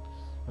spell,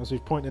 as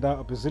we've pointed out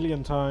a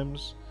bazillion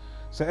times.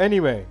 So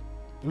anyway,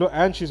 look,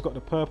 and she's got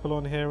the purple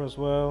on here as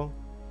well.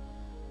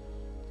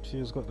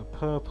 She's got the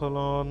purple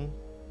on.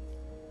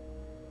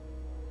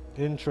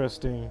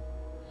 Interesting.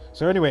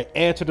 So anyway,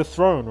 heir to the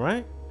throne,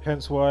 right?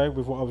 Hence why,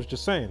 with what I was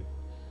just saying.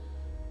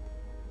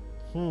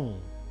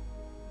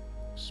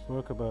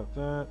 Spoke about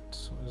that.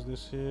 What is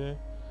this here?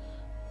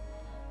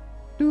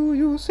 Do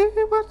you see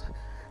what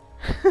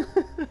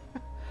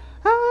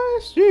I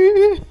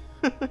see?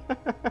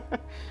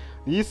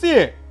 Do you see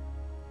it?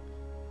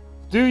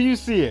 Do you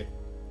see it?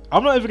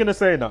 I'm not even going to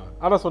say nothing.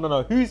 I just want to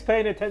know who's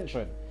paying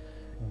attention.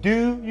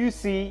 Do you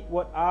see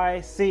what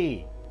I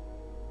see?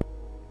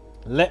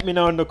 Let me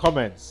know in the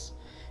comments.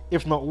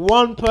 If not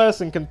one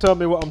person can tell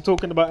me what I'm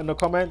talking about in the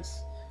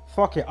comments,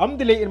 fuck it, I'm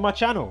deleting my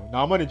channel. No,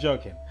 I'm only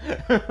joking.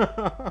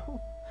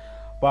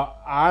 But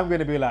I'm going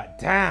to be like,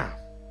 damn.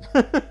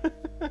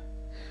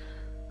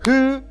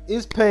 Who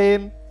is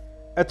paying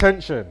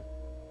attention?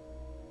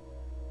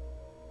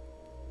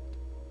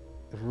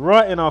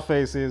 Right in our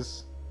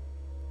faces.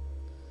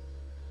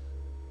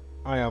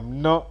 I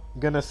am not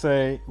going to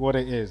say what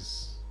it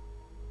is.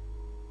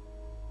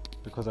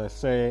 Because I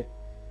say it.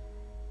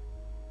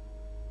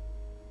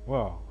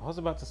 Well, I was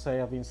about to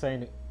say I've been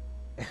saying it.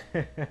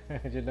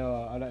 You know,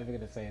 I'm not even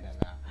going to say that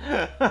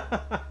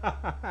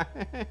now.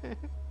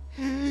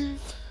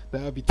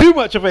 That would be too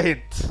much of a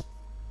hint.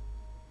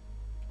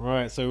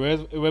 Right, so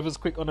whoever's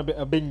quick on a bit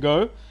of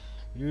bingo,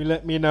 you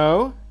let me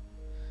know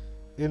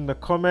in the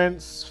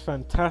comments.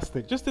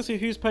 Fantastic. Just to see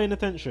who's paying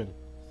attention.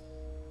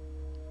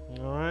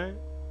 Alright.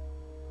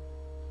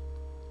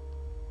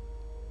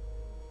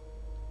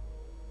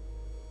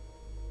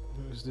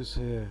 What is this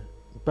here?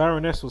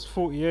 Baroness was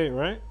 48,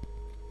 right?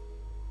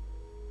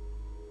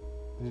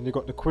 And then you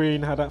got the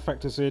Queen, how that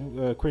factors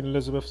in. Queen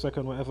Elizabeth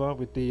II, whatever,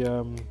 with the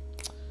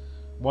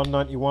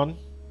 191.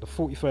 The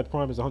 43rd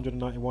prime is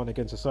 191.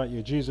 Again, Society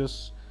of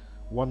Jesus,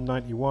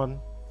 191.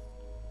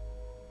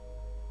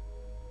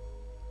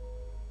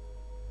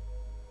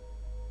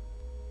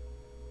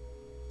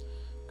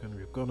 And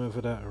we've gone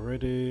over that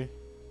already.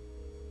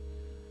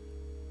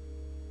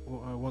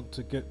 What I want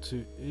to get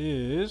to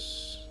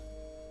is...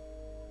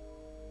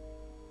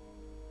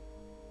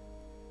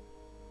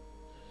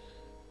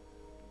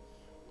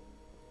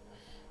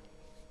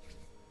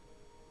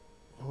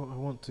 what I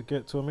want to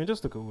get to, I mean,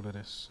 just look at all of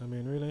this. I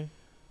mean, really?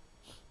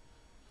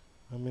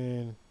 I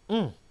mean,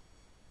 I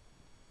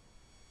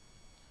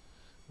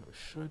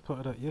showed part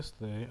of that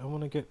yesterday. I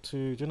want to get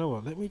to, do you know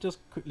what? Let me just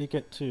quickly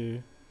get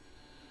to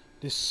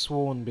this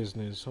sworn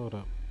business. Hold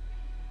up.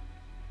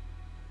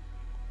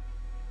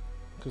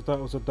 Because that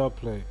was a dub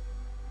plate.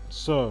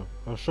 So,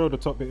 I'll show the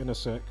top bit in a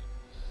sec.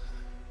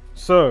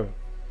 So,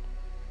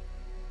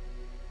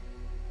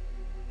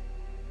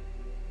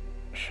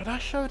 Should I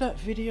show that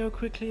video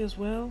quickly as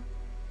well?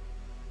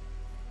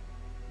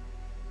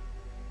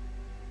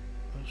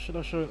 Or should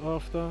I show it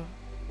after?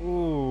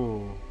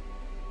 Ooh.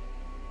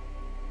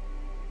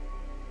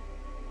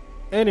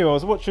 Anyway, I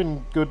was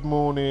watching Good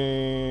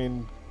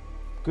Morning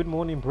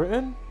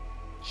Britain?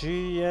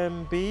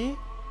 GMB?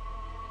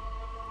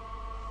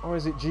 Or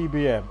is it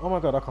GBM? Oh my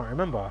god, I can't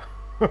remember.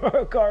 I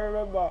can't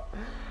remember.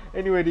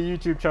 Anyway, the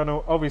YouTube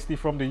channel, obviously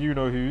from the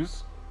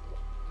you-know-who's,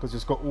 because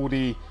it's got all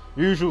the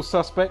usual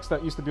suspects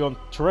that used to be on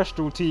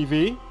terrestrial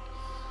TV.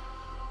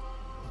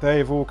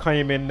 They've all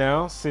came in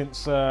now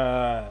since, you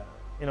know,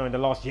 in the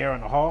last year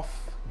and a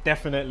half,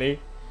 definitely,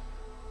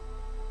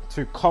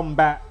 to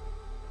combat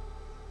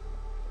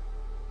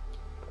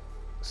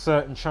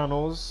certain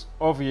channels,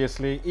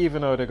 obviously,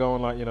 even though they're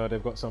going like, you know,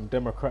 they've got some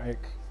democratic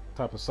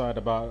type of side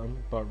about them,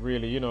 but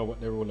really, you know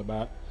what they're all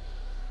about.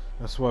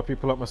 That's why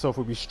people like myself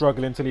will be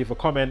struggling to leave a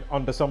comment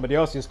under somebody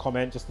else's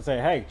comment just to say,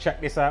 hey,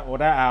 check this out or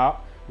that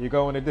out. You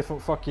go on a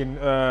different fucking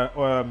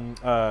account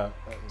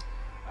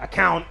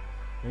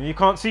and you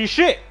can't see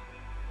shit.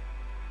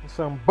 It's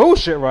some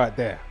bullshit right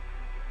there.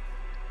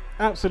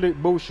 Absolute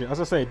bullshit.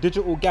 As I say,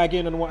 digital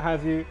gagging and what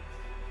have you,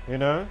 you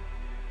know.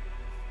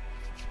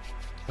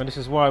 And this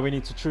is why we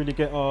need to truly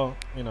get our,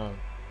 you know,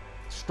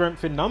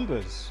 strength in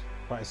numbers.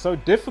 But it's so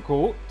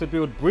difficult to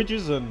build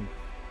bridges and,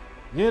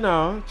 you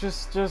know,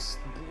 just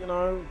you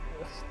know,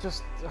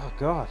 just, oh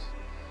God.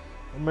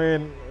 I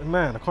mean,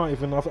 man, I can't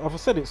even, I've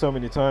said it so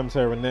many times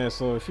here and there,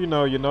 so if you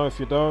know, you know, if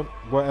you don't,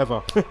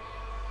 whatever.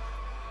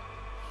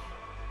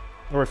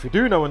 Or if you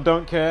do know and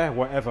don't care,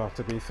 whatever,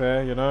 to be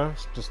fair, you know,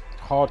 it's just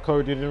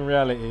hard-coded in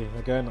reality.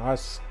 Again, I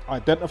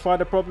identify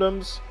the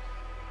problems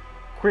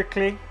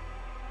quickly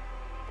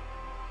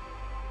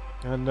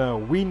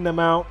and wean them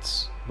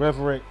out,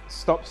 whether it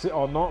stops it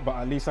or not, but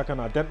at least I can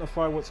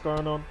identify what's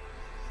going on.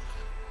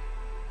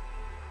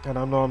 And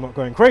I know I'm not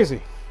going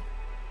crazy.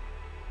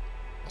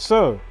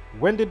 So,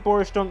 when did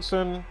Boris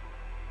Johnson...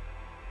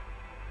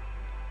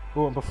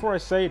 Oh, and before I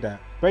say that,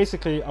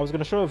 basically, I was going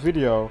to show a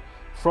video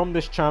from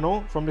this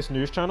channel, from this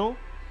news channel,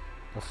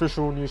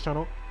 official news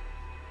channel,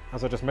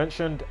 as I just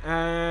mentioned,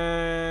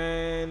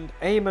 and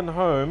Eamon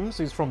Holmes,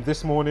 who's from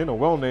This Morning, a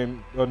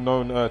well-known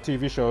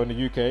TV show in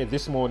the UK,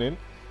 This Morning,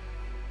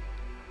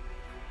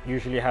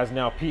 usually has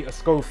now Peter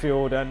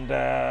Schofield and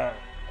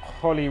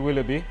Holly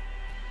Willoughby.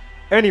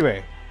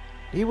 Anyway,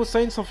 he was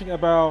saying something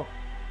about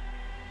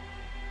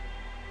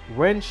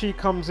when she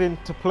comes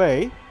into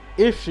play,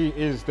 if she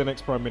is the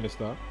next Prime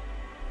Minister,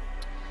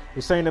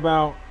 he's saying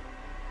about,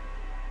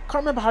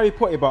 can't remember how he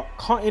put it, but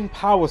cutting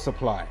power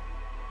supply.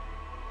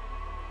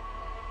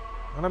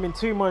 And I'm in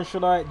two minds,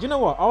 should I? Do you know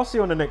what? I'll see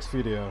on the next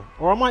video,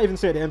 or I might even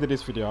see at the end of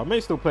this video. I may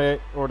still play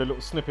it, or the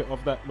little snippet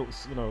of that little,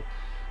 you know,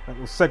 that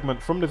little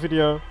segment from the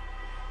video.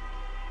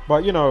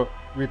 But you know,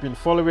 we've been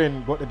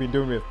following what they've been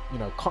doing with, you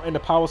know, cutting the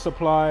power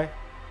supply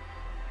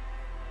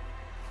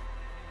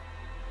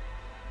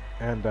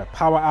and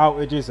power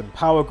outages and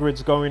power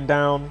grids going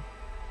down.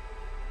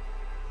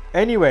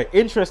 Anyway,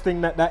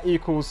 interesting that that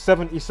equals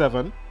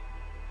 77.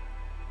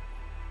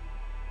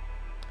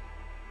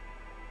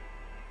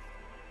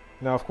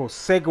 Now, of course,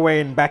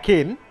 segueing back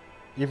in,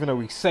 even though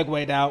we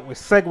segued out, we're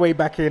segueing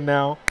back in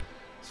now.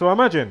 So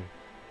imagine,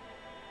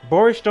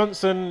 Boris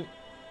Johnson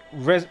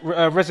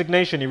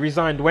resignation, he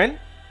resigned when?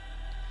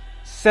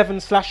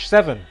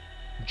 7/7,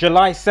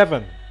 July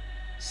 7,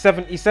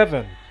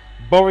 77.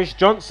 Boris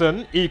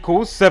Johnson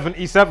equals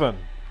 77.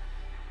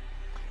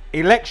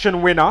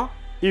 Election winner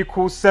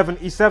equals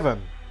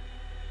 77.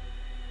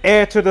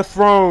 Heir to the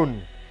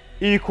throne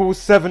equals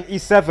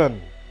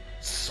 77.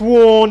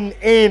 Sworn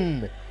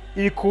in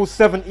equals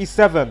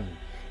 77.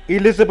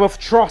 Elizabeth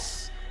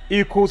Truss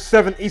equals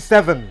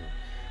 77.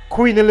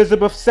 Queen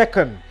Elizabeth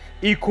II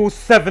equals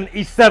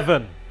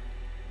 77.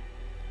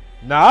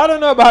 Now, I don't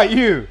know about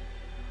you,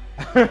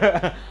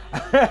 but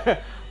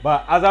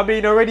as I've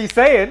been already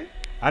saying,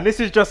 and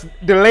this is just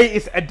the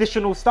latest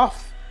additional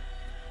stuff,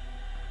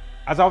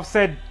 as I've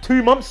said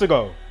 2 months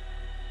ago,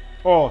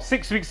 or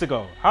 6 weeks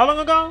ago. How long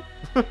ago?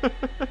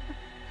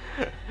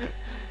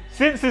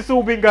 Since it's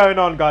all been going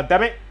on, God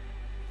damn it.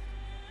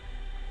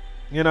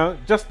 You know,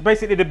 just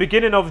basically the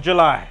beginning of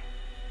July,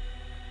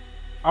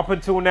 up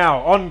until now,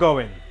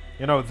 ongoing,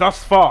 you know,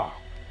 thus far.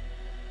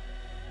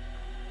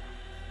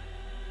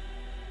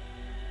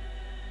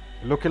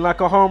 Looking like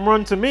a home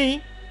run to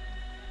me.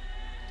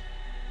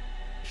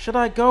 Should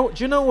I go?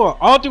 Do you know what?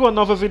 I'll do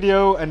another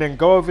video and then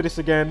go over this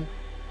again.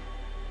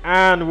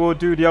 And we'll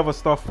do the other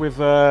stuff with,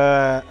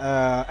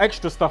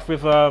 extra stuff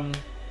with, what's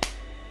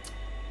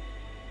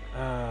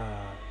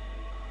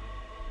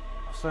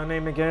her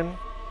name again?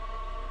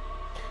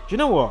 Do you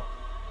know what?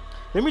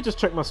 Let me just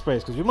check my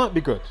space, because we might be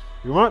good.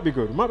 We might be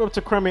good. We might be able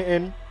to cram it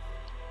in.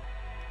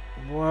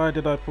 Why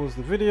did I pause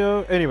the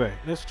video? Anyway,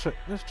 let's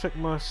check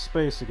my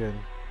space again.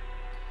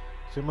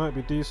 So it might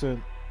be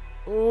decent.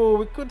 Oh,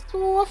 we could.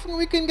 Oh, I think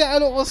we can get a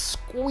little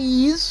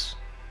squeeze.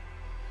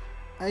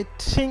 I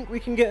think we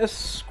can get a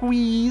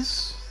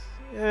squeeze.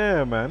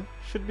 Yeah, man.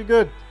 Should be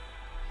good.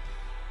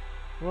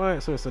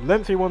 Right, so it's a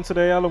lengthy one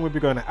today. How long will we be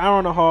going? An hour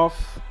and a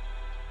half.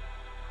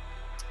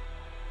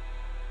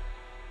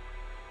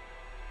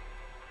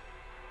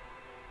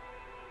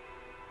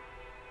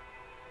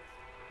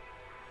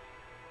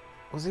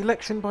 Was the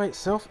election by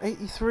itself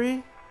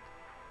 83?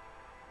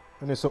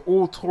 And it's an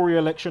all Tory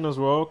election as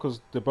well,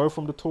 because they're both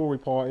from the Tory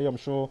party. I'm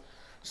sure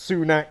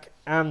Sunak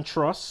and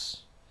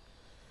Truss.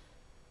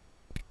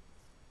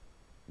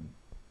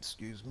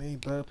 Excuse me,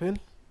 burping.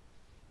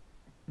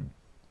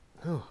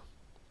 Oh.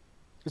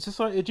 It's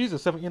just like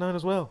Jesus, 79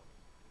 as well.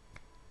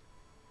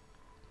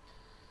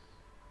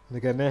 And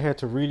again, they're here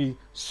to really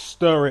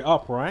stir it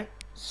up, right?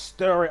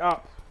 Stir it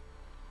up.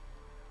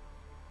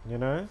 You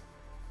know?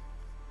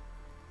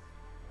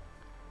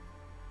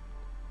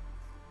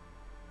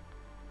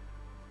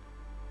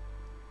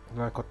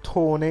 Like a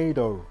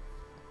tornado.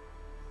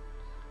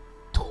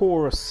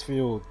 Taurus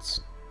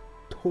fields.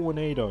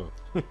 Tornado.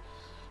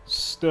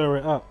 Stir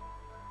it up.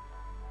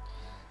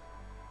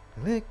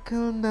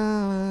 Little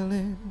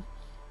darling.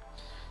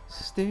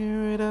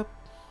 Stir it up.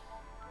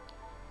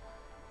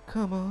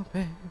 Come on,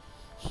 babe.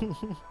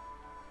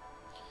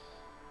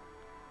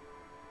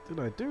 Did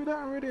I do that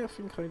already? I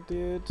think I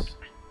did.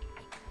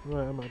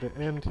 Right, I'm at the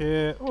end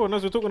here. Oh, and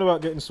as we're talking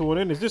about getting sworn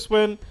in, is this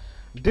when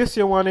this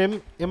year one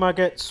him I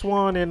get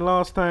sworn in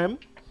last time?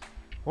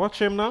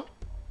 Watch him now.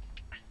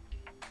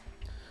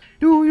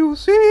 Do you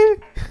see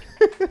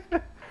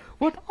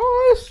what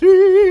I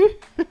see?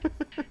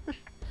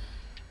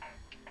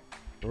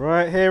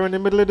 Right here in the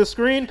middle of the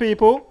screen,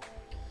 people.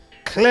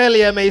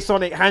 Clearly a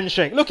Masonic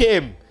handshake. Look at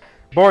him.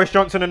 Boris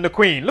Johnson and the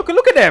Queen. Look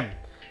at them.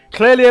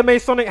 Clearly a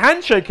Masonic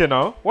handshake, you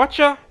know. Watch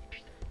ya.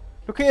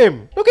 Look at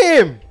him. Look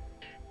at him.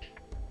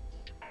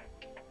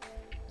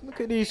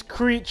 Look at these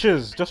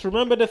creatures. Just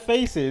remember the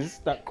faces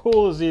that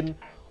causing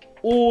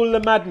all the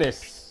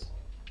madness.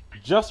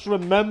 Just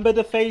remember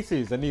the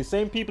faces. And these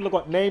same people have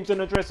got names and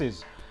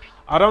addresses.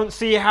 I don't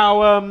see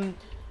how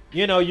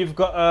you know, you've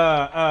got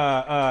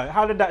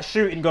how did that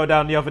shooting go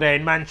down the other day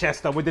in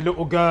Manchester with the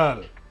little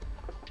girl?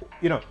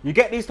 You know, you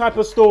get these type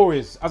of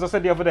stories. As I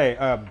said the other day,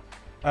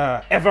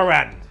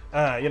 Everand,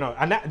 you know,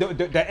 and that, the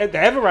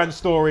Everand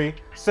story,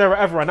 Sarah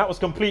Everand, that was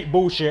complete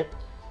bullshit.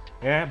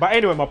 Yeah, but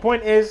anyway, my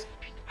point is,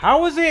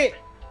 how was it,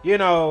 you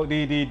know,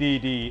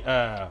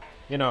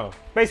 you know,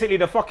 basically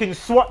the fucking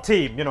SWAT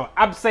team, you know,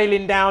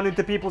 abseiling down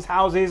into people's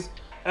houses,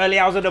 early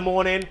hours of the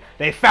morning,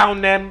 they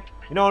found them,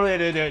 you know,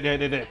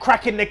 they're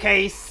cracking the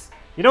case,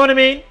 you know what I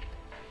mean?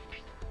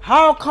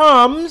 How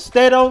comes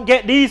they don't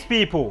get these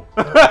people?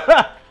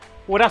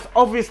 Well, that's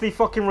obviously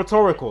fucking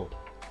rhetorical.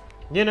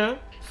 You know?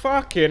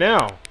 Fucking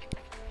hell.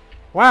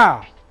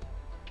 Wow.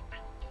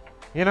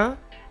 You know?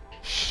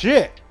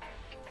 Shit.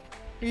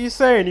 What are you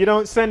saying? You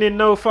don't send in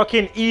no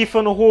fucking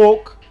Ethan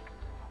Hawke.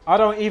 I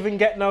don't even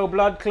get no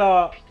blood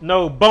clot,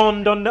 no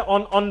Bond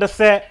on the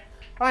set.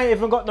 I ain't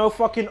even got no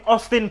fucking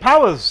Austin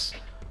Powers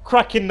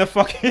cracking the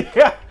fucking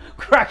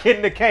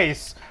cracking the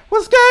case.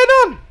 What's going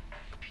on?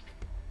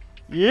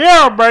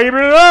 Yeah, baby.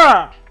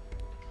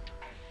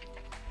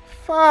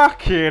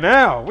 Fucking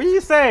hell. What are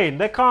you saying?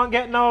 They can't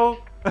get no...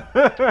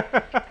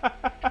 I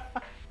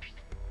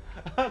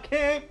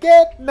can't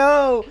get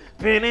no...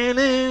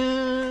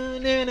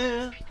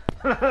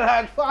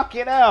 Like,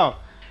 fucking hell.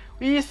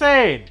 What are you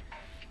saying?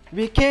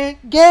 We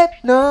can't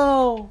get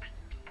no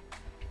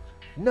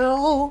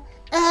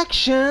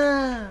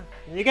action.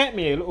 You get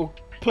me? A little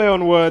play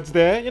on words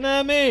there. You know what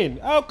I mean?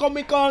 How come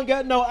we can't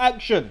get no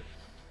action?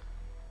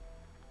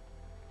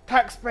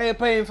 Taxpayer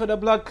paying for the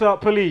blood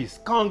clot police.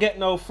 Can't get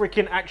no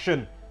freaking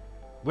action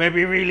where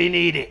we really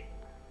need it.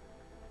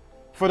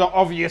 For the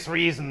obvious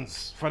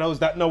reasons. For those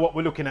that know what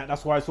we're looking at.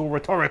 That's why it's all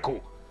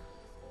rhetorical.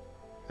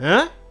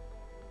 Huh?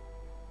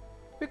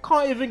 We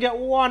can't even get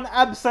one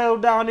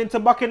abseil down into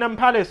Buckingham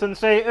Palace and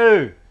say,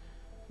 oh,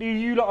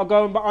 you lot are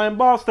going behind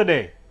bars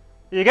today.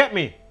 You get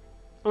me?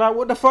 Like,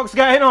 what the fuck's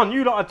going on?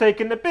 You lot are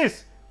taking the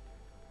piss.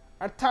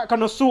 Attack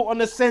and assault on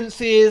the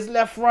senses,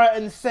 left, right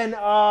and centre.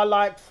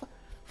 Like,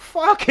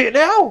 fucking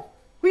hell.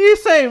 What are you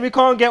saying? We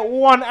can't get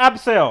one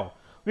abseil.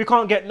 We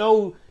can't get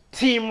no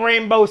Team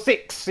Rainbow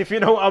Six, if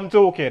you know what I'm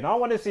talking. I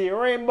want to see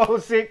Rainbow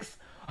Six.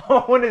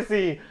 I want to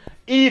see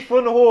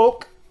Ethan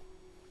Hawke.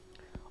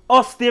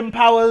 Austin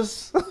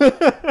Powers.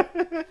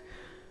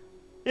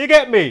 You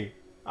get me?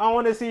 I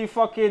want to see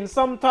fucking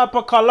some type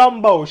of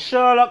Columbo,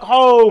 Sherlock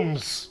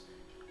Holmes.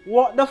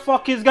 What the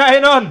fuck is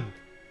going on?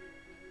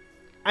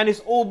 And it's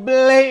all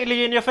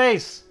blatantly in your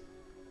face.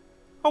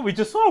 Oh, we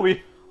just saw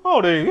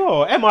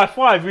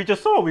MI5, we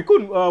just saw. We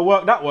couldn't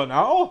work that one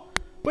out. Oh,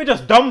 we're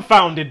just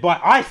dumbfounded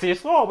by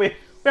ISIS. Oh, we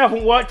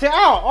haven't worked it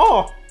out.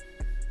 Oh,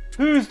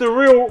 who's the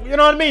real, you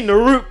know what I mean? The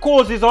root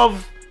causes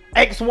of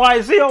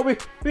XYZ. Oh,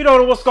 we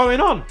don't know what's going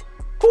on.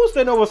 Of course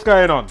they know what's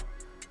going on.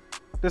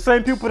 The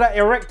same people that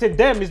erected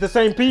them is the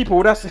same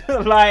people. That's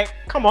like,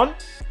 come on.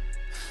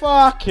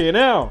 Fucking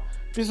hell.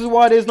 This is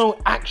why there's no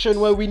action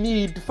where we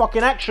need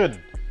fucking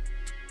action.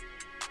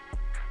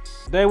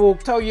 They will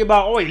tell you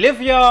about,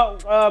 Olivia,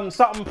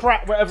 something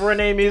Pratt, whatever her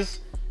name is.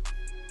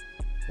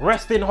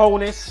 Rest in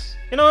wholeness.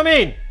 You know what I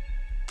mean?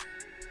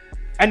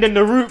 and then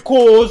the root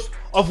cause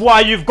of why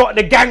you've got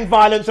the gang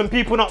violence and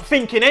people not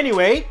thinking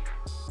anyway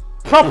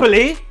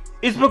properly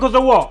is because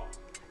of what?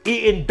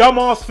 Eating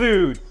dumbass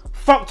food,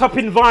 fucked up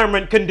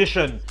environment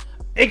condition,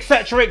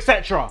 etc,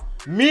 etc.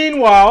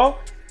 Meanwhile,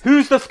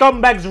 who's the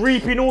scumbags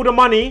reaping all the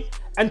money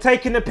and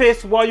taking the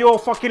piss while you're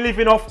fucking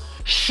living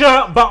off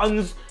shirt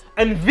buttons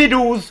and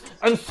vittles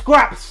and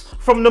scraps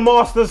from the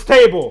master's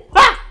table?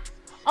 Ha!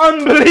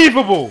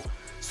 Unbelievable!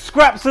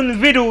 Scraps and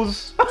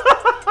vittles.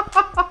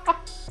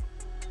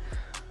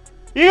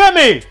 You get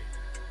me?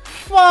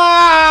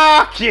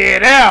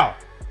 Fucking hell.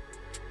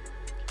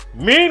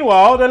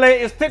 Meanwhile, the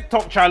latest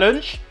TikTok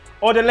challenge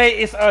or the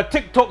latest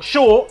TikTok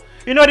short,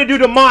 you know they do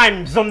the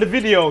mimes on the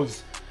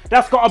videos.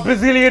 That's got a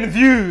bazillion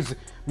views.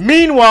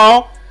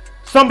 Meanwhile,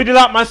 somebody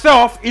like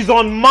myself is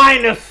on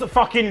minus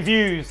fucking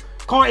views.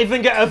 Can't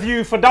even get a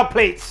view for dub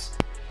plates.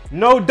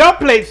 No dub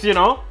plates, you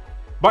know.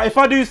 But if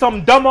I do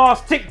some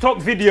dumbass TikTok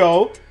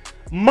video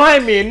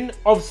miming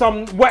of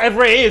some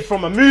whatever it is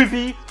from a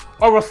movie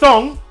or a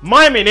song,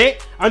 miming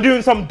it and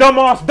doing some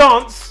dumbass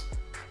dance,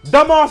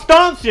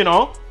 you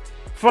know,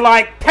 for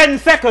like 10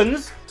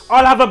 seconds,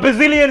 I'll have a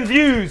bazillion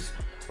views.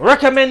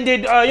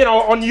 Recommended, you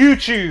know, on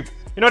YouTube.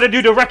 You know, they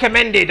do the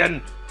recommended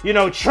and, you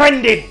know,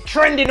 trending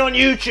on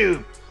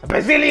YouTube. A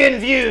bazillion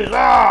views,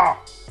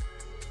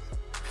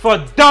 for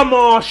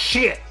dumbass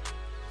shit.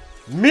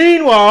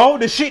 Meanwhile,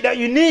 the shit that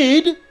you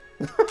need.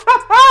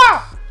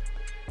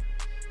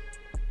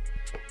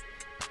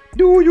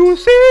 Do you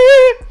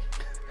see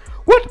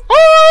what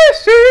I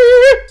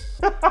see?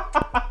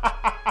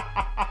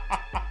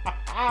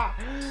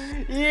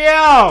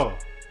 Yo!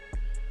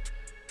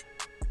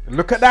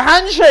 Look at the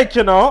handshake,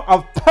 you know.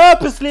 I've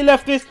purposely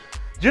left this.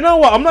 Do you know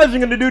what? I'm not even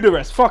going to do the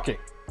rest. Fuck it.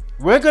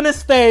 We're going to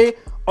stay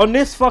on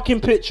this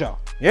fucking picture.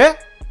 Yeah?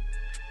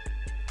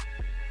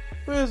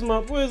 Where's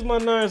my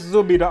nice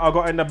Zubi that I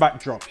got in the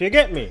backdrop? You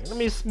get me? Let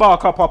me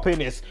spark up in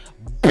this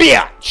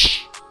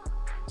bitch.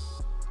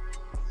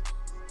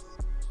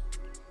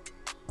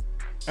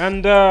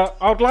 And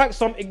I'd like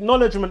some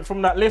acknowledgement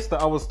from that list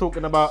that I was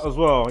talking about as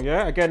well.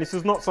 Yeah, again, this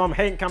is not some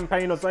hate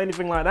campaign or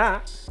anything like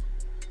that.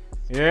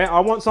 Yeah, I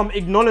want some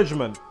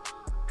acknowledgement.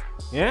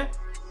 Yeah,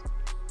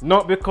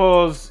 not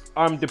because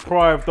I'm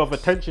deprived of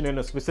attention in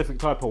a specific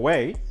type of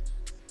way. You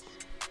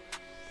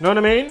know what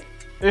I mean?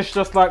 It's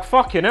just like,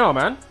 fucking hell,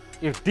 man.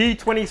 If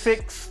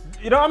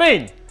D26, you know what I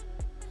mean?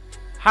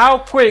 How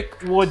quick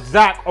would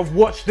Zach have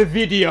watched the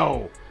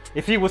video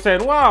if he was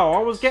saying, wow, I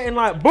was getting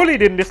like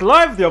bullied in this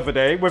live the other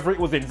day, whether it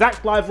was in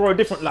Zach's live or a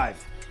different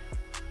live,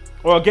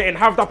 or getting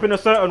halved up in a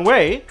certain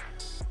way?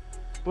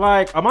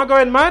 Like, am I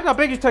going mad? I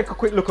beg you take a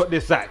quick look at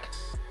this, Zach.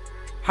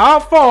 How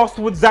fast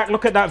would Zach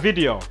look at that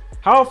video?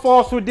 How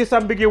fast would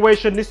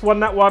disambiguation, this one,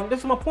 that one? This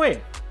is my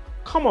point.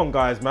 Come on,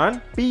 guys,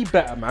 man. Be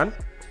better, man.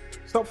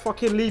 Stop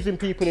fucking leaving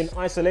people in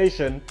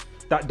isolation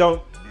that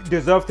don't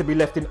deserve to be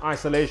left in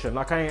isolation.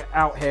 Like, I ain't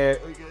out here,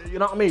 you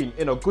know what I mean,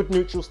 in a good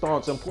neutral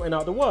stance and putting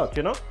out the work,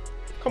 you know?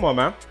 Come on,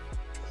 man.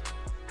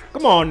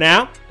 Come on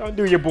now. Don't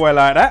do your boy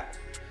like that.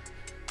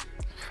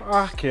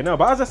 Fucking hell.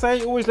 But as I say,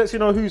 it always lets you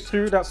know who's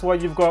who. That's why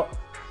you've got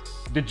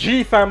the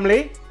G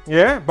family,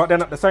 yeah? But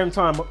then at the same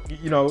time,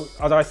 you know,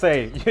 as I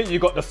say, you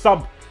got the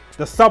sub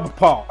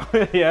part,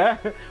 yeah?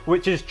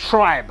 Which is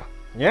tribe,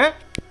 yeah?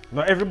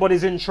 Not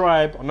everybody's in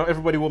tribe, or not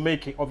everybody will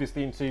make it,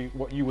 obviously, into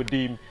what you would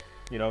deem,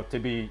 you know, to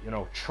be, you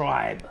know,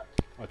 tribe,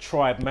 a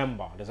tribe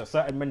member. There's a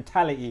certain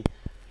mentality,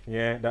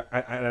 yeah, that,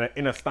 and an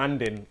inner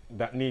standing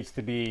that needs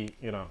to be,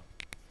 you know,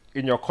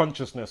 in your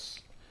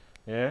consciousness,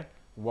 yeah,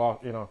 while,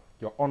 you know,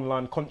 your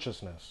online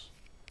consciousness.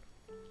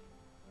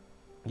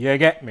 You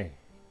get me?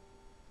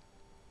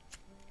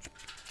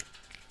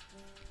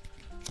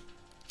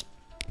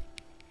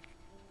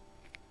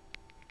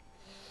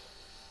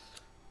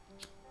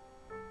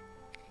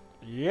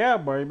 Yeah,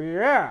 baby,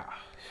 yeah.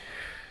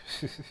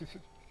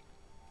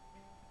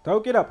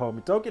 Talk it up,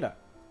 homie. Talk it up.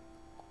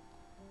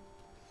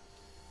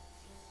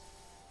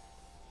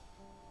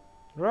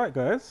 Right,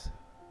 guys.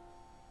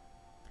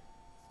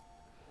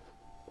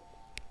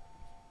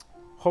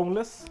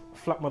 Homeless,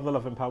 flat mother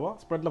love and power.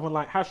 Spread love and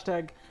light.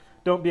 Hashtag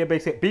don't be a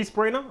basic beast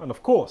brainer. And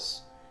of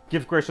course,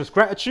 give gracious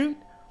gratitude,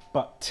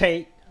 but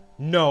take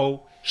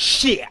no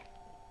shit.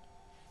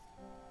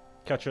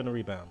 Catch you on the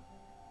rebound.